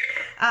awesome. Thank you.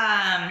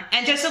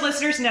 And just so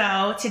listeners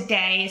know,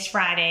 today is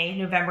Friday,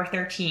 November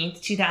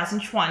 13th,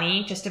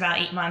 2020, just about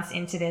 8 months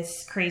into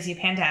this crazy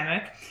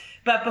pandemic.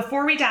 But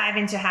before we dive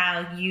into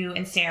how you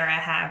and Sarah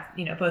have,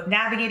 both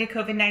navigated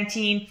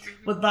COVID-19,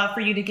 would love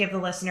for you to give the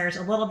listeners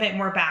a little bit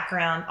more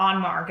background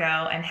on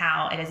Margot and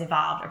how it has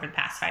evolved over the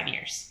past 5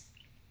 years.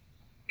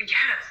 Yes.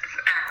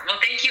 Well,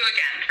 thank you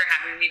again for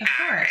having me back.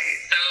 Of course.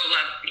 I so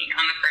loved being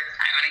on the first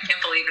time, and I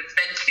can't believe it's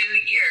been 2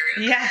 years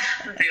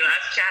since we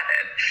last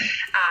chatted.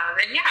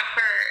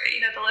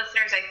 And for the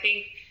listeners, I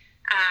think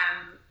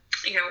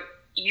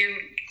you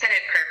said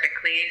it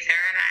perfectly.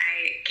 Sarah and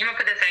I came up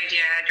with this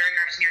idea during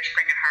our senior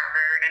spring at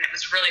Harvard, and it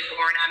was really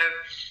born out of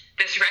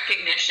this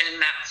recognition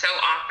that so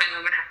often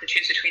women have to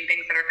choose between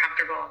things that are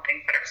comfortable and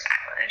things that are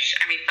stylish.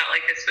 I mean, felt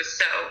like this was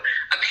so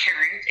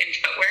apparent in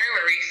footwear,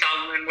 where we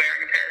saw women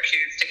wearing a pair of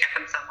shoes to get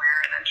them somewhere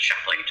and then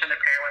shuffling each other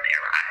pair when they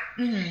arrive,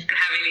 and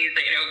having these,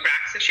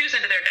 racks of shoes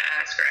under their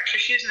desk or extra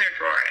shoes in their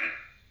drawer. And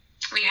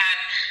we had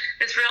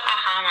this real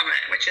aha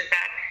moment, which is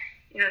that,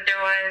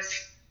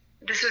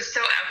 this was so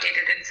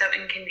outdated and so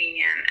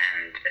inconvenient,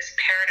 and this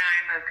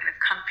paradigm of kind of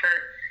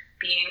comfort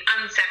being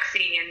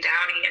unsexy and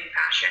dowdy in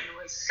fashion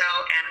was so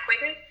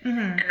antiquated,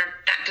 and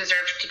that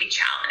deserved to be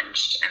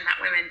challenged, and that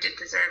women did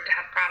deserve to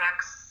have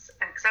products,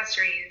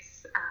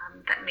 accessories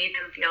that made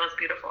them feel as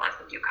beautiful as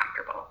they do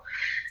comfortable.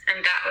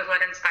 And that was what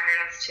inspired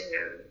us to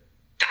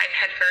dive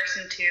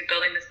headfirst into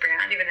building this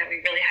brand, even though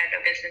we really had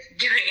no business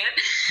doing it,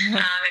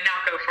 and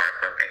not go for our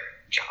corporate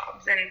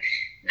jobs. And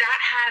that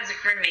has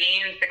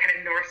remained the kind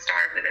of North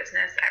Star of the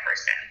business ever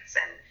since.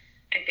 And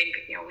I think,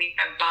 we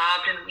have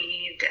bobbed and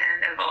weaved and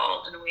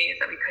evolved in ways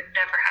that we could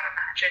never have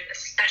imagined,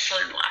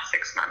 especially in the last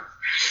 6 months.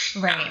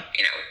 Right.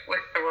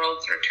 With the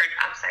world sort of turned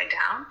upside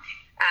down.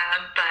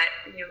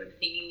 But,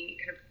 the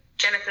kind of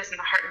genesis and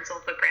the heart and soul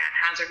of the brand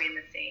has remained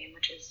the same,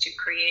 which is to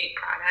create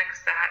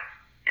products that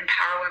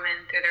empower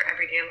women through their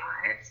everyday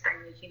lives by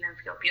making them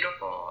feel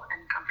beautiful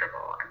and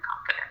comfortable and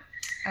confident.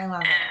 I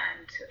love it.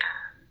 And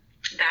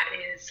that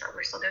is what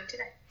we're still doing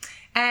today.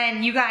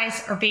 And you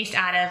guys are based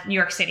out of New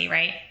York City,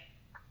 right?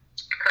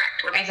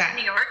 Correct. We're based in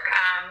New York.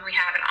 We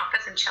have an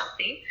office in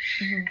Chelsea,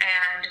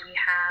 and we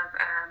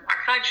have our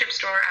flagship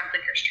store on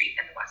Bleecker Street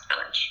in the West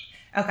Village.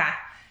 Okay.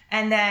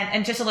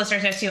 And just so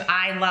listeners know too,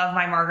 I love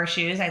my Margot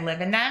shoes. I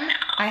live in them.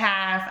 I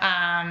have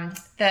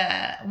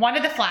one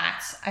of the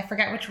flats. I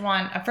forget which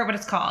one. I forget what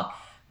it's called.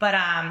 But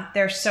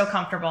they're so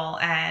comfortable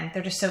and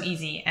they're just so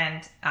easy.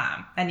 And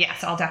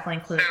yes, I'll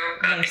definitely include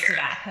links to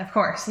that, of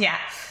course. Yeah.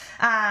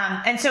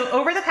 And so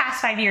over the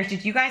past 5 years,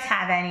 did you guys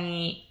have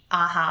any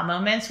aha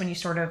moments when you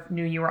sort of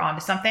knew you were onto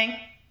something?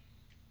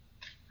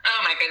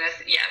 Oh my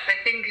goodness, yes.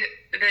 I think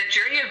the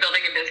journey of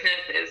building a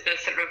business is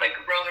this sort of like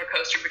roller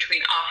coaster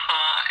between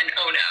aha and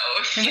oh no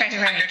the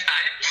entire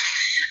time.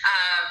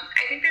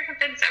 I think there have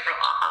been several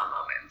aha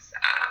moments.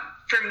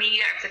 For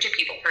me, I'm such a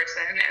people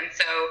person, and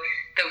so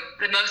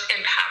the most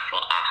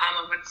impactful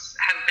aha moments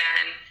have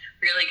been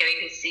really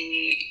getting to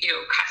see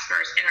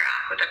customers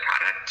interact with the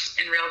product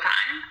in real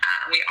time.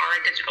 We are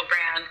a digital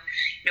brand.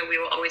 We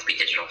will always be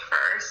digital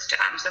first.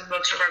 So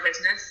most of our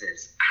business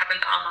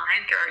happens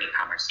online through our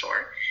e-commerce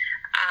store.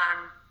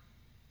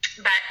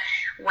 But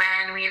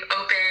when we've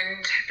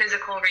opened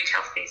physical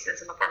retail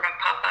spaces in the form of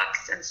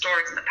pop-ups and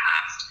stores in the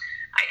past,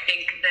 I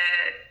think the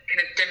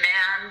kind of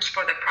demand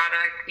for the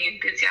product, the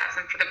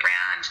enthusiasm for the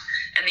brand,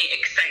 and the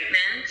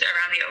excitement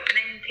around the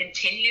opening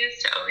continues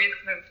to always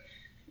kind of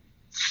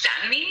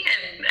stun me.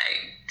 And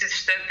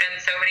there's been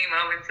so many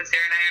moments of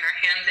Sarah and I on our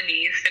hands and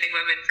knees fitting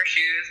women for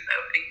shoes in the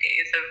opening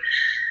days of,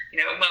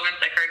 moments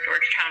like our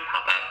Georgetown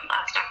pop-up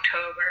last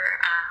October,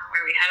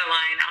 where we had a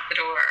line out the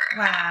door.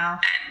 Wow.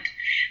 And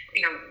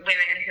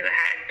women who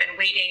had been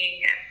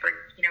waiting for,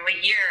 a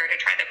year to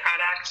try the the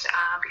product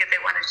because they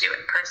wanted to do it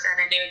in person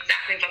and knew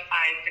exactly the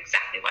size,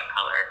 exactly what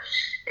color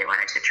they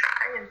wanted to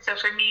try. And so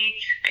for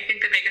me, I think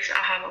the biggest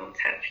aha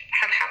moments have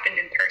happened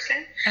in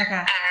person,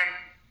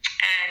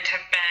 and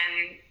have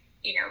been,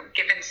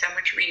 given so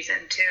much reason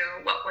to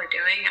what we're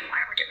doing and why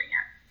we're doing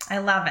it.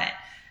 I love it.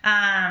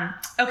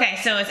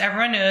 Okay, so as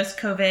everyone knows,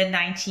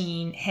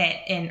 COVID-19 hit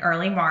in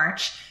early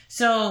March.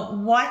 So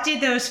what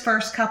did those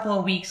first couple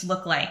of weeks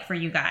look like for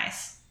you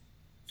guys?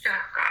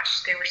 Oh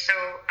gosh, they were so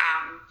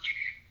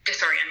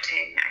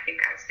disorienting, I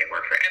think, as they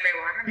were for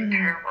everyone in the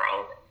entire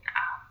world.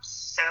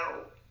 So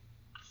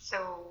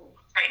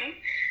frightening.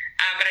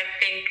 But I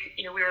think,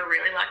 we were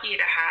really lucky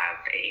to have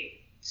a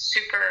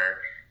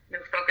super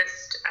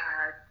focused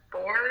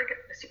board,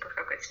 a super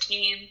focused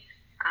team,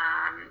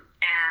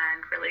 and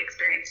really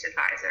experienced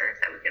advisors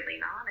that we could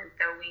lean on. And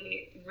so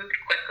we moved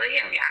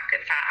quickly and we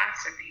acted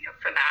fast. And,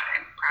 for that,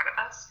 I'm proud of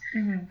us.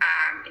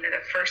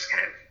 The first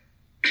kind of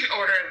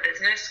order of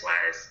business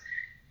was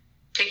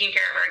taking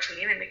care of our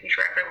team and making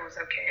sure everyone was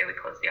okay. We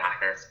closed the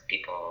office,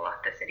 people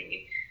left the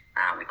city,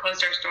 we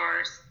closed our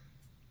stores,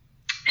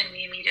 and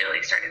we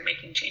immediately started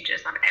making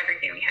changes on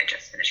everything we had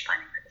just finished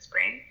planning for the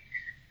spring.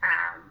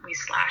 We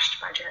slashed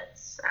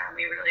budgets,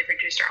 we really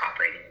reduced our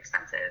operating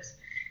expenses,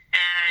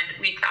 and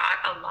we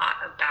thought a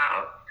lot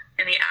about,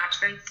 in the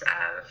absence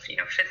of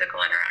physical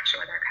interaction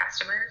with our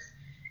customers,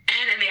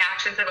 and in the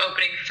absence of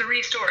opening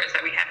 3 stores that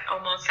we had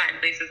almost signed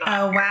leases on.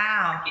 Oh,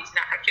 wow. It's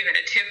not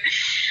committed to,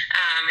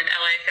 in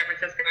LA, San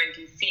Francisco, and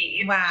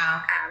DC.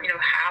 Wow.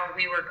 How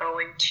we were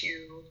going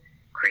to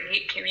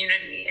create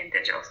community in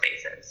digital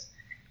spaces.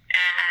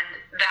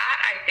 And that,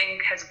 I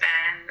think, has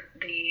been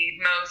the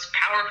most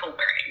powerful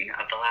learning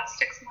of the last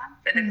 6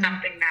 months. And it's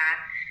something that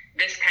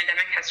this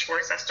pandemic has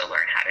forced us to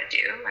learn how to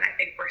do. And I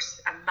think we're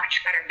a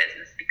much better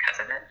business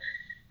because of it.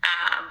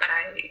 But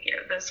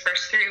those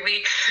first 3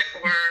 weeks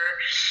were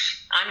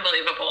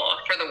unbelievable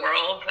for the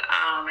world,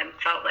 and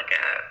felt like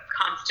a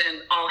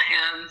constant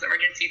all-hands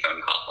emergency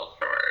phone call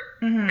for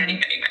many,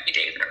 many, many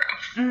days in a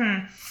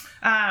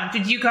row.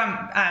 Did you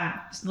come?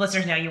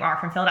 Listeners know you are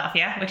from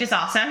Philadelphia, which is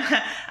awesome.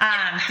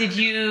 Did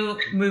you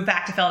move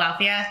back to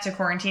Philadelphia to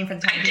quarantine for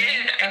the time being? I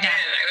did.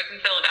 I was in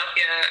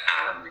Philadelphia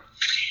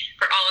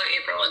for all of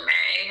April and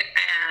May,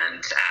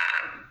 and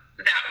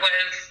that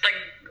was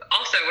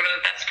also one of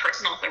the best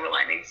personal silver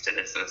linings to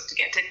this was to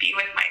get to be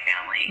with my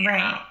family,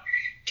 right?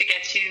 To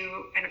get to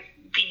kind of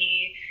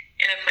be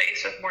in a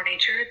place with more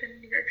nature than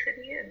New York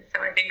City, and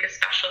so I think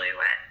especially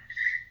when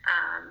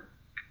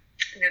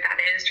that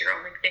is your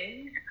only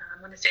thing,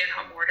 when the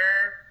stay-at-home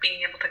order,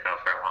 being able to go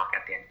for a walk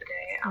at the end of the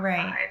day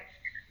outside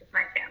with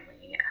my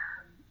family,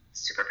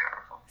 super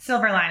powerful.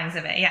 Silver linings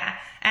of it, yeah.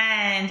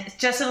 And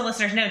just so the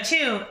listeners know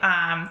too,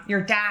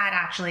 your dad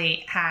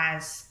actually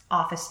has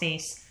office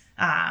space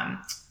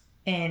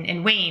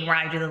in Wayne, where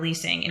I do the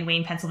leasing, in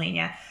Wayne,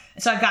 Pennsylvania.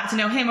 So I've got to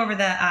know him over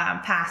the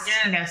past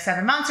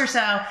 7 months or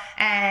so,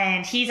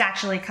 and he's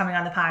actually coming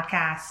on the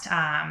podcast.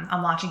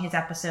 I'm launching his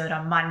episode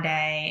on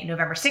Monday,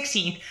 November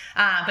 16th.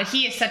 But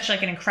he is such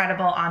an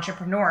incredible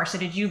entrepreneur. So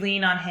did you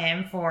lean on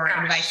him for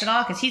advice at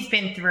all? Because he's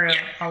been through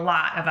a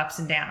lot of ups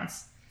and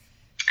downs.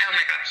 Oh my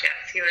gosh,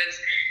 yes. He was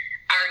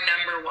our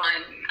number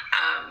one,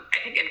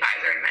 I think,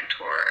 advisor and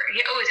mentor.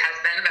 He always has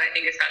been, but I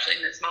think especially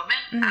in this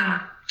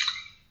moment.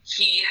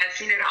 He has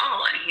seen it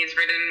all, and he's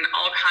ridden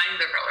all kinds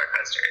of roller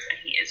coasters,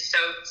 and he is so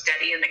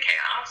steady in the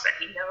chaos,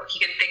 and he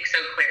can think so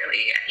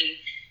clearly, and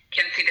he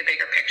can see the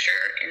bigger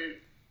picture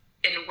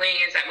in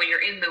ways that when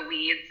you're in the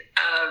weeds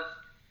of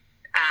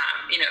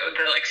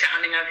the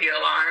sounding of the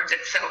alarms,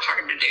 it's so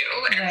hard to do.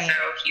 And so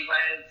he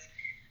was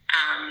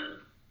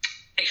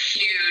a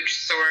huge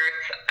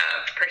source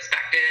of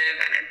perspective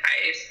and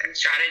advice and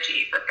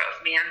strategy for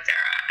both me and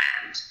Sarah,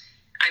 and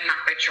I'm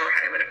not quite sure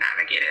how I would have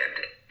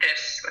navigated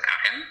this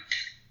without him.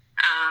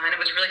 And it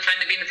was really fun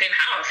to be in the same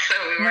house. So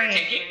we were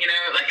taking,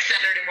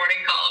 Saturday morning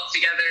calls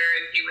together,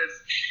 and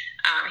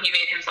he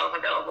made himself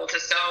available to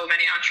so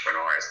many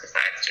entrepreneurs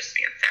besides just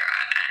me and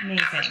Sarah. And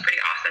that was pretty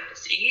awesome to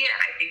see. And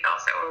I think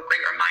also a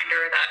great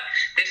reminder that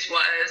this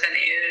was and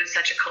is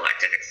such a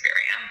collective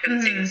experience.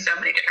 And seeing so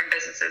many different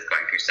businesses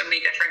going through so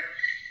many different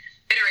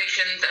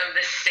iterations of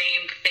the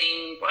same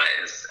thing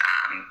was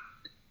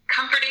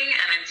comforting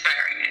and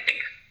inspiring, I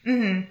think.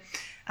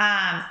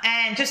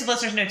 And just so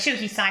listeners know too,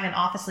 he signed an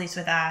office lease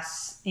with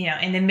us,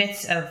 in the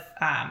midst of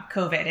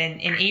COVID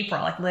in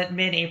April,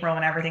 mid-April,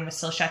 when everything was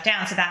still shut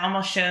down. So that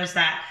almost shows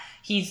that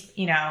he's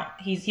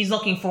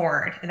looking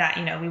forward,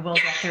 that, we will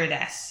get through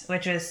this,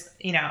 which was,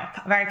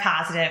 very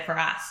positive for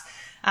us,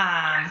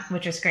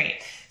 which was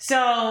great.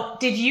 So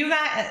did you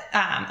guys,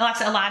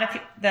 Alexa, a lot of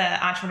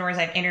the entrepreneurs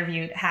I've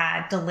interviewed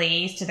had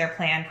delays to their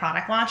planned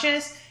product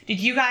launches. Did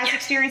you guys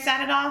experience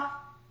that at all?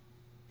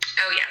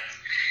 Oh, yes.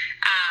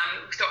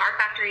 So our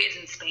factory is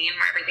in Spain,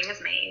 where everything is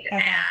made,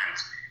 and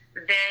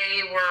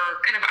they were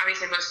kind of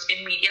obviously most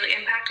immediately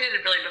impacted,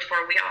 really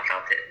before we all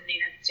felt it in the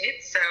United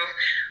States. So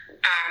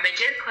they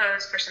did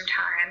close for some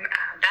time.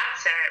 That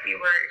said, we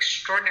were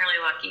extraordinarily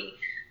lucky,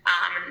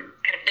 and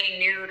kind of they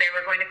knew they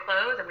were going to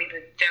close, and we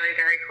have a very,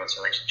 very close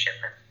relationship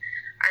with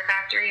our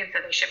factory, and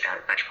so they shipped out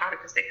as much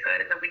product as they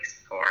could in the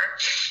weeks before.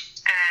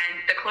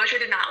 And the closure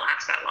did not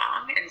last that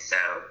long, and so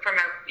from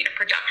a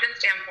production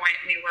standpoint,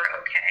 we were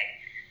okay.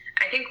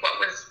 I think what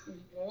was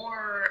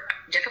more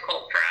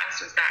difficult for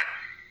us was that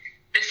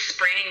this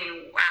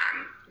spring,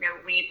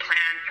 we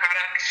planned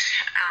product,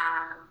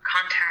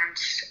 content,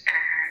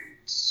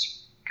 and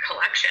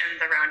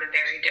collections around a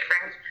very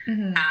different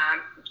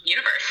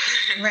universe.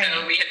 Right.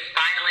 So we had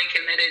finally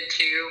committed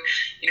to,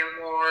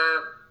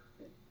 more,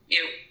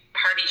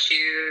 party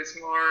shoes,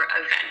 more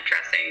event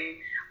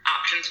dressing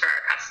options for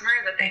our customer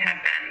that they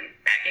had been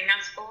begging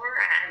us for.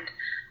 And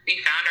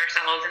we found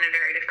ourselves in a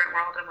very different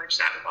world in which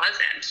that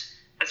wasn't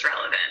as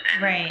relevant,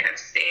 and kind of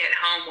stay at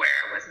home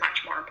wear was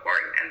much more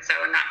important. And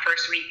so in that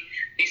first week,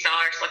 we saw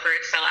our slippers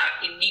sell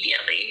out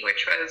immediately,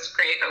 which was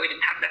great, but we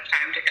didn't have enough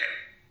time to kind of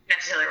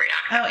necessarily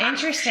react. Oh,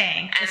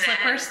 interesting.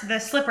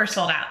 The slippers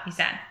sold out, you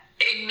said?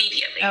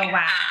 Immediately. Oh,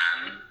 wow.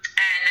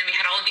 And then we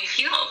had all of these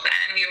heels,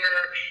 and we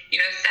were,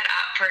 set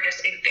up for just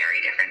a very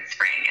different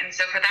spring. And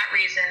so for that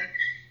reason,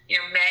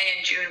 May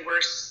and June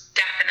were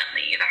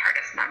definitely the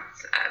hardest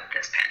months of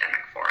this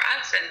pandemic for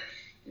us. And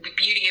the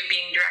beauty of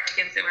being direct to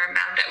consumer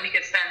meant that we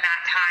could spend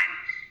that time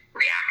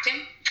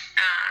reacting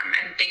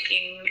and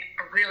thinking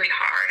really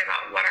hard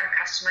about what our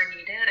customer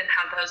needed and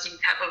how those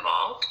needs have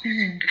evolved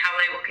and how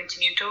they will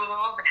continue to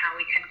evolve and how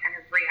we can kind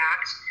of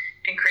react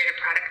and create a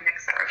product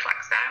mix that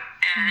reflects that.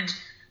 And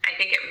I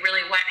think it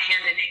really went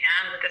hand in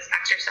hand with this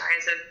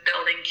exercise of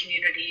building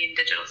community in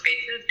digital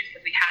spaces,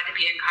 because we had to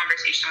be in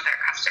conversation with our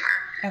customer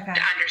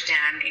to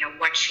understand,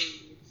 what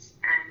she needs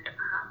and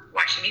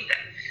why she needs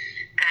it.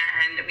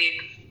 And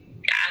we've,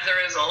 as a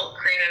result,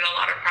 created a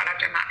lot of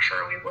product I'm not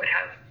sure we would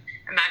have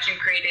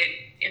imagined created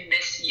in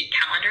this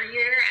calendar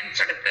year, and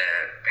sort of the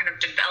kind of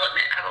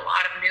development of a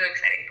lot of new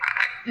exciting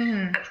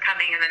product that's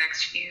coming in the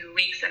next few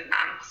weeks and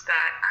months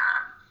that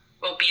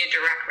will be a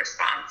direct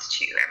response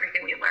to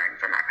everything we learned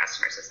from our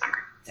customers this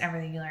summer.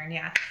 Everything you learned,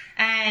 yeah.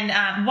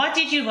 And what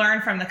did you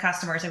learn from the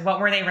customers? Like,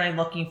 what were they really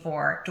looking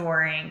for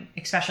during,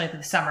 especially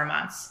the summer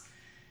months?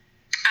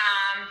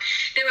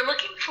 They were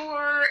looking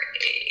for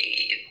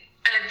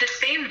the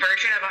same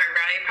version of our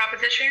value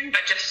proposition,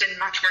 but just in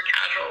much more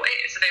casual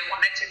ways. So they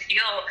wanted to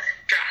feel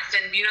dressed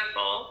and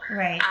beautiful,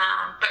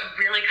 but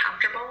really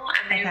comfortable,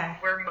 and they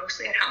were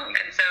mostly at home.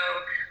 And so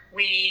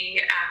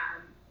we,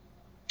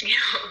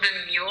 the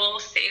mule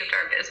saved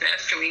our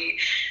business. We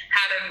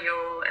had a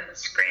mule in the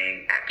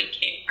spring that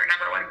became our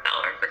number one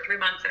seller for 3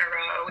 months in a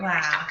row. We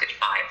restocked it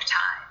 5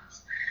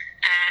 times,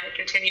 and it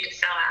continued to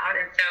sell out.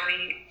 And so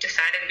we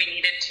decided we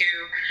needed to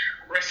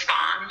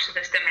respond to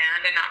this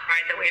demand and not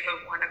ride the wave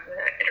of one of the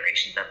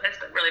iterations of this,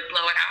 but really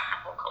blow it out in a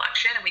whole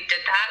collection. And we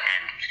did that,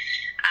 and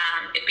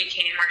it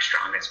became our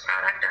strongest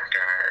product after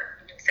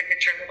our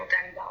signature little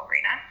denim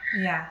ballerina.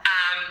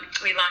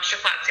 We launched a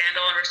flat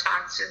sandal in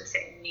response to the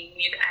same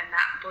need, and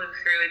that blew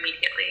through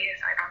immediately.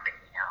 So I don't think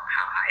we know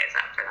how high is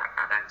up for that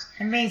product.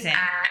 Amazing.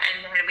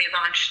 And then we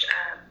launched,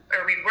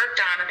 we worked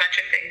on a bunch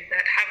of things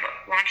that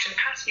have launched in the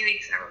past few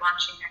weeks and are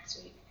launching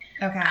next week.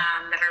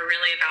 That are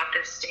really about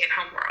this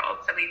stay-at-home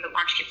world. So we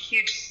launched a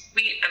huge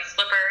suite of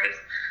slippers,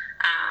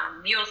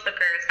 mule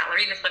slippers,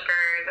 ballerina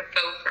slippers, a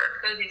faux fur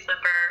cozy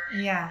slipper,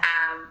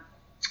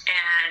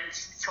 and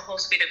it's a whole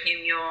suite of new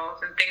mules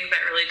and things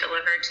that really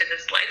deliver to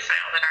this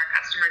lifestyle that our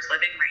customers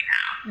living right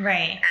now.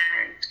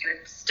 And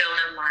kind of still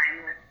in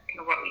line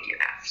with what we do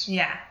best.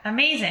 Yeah,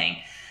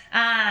 amazing.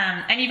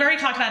 And you've already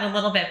talked about it a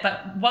little bit,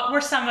 but what were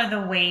some of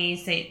the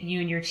ways that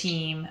you and your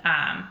team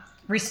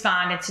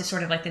responded to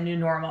sort of like the new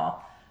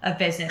normal of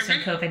business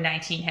when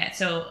COVID-19 hit?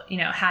 So,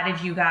 how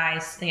did you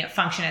guys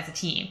function as a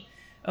team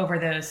over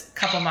those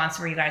couple months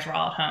where you guys were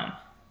all at home?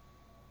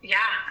 Yeah,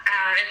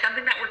 it's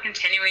something that we're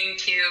continuing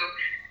to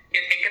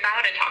think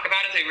about and talk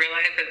about as we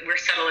realize that we're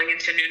settling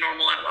into new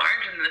normal at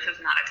large, and this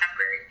is not a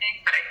temporary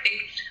thing. But I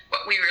think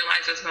what we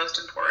realized was most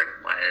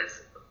important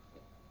was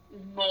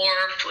more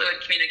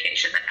fluid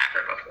communication than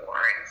ever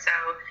before. And so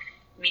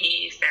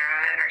me,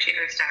 Sarah, and our chief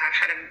of staff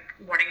had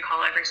a morning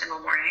call every single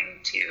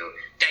morning to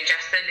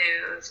digest the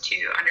news, to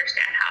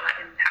understand how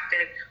that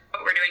impacted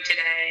what we're doing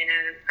today in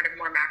a kind of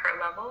more macro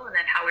level, and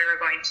then how we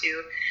were going to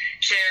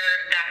share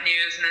that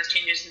news and those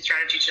changes in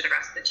strategy to the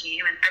rest of the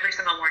team. And every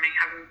single morning,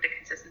 having the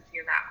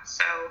consistency of that was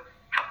so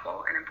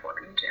helpful and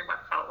important in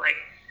what felt like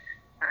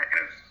a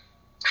kind of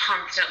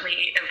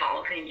constantly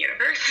evolving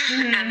universe.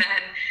 And then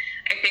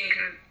I think,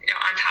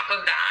 on top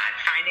of that,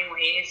 finding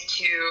ways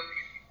to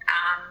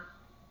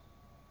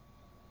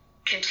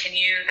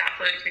continue that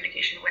fluid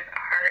communication with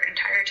our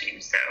entire team.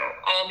 So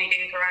all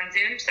meetings were on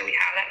Zoom, so we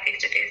have that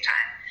face-to-face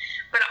time,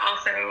 but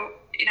also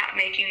not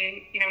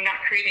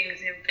creating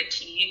Zoom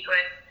fatigue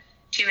with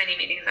too many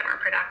meetings that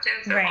weren't productive.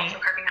 So also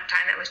carving out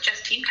time that was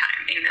just team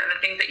time, the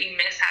things that you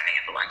miss having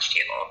at the lunch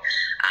table,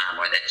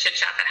 or the chit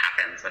chat that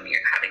happens when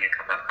you're having a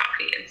cup of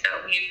coffee. And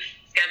so we've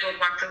scheduled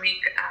once a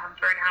week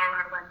for an hour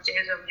on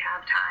Wednesdays when we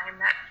have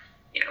time that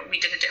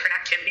we did a different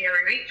activity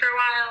every week for a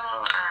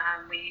while.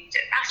 We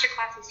did master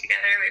classes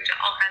together. We've done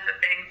all kinds of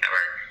things that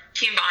were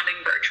team bonding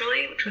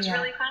virtually, which was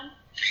really fun.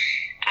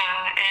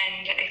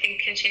 And I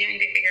think continuing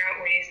to figure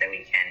out ways that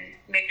we can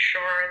make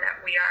sure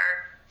that we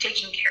are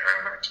taking care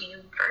of our team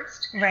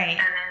first. Right. And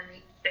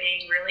then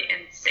staying really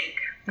in sync.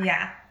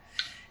 Yeah.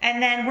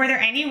 And then were there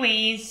any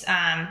ways,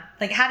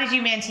 like how did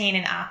you maintain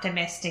an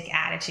optimistic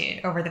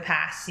attitude over the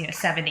past,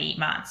 7 to 8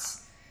 months?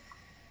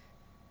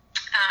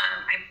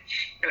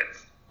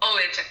 It's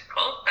always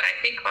difficult, but I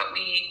think what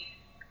we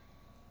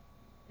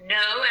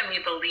know and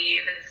we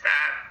believe is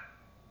that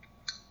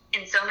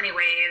in so many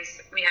ways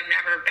we have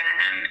never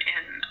been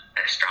in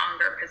a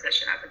stronger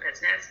position as a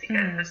business,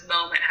 because this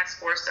moment has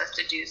forced us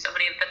to do so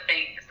many of the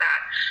things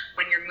that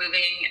when you're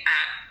moving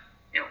at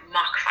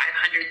Mach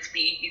 500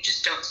 speed, you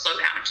just don't slow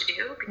down to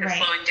do, because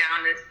slowing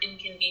down is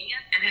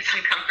inconvenient and it's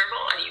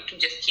uncomfortable and you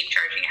can just keep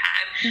charging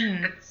ahead.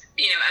 But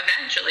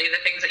eventually the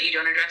things that you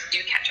don't address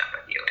do catch up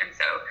with you. And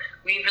so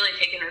we've really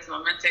taken this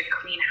moment to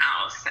clean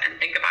house and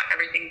think about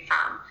everything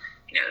from,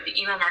 the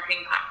email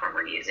marketing platform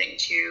we're using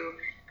to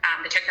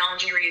the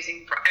technology we're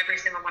using for every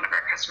single one of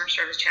our customer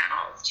service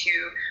channels, to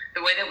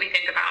the way that we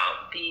think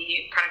about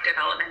the product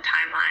development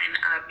timeline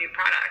of new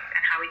product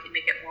and how we can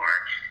make it more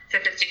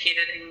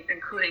sophisticated,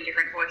 including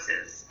different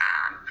voices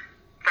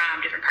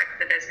from different parts of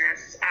the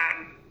business.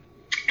 And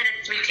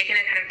we've taken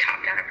a kind of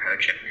top-down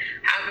approach of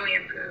how can we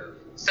improve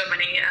so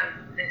many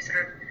of the sort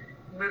of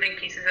moving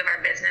pieces of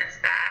our business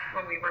that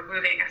when we were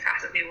moving as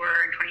fast as we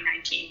were in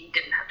 2019,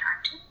 didn't have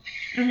time to.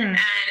 And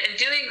in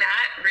doing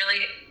that,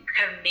 really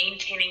kind of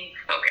maintaining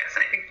focus.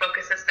 And I think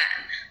focus has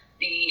been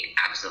the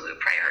absolute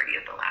priority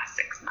of the last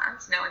 6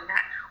 months, knowing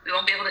that we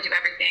won't be able to do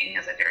everything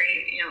as a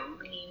very,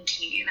 lean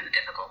team in a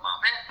difficult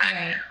moment.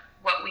 But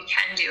what we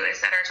can do is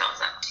set ourselves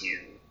up to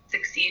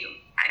succeed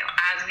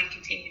as we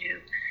continue to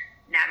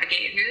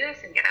navigate through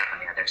this and get out on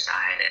the other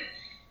side. And,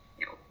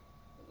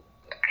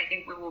 I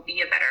think we will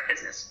be a better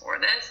business for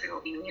this. We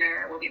will be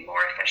leaner, we'll be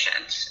more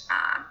efficient,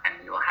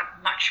 and we will have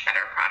much better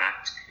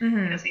product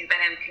because we've been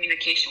in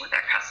communication with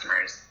our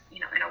customers,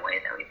 in a way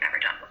that we've never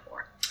done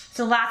before.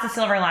 So lots of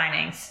silver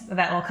linings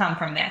that will come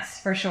from this,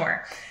 for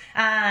sure.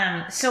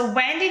 So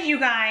when did you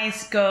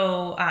guys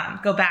go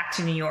back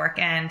to New York,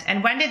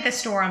 and when did the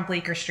store on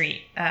Bleecker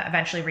Street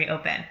eventually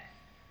reopen?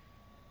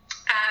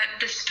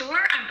 The store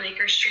on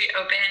Bleecker Street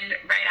opened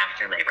right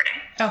after Labor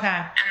Day. Okay.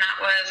 And that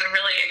was a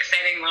really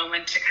exciting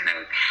moment to kind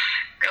of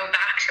go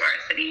back to our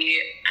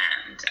city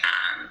and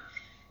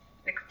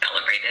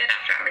celebrate it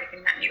after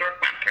everything that New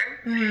York went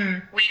through.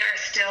 We are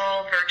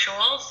still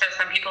virtual, so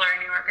some people are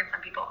in New York and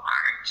some people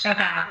aren't.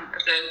 Okay.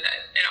 There's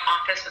an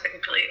office with a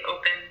completely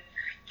open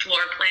floor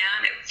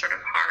plan. It's sort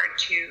of hard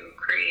to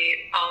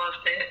create all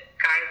of the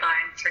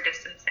guidelines for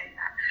distancing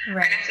that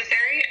are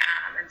necessary,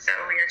 and so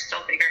we are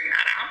still figuring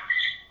that out.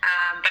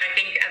 But I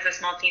think as a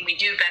small team, we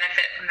do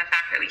benefit from the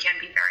fact that we can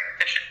be very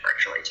efficient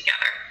virtually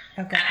together,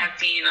 and have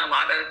seen a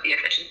lot of the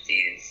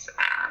efficiencies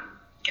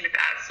kind of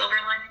as silver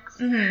linings.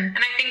 And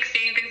I think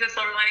seeing things as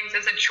silver linings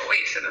is a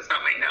choice in this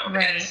moment,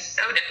 because it's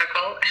so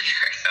difficult and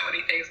there are so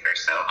many things that are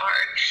so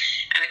hard.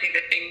 And I think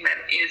the thing that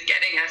is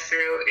getting us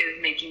through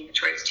is making the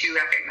choice to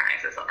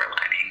recognize the silver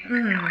lining,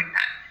 and knowing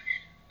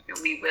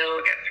that we will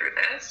get through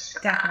this.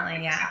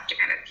 Definitely, we just have to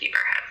kind of keep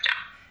our heads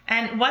down.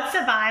 And what's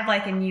the vibe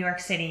like in New York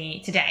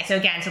City today? So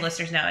again, so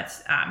listeners know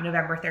it's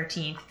November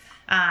 13th.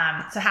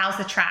 So how's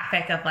the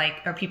traffic of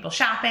are people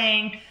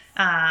shopping?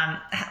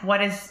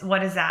 What is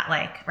that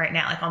like right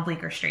now, like on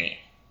Bleecker Street?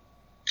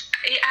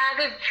 Yeah,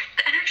 the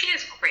energy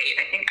is great.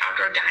 I think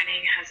outdoor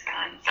dining has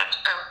been such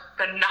a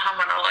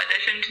phenomenal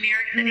addition to New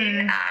York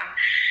City.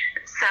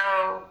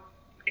 So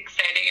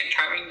exciting and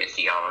charming to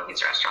see all of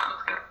these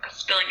restaurants kind of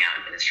spilling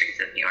out into the streets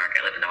of New York.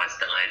 I live in the West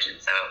Village,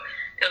 and so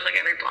it feels like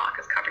every block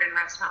is covered in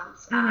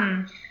restaurants.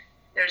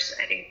 There's,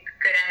 I think,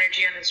 good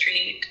energy on the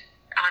street,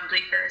 on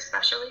Bleecker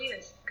especially,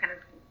 is kind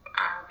of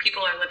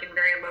people are living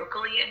very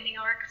locally in New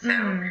York. So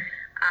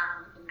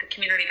the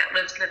community that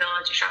lives in the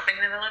village is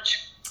shopping in the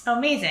village. Oh,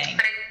 amazing.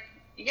 But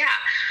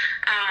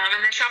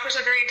and the shoppers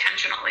are very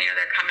intentional.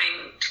 They're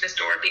coming to the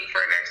store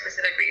for a very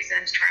specific reason,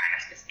 to try on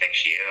a specific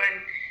shoe,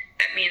 and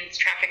that means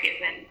traffic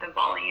isn't the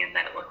volume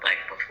that it looked like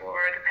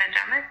before the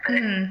pandemic,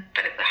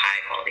 but it's a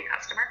high quality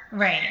customer.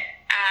 Right.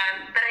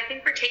 But I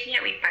think we're taking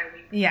it week by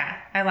week. Yeah,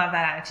 I love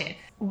that attitude.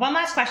 One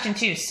last question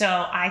too.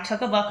 So I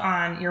took a look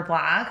on your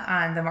blog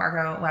on the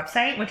Margot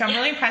website, which I'm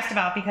really impressed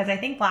about, because I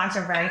think blogs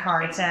are very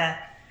hard to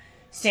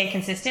stay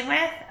consistent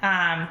with,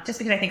 just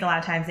because I think a lot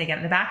of times they get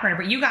in the back burner.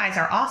 But you guys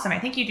are awesome. I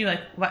think you do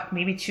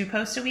maybe 2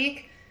 posts a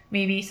week,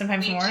 maybe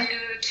sometimes more? 2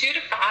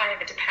 to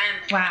 5, it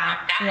depends. Wow.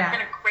 That has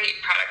been a great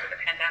product of the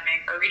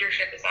pandemic. Our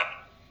readership is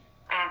up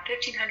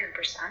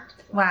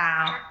 1,500%.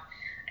 Wow.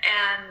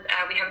 And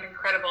we have an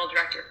incredible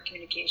director of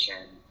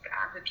communications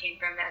who came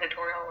from the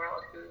editorial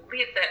world, who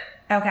leads it.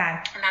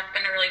 Okay. And that's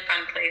been a really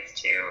fun place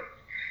to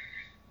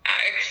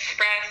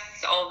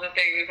express all the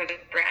things that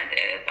this brand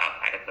is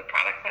outside of the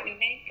products that we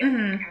make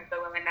and kind of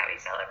the women that we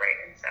celebrate.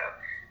 And so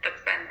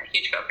that's been a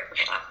huge focus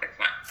for the last 6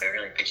 months. So I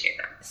really appreciate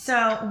that.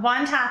 So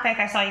one topic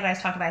I saw you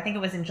guys talk about, I think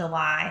it was in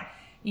July,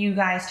 you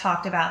guys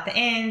talked about the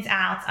ins,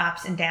 outs,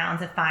 ups, and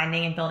downs of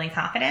finding and building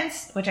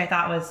confidence, which I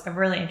thought was a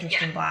really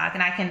interesting blog.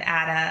 And I can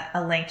add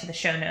a link to the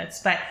show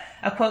notes. But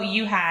a quote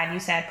you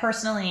said,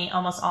 personally,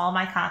 almost all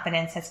my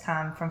confidence has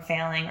come from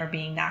failing or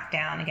being knocked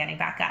down and getting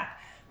back up.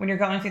 When you're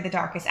going through the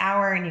darkest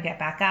hour and you get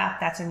back up,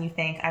 that's when you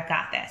think, I've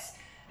got this.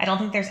 I don't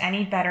think there's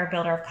any better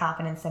builder of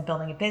confidence than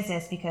building a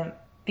business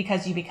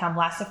because you become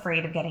less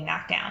afraid of getting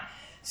knocked down.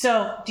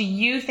 So do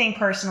you think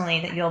personally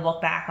that you'll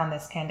look back on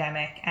this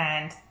pandemic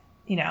and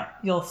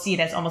you'll see it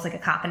as almost like a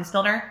confidence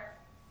builder?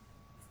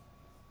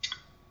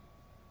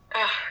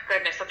 Oh,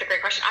 goodness, that's a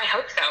great question. I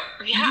hope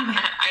so. Yeah,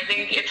 I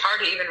think it's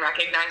hard to even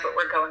recognize what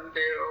we're going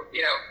through,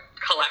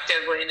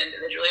 collectively and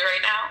individually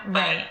right now.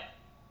 But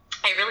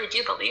I really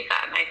do believe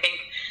that. And I think,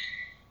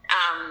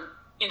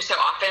 so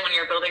often when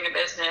you're building a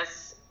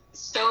business,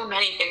 so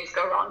many things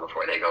go wrong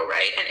before they go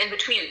right. And in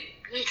between,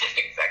 the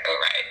things that go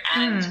right.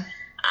 And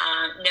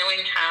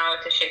knowing how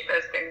to shake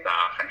those things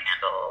off and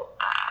handle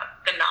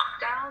the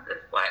knockdowns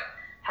is what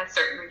has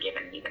certainly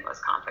given me the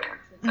most confidence.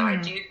 And so I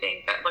do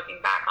think that looking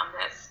back on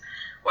this,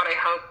 what I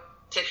hope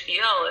to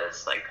feel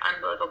is like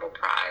unbelievable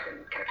pride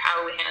in kind of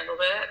how we handled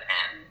it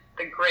and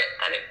the grit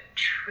that it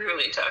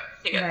truly took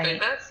to get through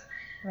this.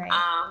 Right.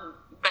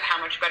 But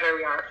how much better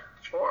we are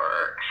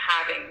for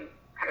having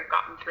kind of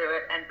gotten through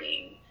it and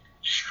being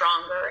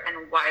stronger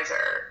and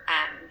wiser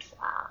and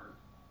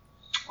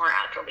more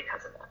agile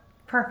because of it.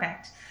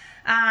 Perfect.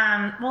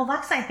 Well,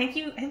 Lexa, I think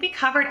we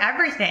covered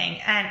everything.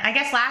 And I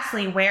guess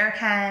lastly, where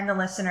can the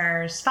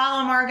listeners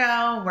follow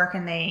Margot? Where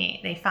can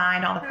they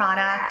find all the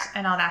product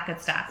and all that good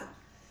stuff?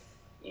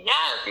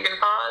 Yes, you can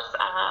follow us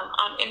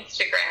on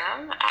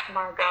Instagram at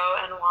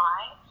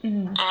MargotNY.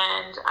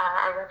 And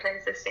our website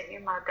is the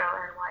same,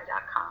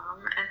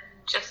 MargotNY.com. And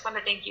just want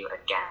to thank you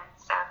again,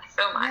 Steph,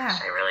 so much. Yeah.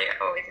 I really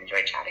always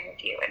enjoy chatting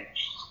with you, and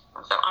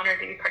I'm so honored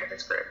to be part of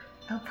this group.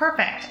 Oh,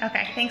 perfect.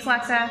 Okay, thanks,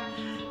 Lexa.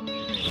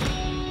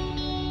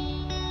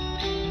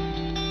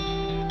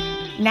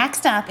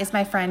 Next up is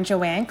my friend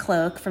Joanne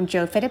Cloak from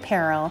JoFit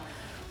Apparel,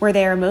 where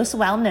they are most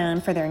well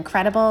known for their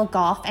incredible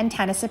golf and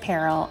tennis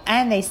apparel,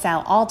 and they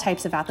sell all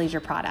types of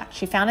athleisure products.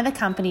 She founded the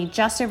company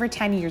just over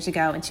 10 years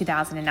ago in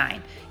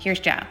 2009. Here's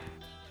Jo.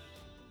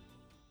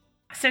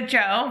 So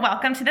Jo,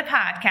 welcome to the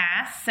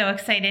podcast. So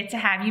excited to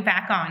have you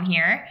back on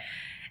here.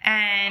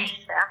 And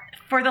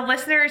for the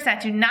listeners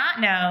that do not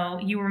know,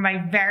 you were my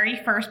very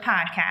first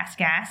podcast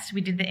guest.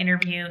 We did the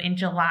interview in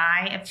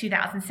July of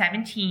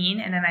 2017,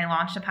 and then I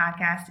launched the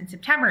podcast in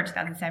September of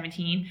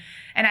 2017.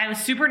 And I was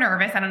super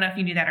nervous. I don't know if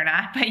you knew that or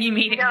not, but you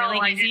made it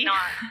really easy.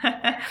 I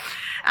did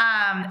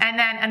not. And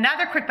then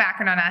another quick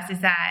background on us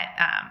is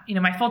that,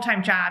 my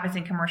full-time job is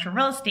in commercial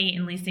real estate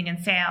and leasing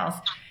and sales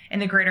in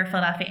the greater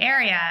Philadelphia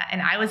area.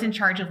 And I was in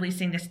charge of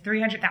leasing this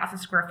 300,000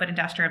 square foot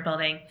industrial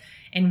building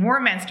in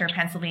Warminster,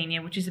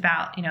 Pennsylvania, which is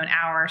about, an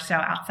hour or so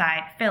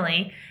outside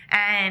Philly.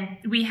 And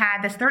we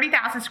had this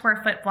 30,000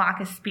 square foot block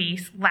of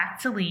space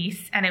left to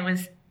lease. And it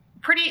was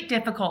pretty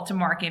difficult to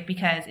market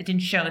because it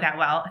didn't show that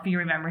well, if you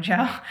remember,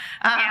 Jo.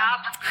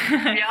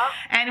 Yep.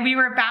 And we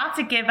were about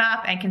to give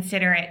up and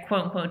consider it,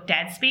 quote unquote,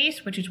 dead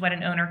space, which is what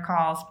an owner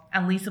calls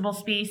unleasable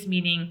space,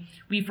 meaning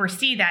we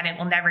foresee that it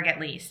will never get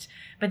leased.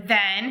 But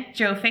then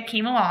JoFit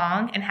came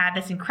along and had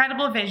this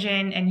incredible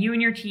vision, and you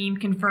and your team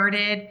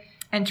converted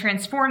and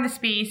transformed the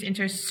space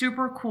into a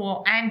super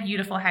cool and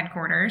beautiful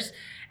headquarters.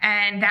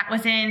 And that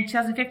was in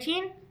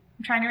 2015? I'm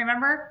trying to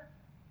remember.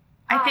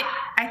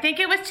 I think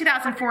it was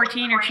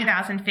 2014 or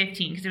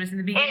 2015 because it was in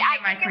the beginning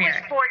of my career.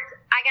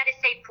 I got to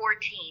say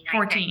 14.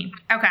 14.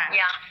 Okay.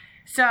 Yeah.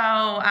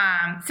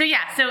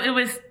 So it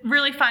was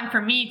really fun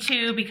for me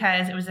too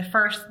because it was the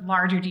first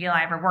larger deal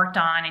I ever worked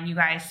on, and you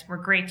guys were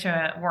great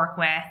to work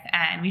with,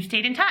 and we've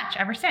stayed in touch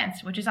ever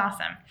since, which is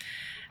awesome.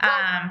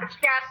 Well,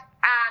 Steph,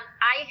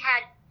 I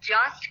had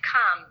just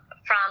come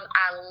from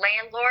a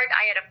landlord.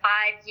 I had a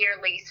 5-year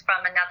lease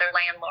from another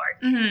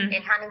landlord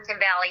in Huntington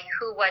Valley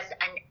who was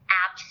an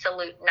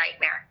absolute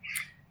nightmare.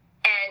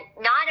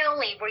 And not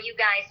only were you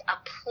guys a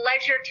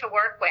pleasure to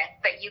work with,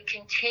 but you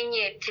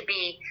continued to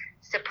be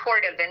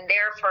supportive and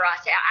there for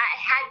us. I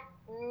had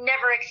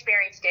never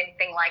experienced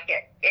anything like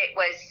it. It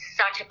was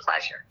such a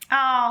pleasure.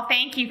 Oh,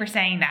 thank you for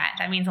saying that.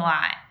 That means a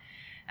lot.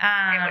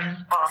 It was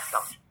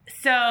awesome.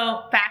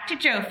 So back to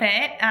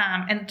JoFit,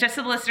 and just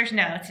so the listeners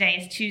know, today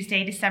is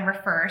Tuesday, December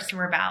 1st.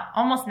 We're about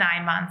almost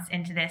 9 months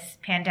into this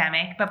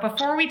pandemic. But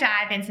before we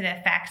dive into the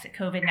effects that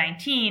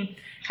COVID-19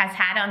 has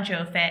had on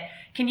JoFit,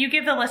 can you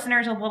give the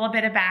listeners a little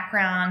bit of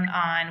background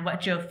on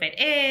what JoFit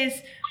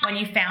is, when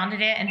you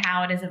founded it, and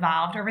how it has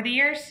evolved over the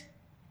years?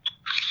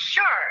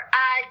 Sure.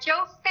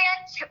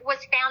 JoFit was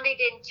founded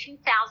in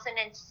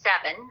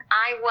 2007.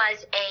 I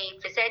was a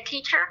phys ed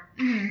teacher.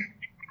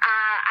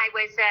 I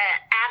was an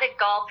avid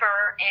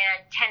golfer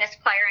and tennis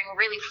player and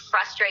really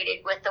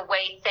frustrated with the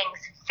way things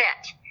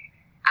fit.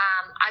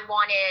 I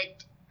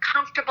wanted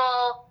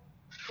comfortable,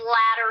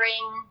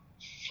 flattering,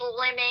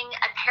 slimming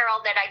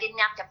apparel that I didn't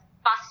have to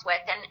fuss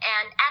with. And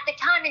at the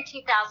time in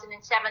 2007,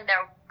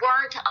 there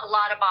weren't a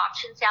lot of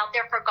options out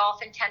there for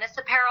golf and tennis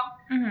apparel.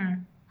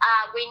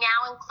 We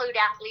now include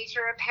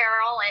athleisure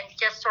apparel and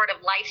just sort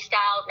of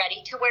lifestyle,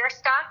 ready-to-wear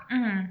stuff.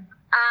 Mm-hmm.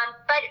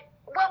 But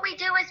what we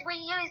do is we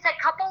use a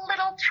couple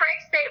little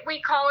tricks that we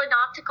call an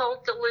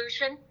optical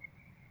delusion.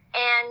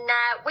 And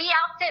we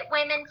outfit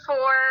women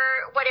for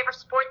whatever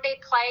sport they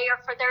play or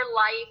for their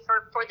life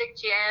or for the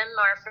gym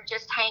or for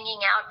just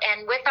hanging out.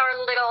 And with our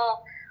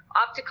little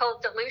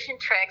optical delusion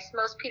tricks,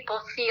 most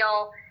people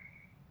feel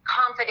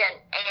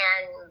confident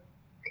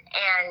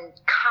and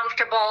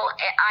comfortable.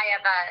 I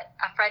have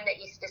a friend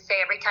that used to say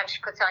every time she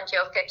puts on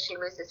Joe Fit, she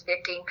loses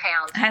 15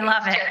 pounds. I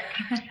love it.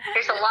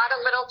 There's a lot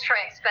of little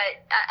tricks,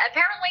 but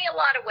apparently a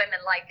lot of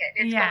women like it.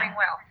 It's going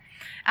well.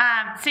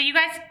 So you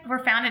guys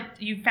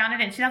you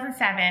founded in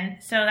 2007.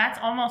 So that's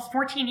almost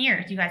 14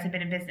 years you guys have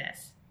been in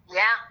business.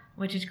 Yeah.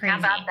 Which is crazy. How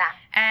about that?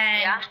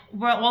 And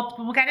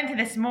we'll get into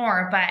this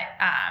more, but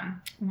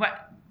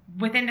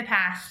within the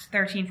past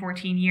 13,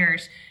 14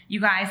 years, you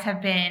guys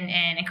have been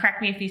in, and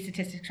correct me if these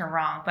statistics are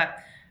wrong, but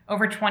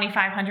over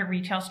 2,500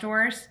 retail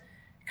stores,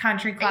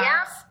 country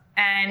clubs,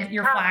 and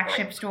your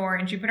flagship store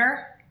in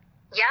Jupiter?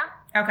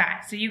 Yeah.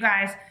 Okay. So you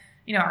guys,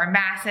 are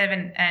massive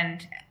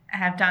and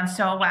have done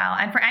so well.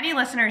 And for any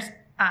listeners,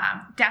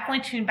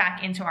 definitely tune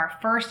back into our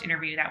first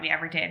interview that we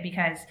ever did,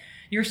 because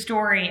your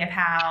story of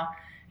how,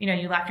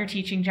 you left your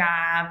teaching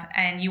job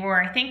and you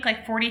were, I think,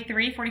 like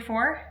 43,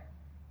 44?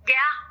 Yeah,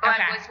 but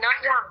okay. I was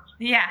not young.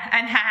 Yeah,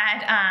 and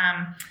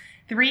had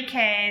 3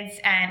 kids,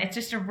 and it's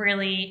just a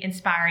really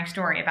inspiring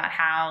story about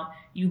how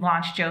you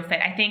launched Joe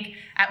Fit. I think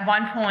at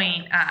one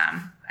point,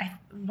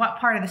 what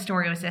part of the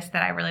story was this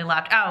that I really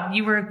loved? Oh,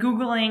 you were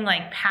Googling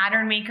like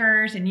pattern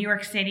makers in New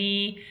York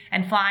City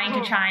and flying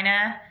to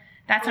China.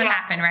 That's what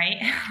happened,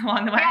 right?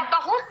 Along the way. Yeah, the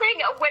whole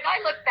thing, when I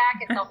look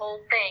back at the whole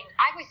thing,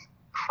 I was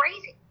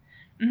crazy.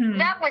 Mm-hmm.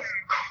 That was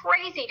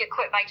crazy to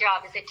quit my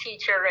job as a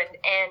teacher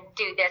and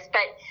do this.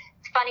 But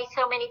it's funny,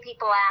 so many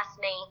people ask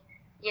me,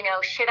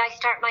 should I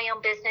start my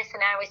own business?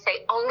 And I always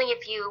say, only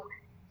if you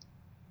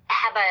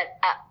have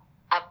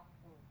a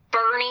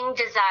burning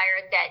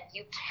desire that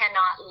you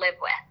cannot live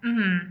with.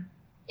 Mm-hmm.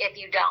 If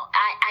you don't.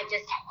 I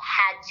just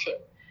had to.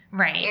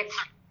 Right.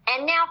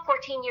 And now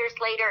 14 years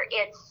later,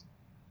 it's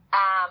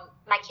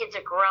my kids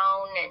are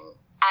grown, and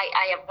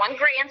I have one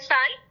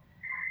grandson.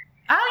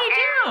 Oh, you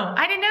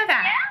do? I didn't know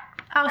that. Yeah.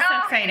 Oh, so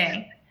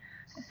exciting.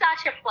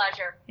 Such a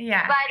pleasure.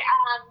 Yeah. But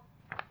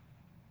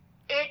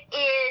it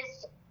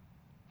is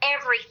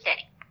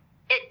everything.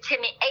 To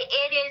me,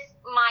 it is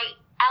my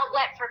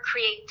outlet for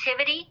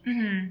creativity.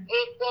 Mm-hmm.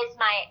 It is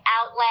my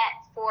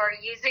outlet for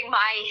using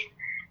my,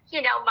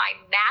 my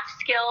math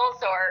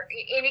skills or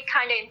any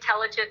kind of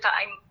intelligence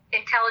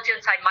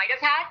I might have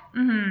had.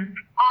 Mm-hmm.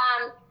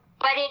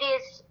 But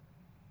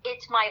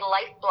it's my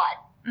lifeblood.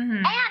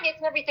 Mm-hmm. And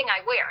it's everything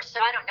I wear. So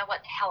I don't know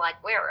what the hell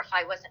I'd wear if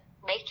I wasn't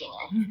making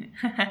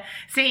it.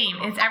 Same.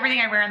 It's everything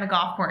I wear on the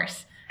golf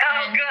course.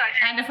 Oh, good.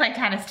 And to play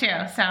tennis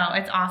too. So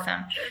it's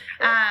awesome.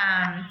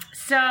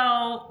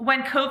 So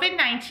when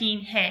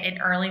COVID-19 hit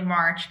in early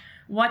March,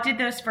 what did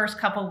those first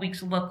couple of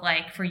weeks look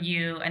like for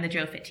you and the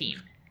Joe Fit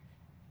team?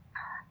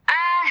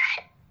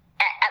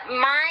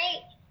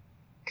 My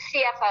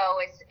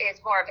CFO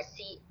is more of a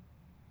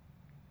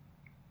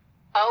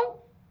COO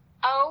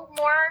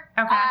more.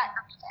 Okay.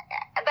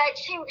 But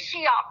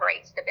she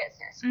operates the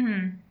business.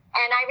 Mm-hmm.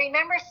 And I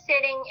remember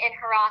sitting in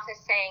her office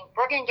saying,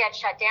 we're going to get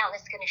shut down.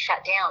 This is going to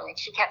shut down. And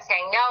she kept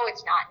saying, no,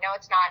 it's not. No,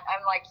 it's not.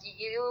 I'm like,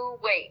 you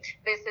wait.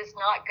 This is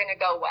not going to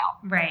go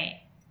well. Right.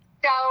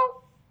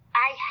 So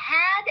I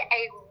had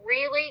a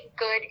really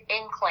good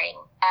inkling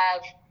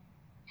of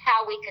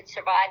how we could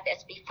survive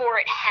this before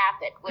it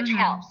happened, which mm-hmm.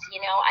 helps.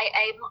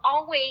 I'm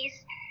always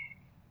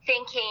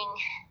thinking,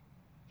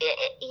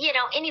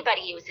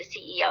 anybody who's a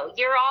CEO,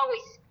 you're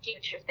always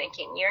future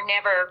thinking. You're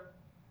never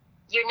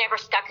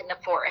stuck in the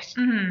forest.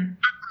 Mm-hmm.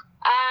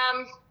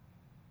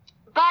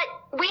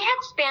 But we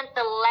had spent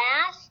the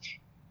last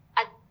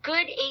a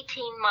good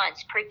 18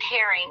 months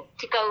preparing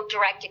to go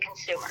direct to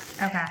consumer.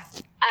 Okay.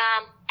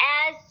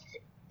 As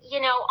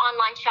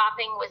online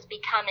shopping was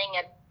becoming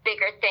a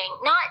bigger thing.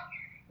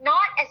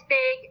 Not as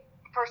big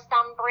for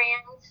some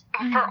brands,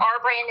 mm-hmm. for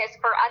our brand as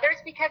for others,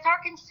 because our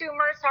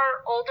consumers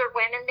are older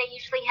women. They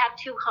usually have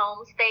 2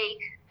 homes. They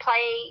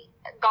play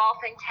golf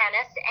and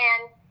tennis,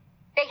 and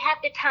they have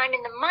the time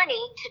and the money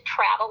to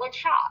travel and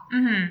shop.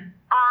 Mm-hmm.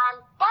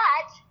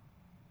 But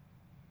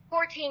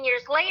 14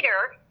 years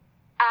later,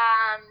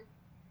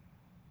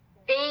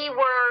 they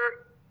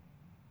were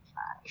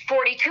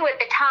 42 at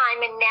the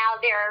time, and now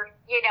they're,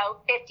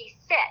 56.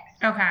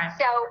 Okay.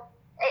 So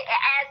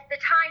as the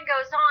time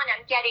goes on,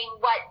 I'm getting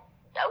what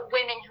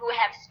women who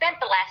have spent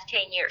the last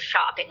 10 years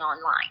shopping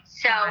online.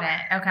 So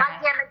okay. My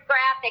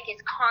demographic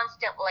is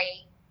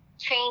constantly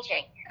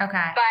changing.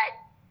 Okay.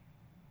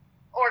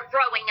 Or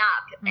growing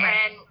up. Right.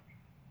 And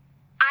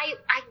I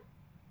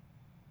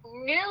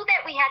knew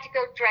that we had to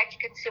go direct to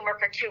consumer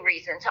for 2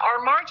 reasons.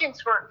 Our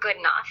margins weren't good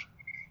enough.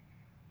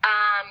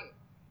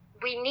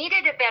 We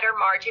needed a better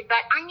margin,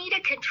 but I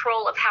needed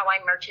control of how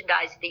I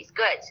merchandise these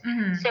goods.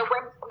 Mm-hmm. So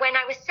when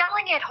I was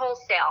selling at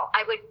wholesale,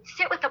 I would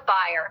sit with a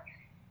buyer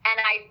and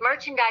I'd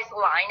merchandise the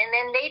line, and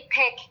then they'd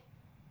pick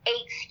 8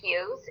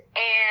 SKUs,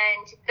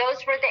 and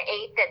those were the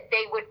 8 that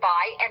they would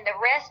buy, and the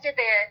rest of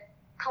the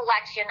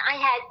collection, I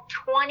had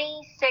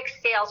 26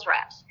 sales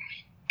reps,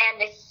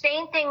 and the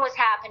same thing was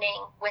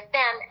happening with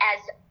them as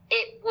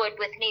it would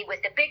with me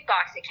with the big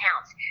box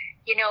accounts.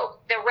 You know,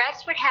 the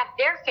reps would have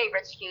their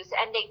favorite SKUs,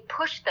 and they'd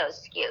push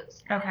those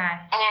SKUs. Okay.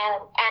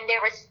 And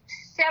there was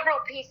several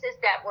pieces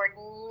that were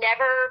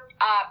never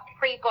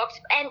pre-booked,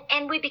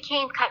 and we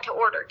became cut to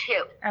order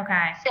too.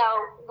 Okay. So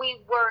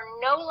we were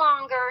no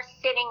longer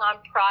sitting on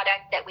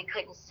product that we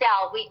couldn't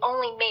sell. We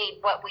only made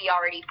what we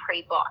already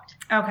pre-booked.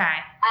 Okay.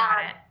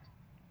 Got it.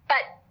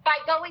 But by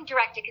going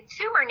direct to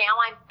consumer now,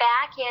 I'm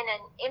back in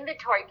an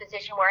inventory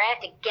position where I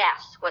have to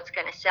guess what's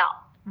going to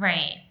sell.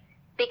 Right.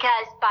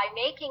 Because by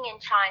making in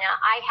China,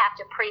 I have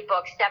to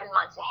pre-book 7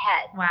 months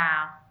ahead.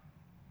 Wow.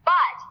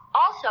 But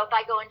also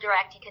by going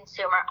direct to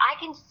consumer, I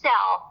can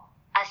sell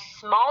a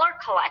smaller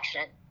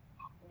collection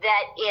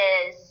that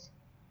is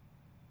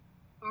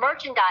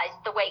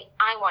merchandised the way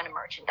I want to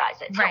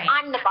merchandise it. So Right.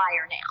 I'm the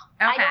buyer now.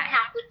 Okay. I don't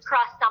have to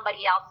trust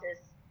somebody else's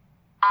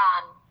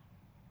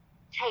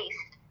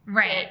taste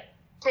Right.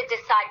 to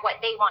decide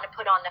what they want to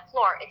put on the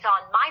floor. It's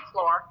on my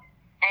floor,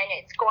 and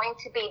it's going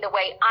to be the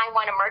way I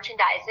want to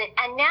merchandise it.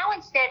 And now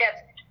instead of,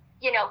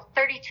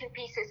 32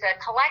 pieces a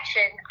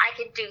collection, I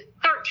can do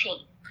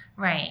 13.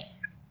 Right.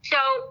 So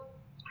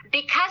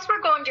because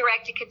we're going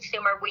direct to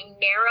consumer, we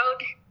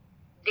narrowed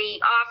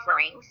the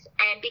offerings.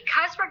 And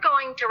because we're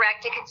going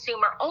direct to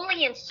consumer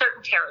only in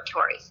certain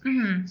territories,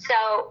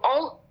 so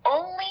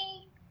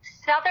only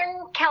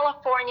Southern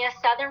California,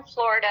 Southern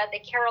Florida, the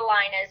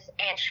Carolinas,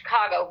 and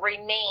Chicago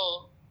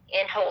remain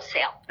in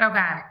wholesale.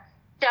 Okay.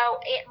 So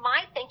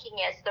my thinking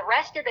is the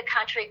rest of the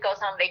country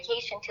goes on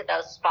vacation to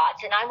those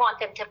spots, and I want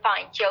them to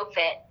find Joe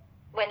Fit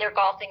when they're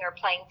golfing or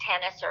playing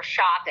tennis or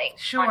shopping.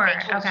 Sure. On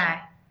vacation. Okay.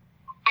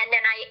 And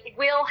then I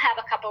will have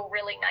a couple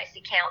really nice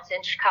accounts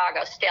in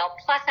Chicago still.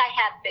 Plus I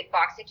have big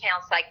box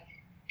accounts like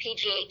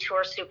PGA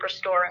Tour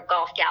Superstore and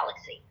Golf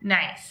Galaxy.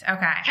 Nice.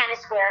 Okay.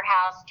 Tennis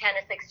Warehouse,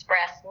 Tennis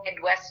Express,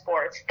 Midwest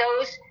Sports.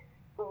 Those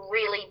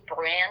really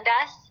brand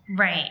us.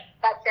 Right.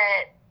 But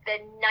the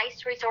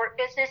nice resort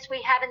business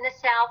we have in the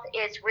South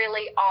is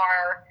really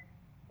our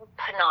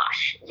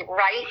panache,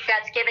 right?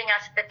 That's giving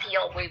us the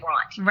feel we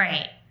want.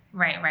 Right.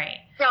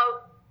 So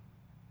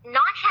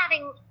not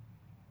having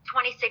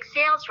 26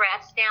 sales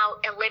reps now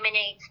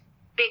eliminates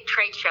big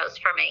trade shows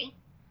for me,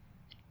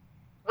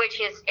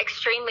 which is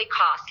extremely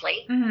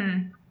costly.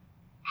 Mm-hmm.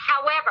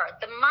 However,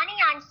 the money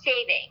I'm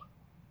saving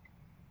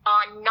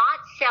on not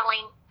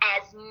selling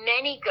as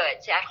many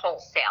goods at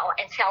wholesale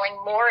and selling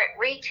more at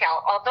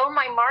retail, although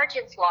my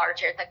margin's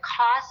larger, the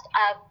cost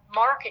of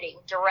marketing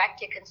direct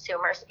to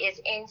consumers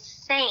is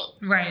insane.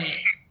 Right.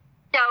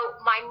 So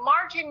my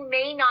margin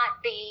may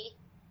not be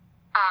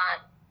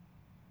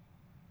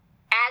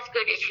as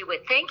good as you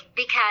would think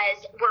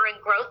because we're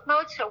in growth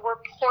mode, so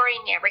we're pouring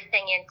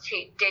everything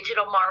into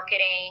digital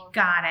marketing,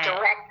 Got it.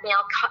 direct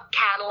mail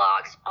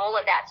catalogs, all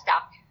of that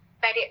stuff.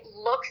 But it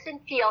looks and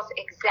feels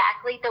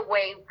exactly the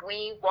way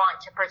we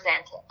want to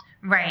present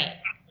it. Right.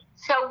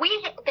 So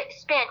we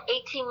spent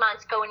 18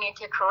 months going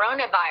into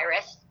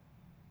coronavirus,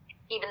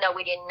 even though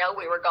we didn't know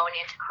we were going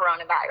into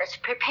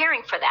coronavirus,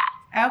 preparing for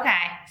that.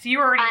 Okay. So you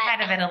were already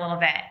ahead of it a little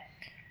bit.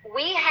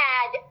 We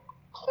had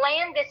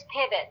planned this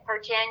pivot for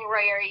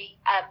January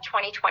of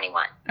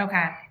 2021.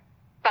 Okay.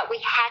 But we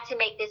had to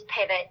make this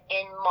pivot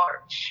in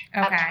March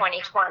of Okay.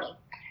 2020.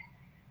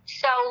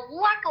 So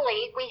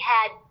luckily we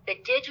had the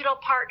digital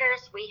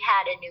partners, we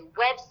had a new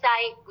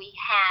website, we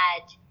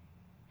had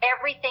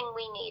everything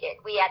we needed.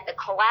 We had the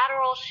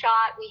collateral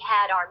shot, we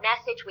had our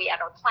message, we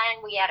had our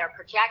plan, we had our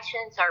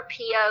projections, our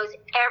POs,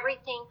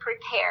 everything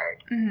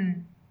prepared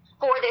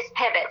for this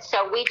pivot.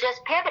 So we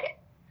just pivoted.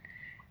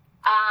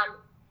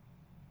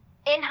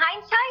 In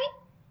hindsight,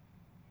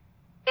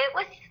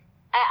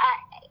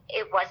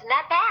 it wasn't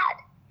that bad.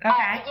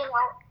 Okay.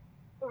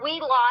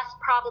 We lost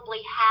probably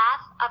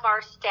half of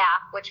our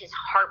staff, which is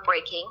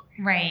heartbreaking.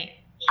 Right.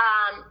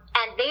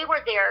 And they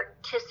were there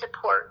to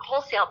support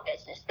wholesale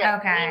business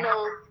that we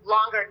no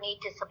longer need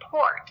to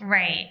support.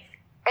 Right.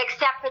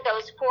 Except for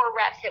those 4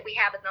 reps that we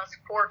have in those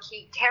 4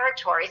 key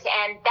territories.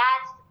 And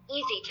that's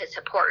easy to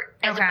support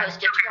as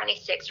opposed to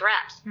 26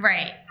 reps.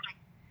 Right.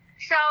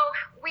 So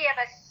we have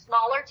a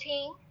smaller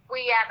team.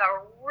 We have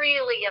a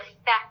really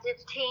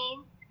effective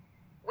team.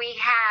 We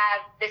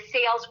have the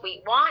sales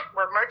we want.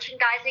 We're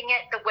merchandising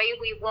it the way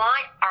we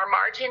want. Our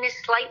margin is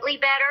slightly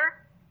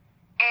better.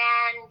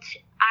 And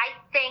I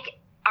think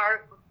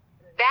our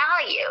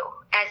value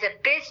as a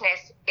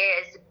business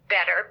is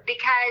better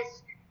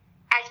because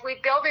as we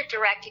build a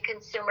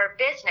direct-to-consumer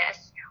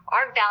business,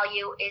 our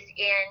value is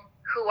in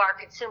who our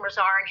consumers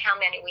are and how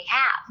many we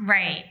have.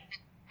 Right.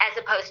 As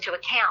opposed to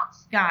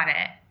accounts. Got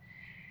it.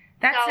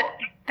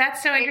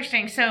 That's so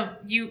interesting. So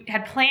you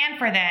had planned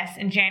for this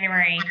in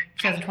January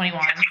 2021,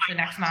 so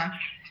next month.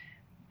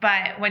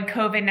 But when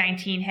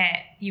COVID-19 hit,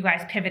 you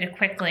guys pivoted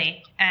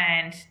quickly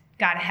and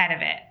got ahead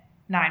of it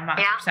 9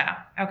 months or so.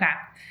 Okay.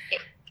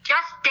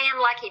 just damn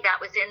lucky that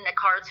was in the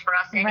cards for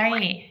us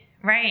anyway.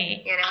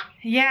 Right. You know?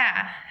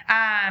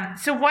 Yeah.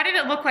 So what did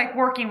it look like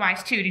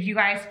working-wise, too? Did you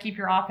guys keep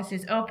your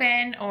offices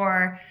open,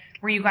 or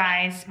were you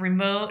guys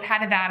remote? How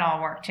did that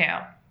all work, too?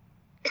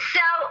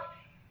 So,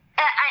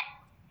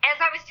 as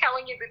I was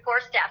telling you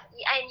before, Steph,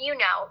 and you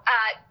know,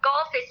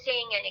 golf is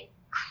seeing an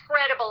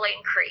incredible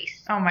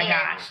increase. Oh, my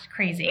gosh.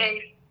 Crazy.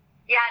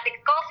 The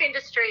golf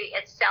industry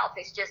itself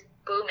is just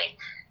booming.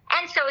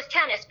 And so is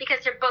tennis,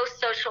 because they're both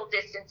social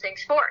distancing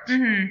sports.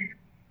 Mm-hmm.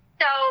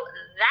 So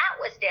that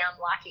was damn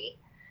lucky.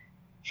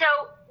 So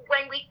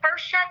when we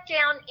first shut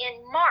down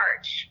in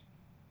March,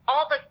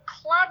 all the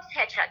clubs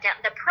had shut down.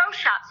 The pro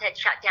shops had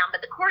shut down,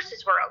 but the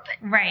courses were open.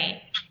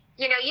 Right.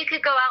 You know, you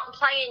could go out and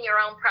play in your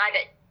own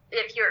private,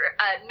 if you're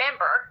a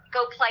member,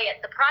 go play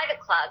at the private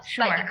clubs,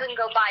 Sure. but you couldn't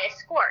go buy a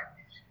sport.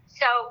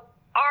 So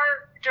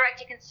our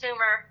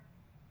direct-to-consumer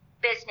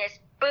business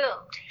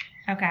boomed.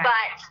 Okay.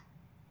 But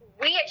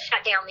we had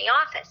shut down the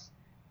office.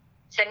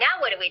 So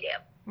now what do we do?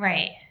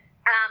 Right.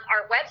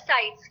 Our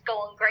website's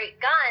going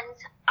great guns.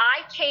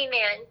 I came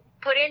in,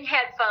 put in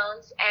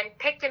headphones, and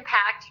picked and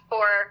packed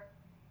for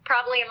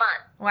probably a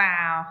month.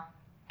 Wow.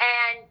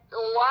 And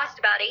lost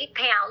about 8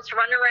 pounds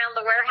running around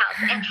the warehouse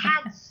and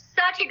had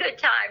such a good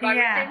time. I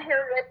was in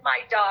here with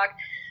my dog.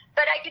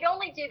 But I could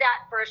only do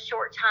that for a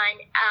short time.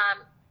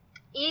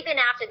 Even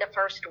after the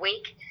first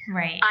week,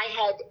 right. I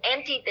had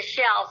emptied the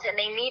shelves and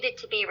they needed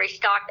to be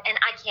restocked, and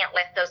I can't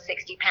lift those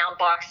 60-pound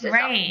boxes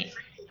right.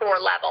 up 4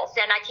 levels,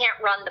 and I can't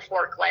run the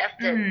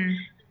forklift. And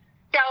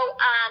so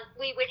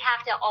we would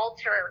have to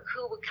alter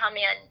who would come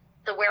in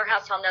the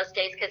warehouse on those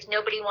days, because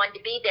nobody wanted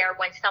to be there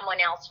when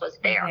someone else was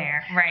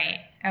there. Right.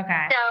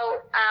 Okay.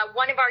 So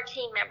one of our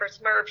team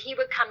members, Merv, he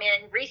would come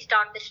in,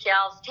 restock the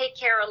shelves, take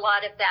care of a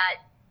lot of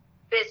that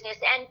business,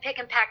 and pick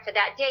and pack for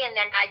that day, and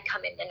then I'd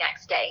come in the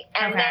next day.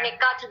 And then it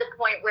got to the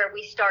point where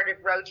we started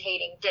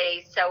rotating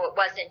days, so it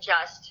wasn't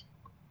just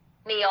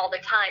me all the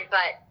time.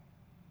 But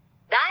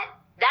that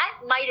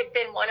might have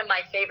been one of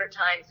my favorite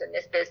times in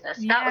this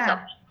business. That was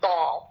a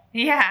ball.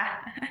 Yeah.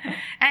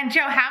 And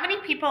Joe, how many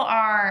people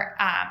are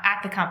at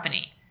the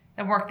company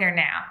that work there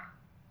now?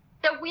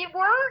 So we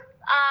were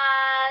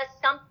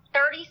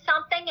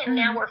 30-something, and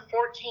now we're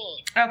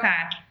 14.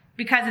 Okay.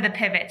 Because of the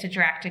pivot to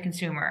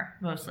direct-to-consumer,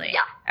 mostly.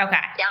 Yeah. Okay.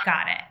 Yeah.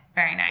 Got it.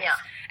 Very nice. Yeah.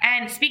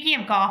 And speaking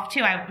of golf,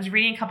 too, I was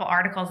reading a couple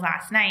articles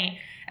last night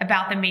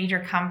about the major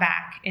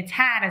comeback it's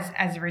had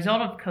as a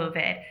result of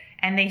COVID.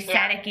 And they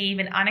said it gave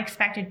an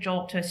unexpected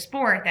jolt to a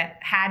sport that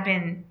had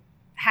been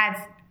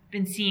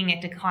seeing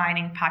it decline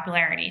in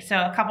popularity. So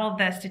a couple of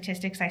the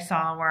statistics I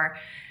saw were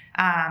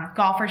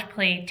golfers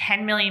played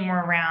 10 million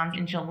more rounds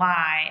in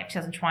July of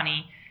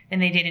 2020 than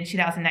they did in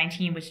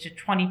 2019, which is a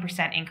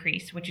 20%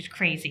 increase, which is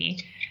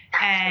crazy.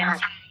 And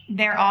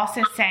they're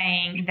also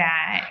saying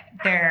that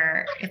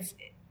it's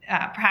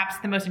perhaps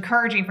the most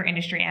encouraging for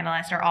industry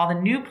analysts are all the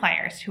new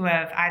players who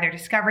have either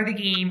discovered the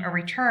game or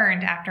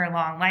returned after a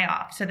long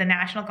layoff. So the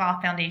National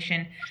Golf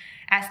Foundation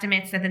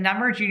estimates that the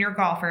number of junior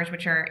golfers,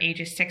 which are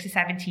ages 6 to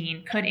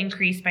 17, could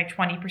increase by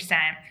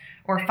 20%,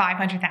 or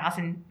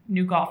 500,000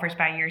 new golfers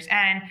by year's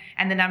end.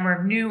 And the number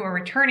of new or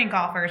returning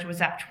golfers was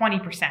up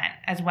 20%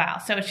 as well.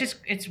 So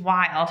it's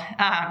wild.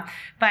 Our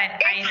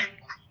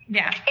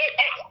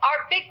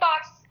big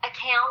box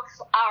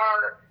accounts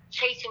are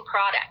chasing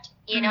product,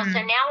 you know,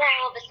 so now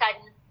all of a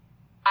sudden,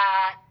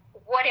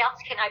 what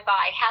else can I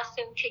buy? How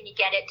soon can you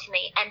get it to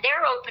me? And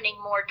they're opening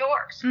more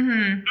doors.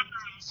 Mm-hmm.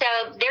 So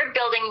they're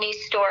building new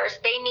stores.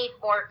 They need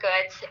more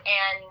goods.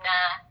 And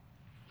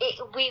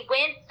we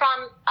went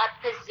from a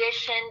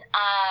position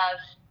of,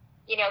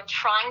 you know,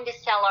 trying to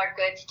sell our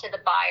goods to the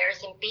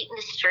buyers and beating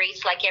the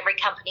streets like every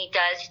company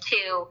does,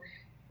 to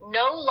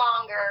no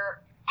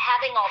longer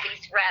having all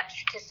these reps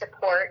to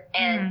support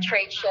and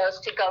trade shows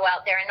to go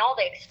out there and all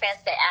the expense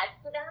they add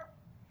for that,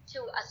 to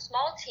a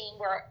small team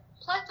where,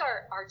 plus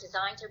our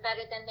designs are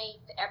better than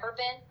they've ever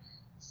been.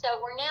 So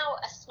we're now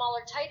a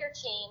smaller, tighter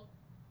team,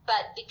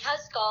 but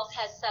because golf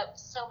has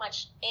so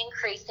much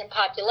increase in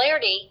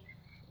popularity,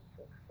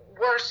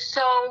 we're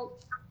so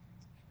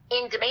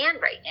in demand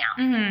right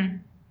now. Mm-hmm.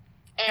 And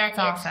that's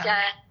awesome.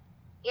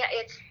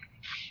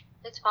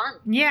 It's fun.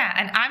 Yeah,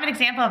 and I'm an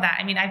example of that.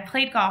 I mean, I've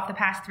played golf the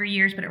past 3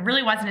 years, but it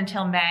really wasn't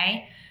until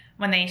May,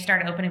 when they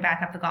started opening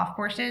back up the golf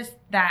courses,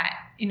 that,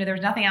 you know, there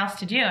was nothing else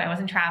to do. I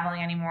wasn't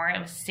traveling anymore. It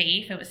was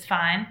safe. It was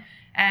fun.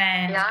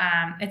 And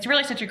it's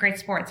really such a great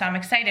sport. So I'm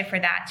excited for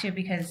that, too,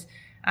 because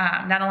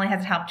not only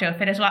has it helped Joe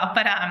fit as well,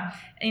 but,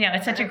 you know,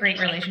 it's such a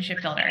great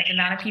relationship builder. The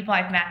amount of people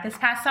I've met this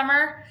past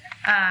summer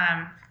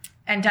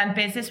and done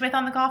business with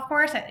on the golf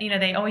course, you know,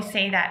 they always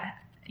say that,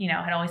 you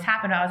know, had always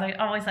happened. I was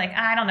always like,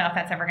 I don't know if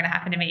that's ever going to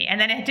happen to me.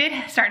 And then it did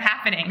start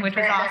happening, which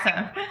was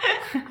awesome.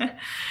 Isn't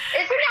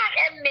that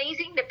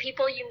amazing, the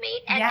people you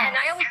meet? And, and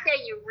I always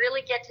say you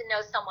really get to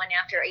know someone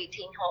after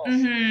 18 holes.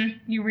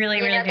 Mm-hmm. You really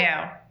do.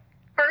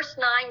 First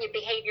 9, you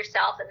behave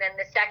yourself, and then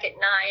the second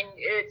 9,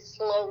 it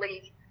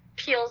slowly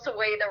peels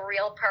away the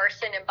real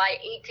person, and by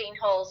 18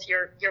 holes,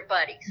 you're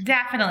buddies.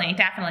 Definitely.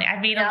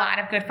 I've made a lot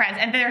of good friends.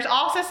 And there's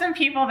also some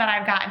people that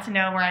I've gotten to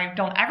know where I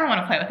don't ever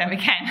want to play with them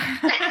again.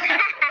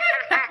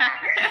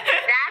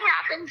 That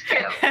happens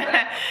too.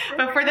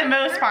 But for the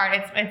most part,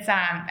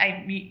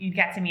 you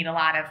get to meet a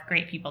lot of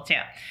great people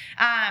too.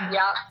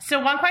 So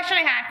one question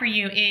I had for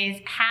you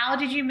is, how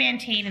did you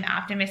maintain an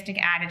optimistic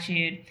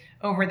attitude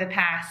over the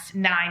past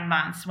 9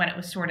 months when it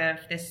was sort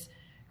of this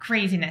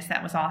craziness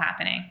that was all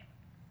happening?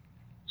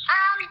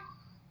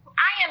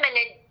 I am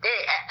a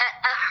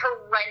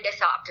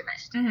horrendous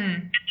optimist,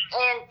 and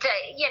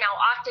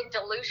often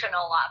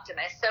delusional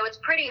optimist. So it's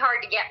pretty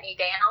hard to get me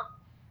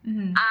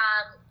down.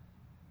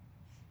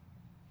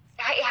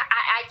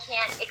 I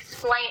can't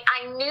explain.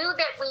 I knew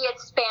that we had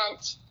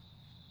spent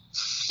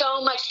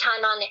so much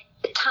time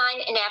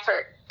and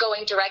effort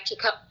going direct to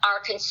our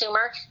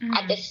consumer,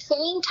 at the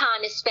same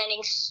time as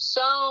spending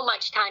so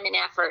much time and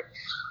effort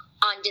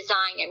on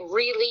design and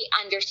really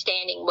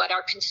understanding what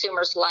our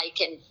consumers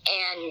like and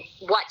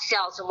what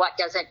sells and what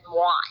doesn't and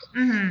why.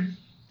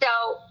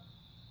 So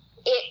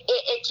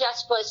it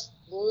just was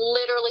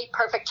literally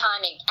perfect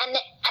timing. And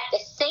at the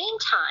same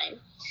time,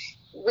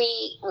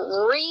 we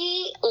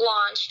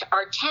relaunched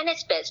our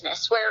tennis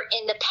business, where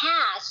in the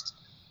past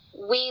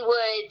we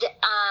would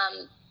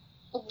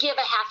give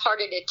a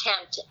half-hearted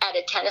attempt at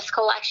a tennis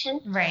collection.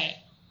 Right.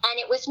 And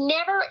it was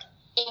never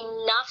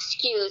enough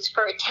SKUs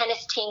for a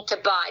tennis team to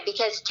buy,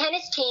 because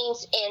tennis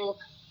teams in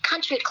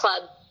country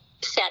club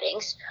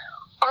settings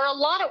are a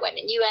lot of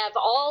women. You have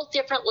all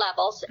different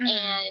levels,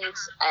 and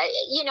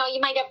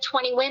you might have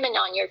 20 women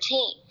on your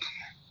team.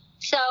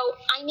 So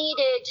I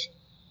needed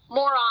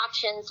more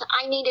options.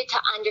 I needed to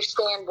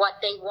understand what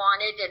they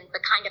wanted and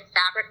the kind of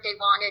fabric they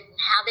wanted and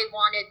how they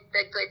wanted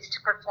the goods to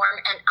perform.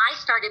 And I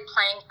started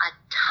playing a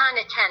ton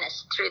of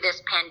tennis through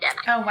this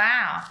pandemic. Oh,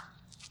 wow.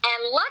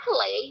 And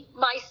luckily,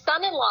 my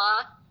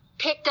son-in-law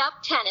picked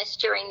up tennis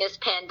during this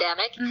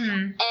pandemic.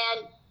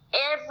 And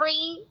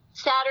every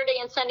Saturday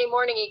and Sunday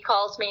morning he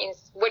calls me and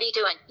says, "What are you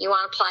doing? You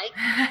want to play?"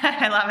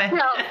 I love it.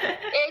 So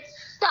it's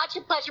such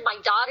a pleasure. My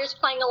daughter's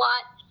playing a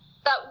lot.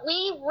 But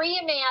we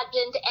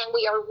reimagined and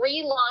we are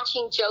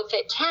relaunching Joe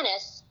Fit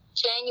Tennis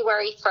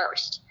January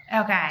 1st.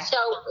 Okay. So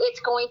it's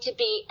going to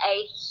be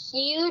a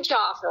huge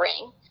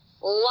offering,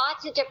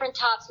 lots of different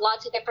tops,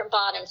 lots of different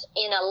bottoms,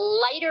 in a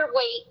lighter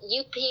weight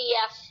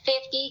UPF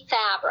 50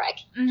 fabric.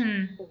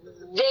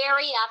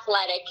 Very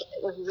athletic,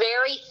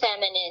 very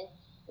feminine,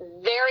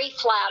 very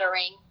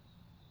flattering,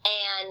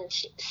 and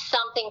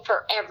something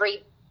for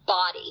every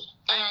body.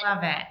 And I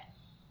love it.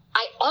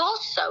 I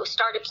also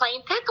started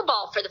playing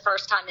pickleball for the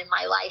first time in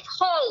my life.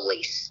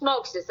 Holy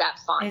smokes, is that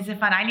fun? Is it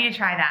fun? I need to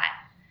try that.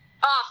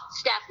 Oh,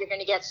 Steph, you're going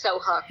to get so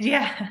hooked.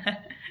 Yeah.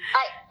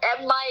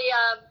 My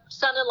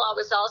son-in-law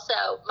was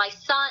also,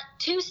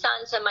 two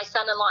sons and my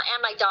son-in-law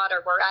and my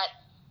daughter were at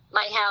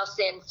my house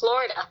in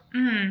Florida.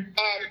 And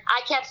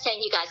I kept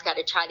saying, "You guys got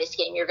to try this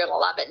game. You're going to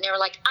love it." And they were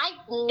like, "I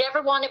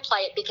never want to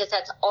play it because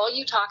that's all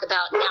you talk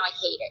about. Now I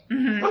hate it."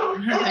 So,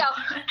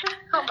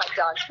 oh, my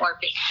dog's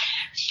barking.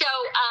 So,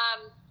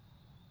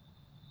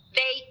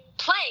 they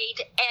played,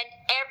 and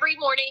every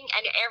morning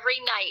and every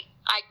night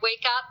I'd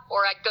wake up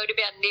or I'd go to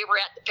bed and they were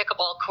at the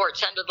pickleball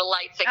courts under the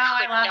lights. I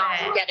could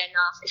not get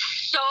enough.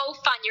 It's so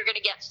fun. You're going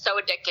to get so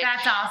addicted.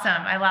 That's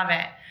awesome. I love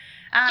it.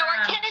 So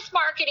our tennis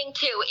marketing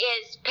too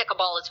is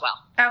pickleball as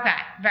well. Okay.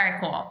 Very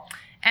cool.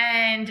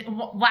 And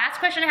last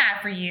question I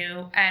have for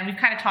you, and we've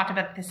kind of talked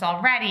about this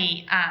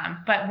already,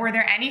 but were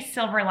there any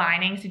silver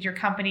linings? Did your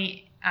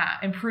company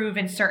improve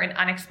in certain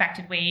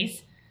unexpected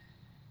ways?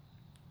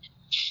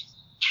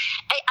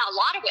 A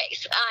lot of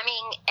ways. I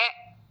mean,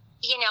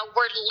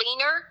 we're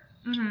leaner.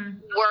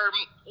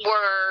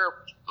 We're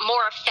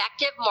more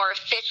effective, more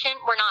efficient.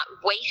 We're not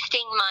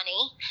wasting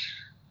money.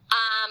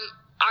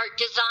 Our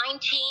design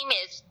team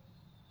is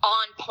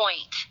on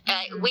point.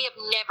 We have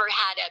never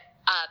had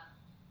a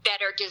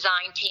better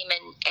design team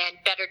and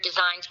better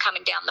designs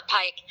coming down the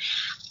pike.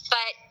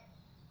 But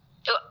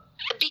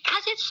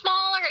because it's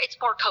smaller, it's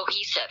more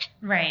cohesive.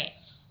 Right.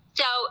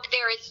 So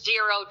there is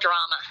zero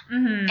drama.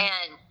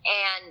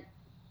 And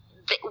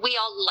we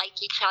all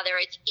like each other.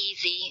 It's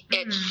easy.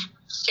 It's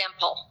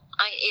simple.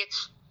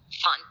 It's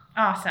fun.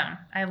 Awesome.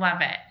 I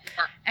love it.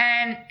 Yeah.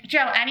 And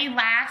Joe, any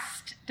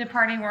last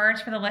departing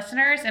words for the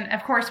listeners? And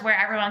of course, where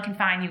everyone can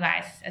find you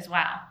guys as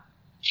well.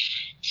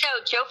 So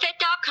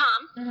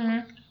joefit.com.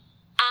 And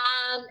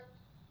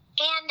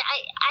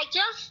I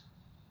just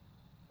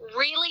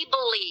really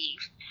believe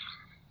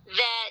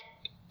that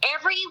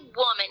every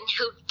woman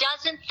who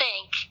doesn't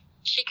think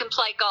she can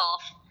play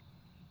golf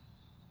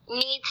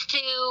needs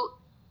to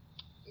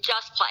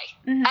just play.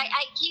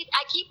 I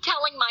keep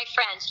telling my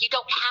friends, you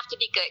don't have to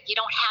be good. You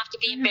don't have to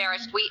be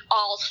embarrassed. We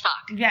all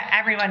suck. Yeah,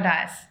 everyone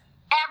does.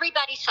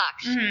 Everybody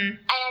sucks.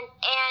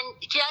 And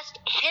just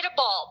hit a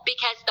ball,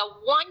 because the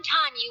one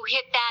time you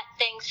hit that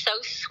thing so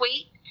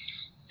sweet,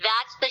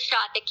 that's the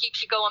shot that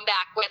keeps you going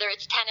back, whether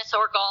it's tennis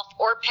or golf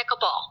or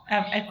pickleball.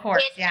 Of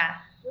course, it's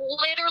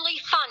literally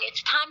fun.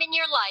 It's time in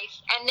your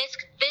life, and this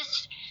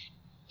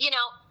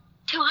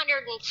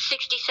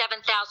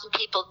 267,000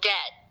 people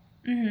dead.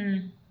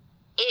 Mm-hmm.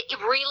 It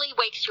really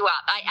wakes you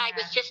up. I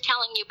was just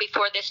telling you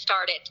before this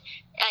started,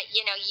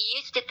 you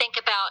used to think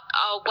about,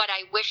 what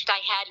I wished I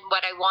had and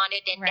what I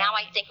wanted, and now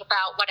I think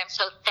about what I'm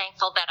so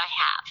thankful that I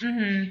have.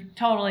 Mm-hmm.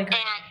 Totally agree.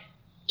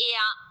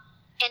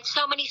 And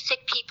so many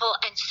sick people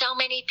and so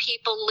many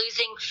people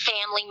losing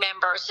family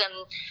members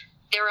and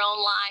their own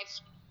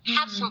lives.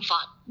 Have some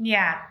fun.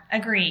 Yeah,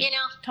 agree.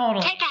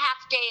 Totally. Take a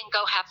half day and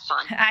go have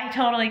fun. I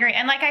totally agree.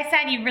 And like I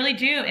said, you really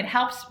do. It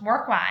helps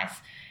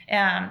work-wise,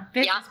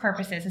 business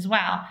purposes as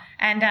well.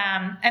 And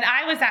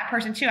I was that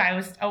person too. I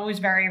was always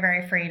very, very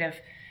afraid of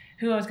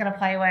who I was going to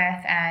play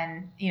with.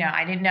 And,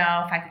 I didn't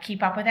know if I could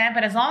keep up with them.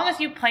 But as long as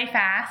you play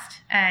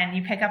fast and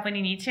you pick up when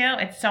you need to,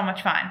 it's so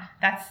much fun.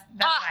 That's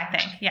what I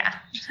think. Yeah.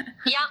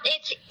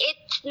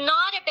 It's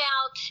not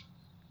about...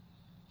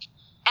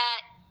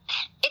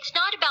 it's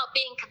not about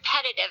being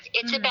competitive.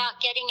 It's about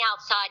getting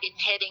outside and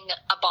hitting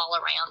a ball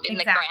around in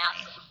the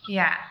grass.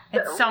 Yeah,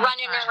 it's so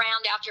running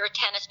around after a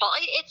tennis ball.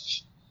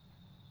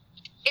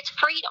 It's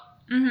freedom.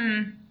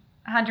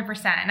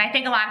 100%. And I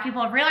think a lot of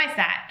people have realized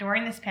that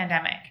during this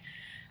pandemic,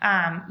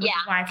 which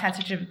is why it's had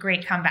such a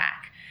great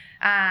comeback.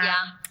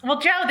 Well,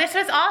 Jo, this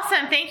was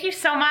awesome. Thank you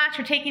so much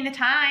for taking the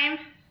time.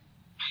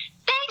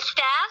 Thanks,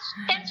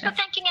 Steph. Thanks for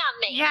thinking of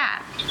me.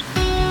 Yeah.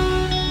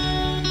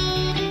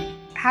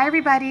 Hi,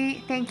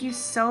 everybody. Thank you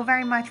so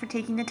very much for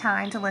taking the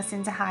time to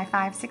listen to High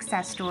Five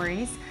Success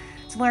Stories.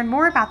 To learn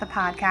more about the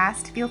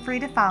podcast, feel free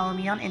to follow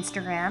me on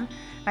Instagram.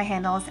 My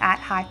handle is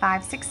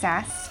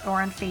 @High5Success,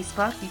 or on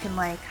Facebook, you can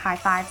like High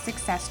Five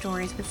Success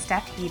Stories with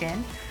Steph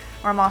Hayden.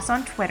 Or I'm also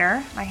on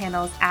Twitter. My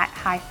handle is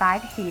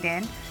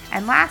 @High5Hayden.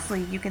 And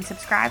lastly, you can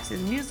subscribe to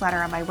the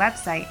newsletter on my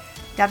website,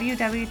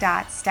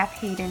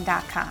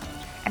 www.stephhayden.com.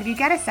 And if you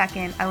get a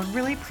second, I would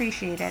really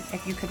appreciate it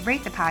if you could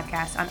rate the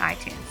podcast on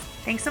iTunes.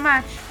 Thanks so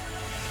much.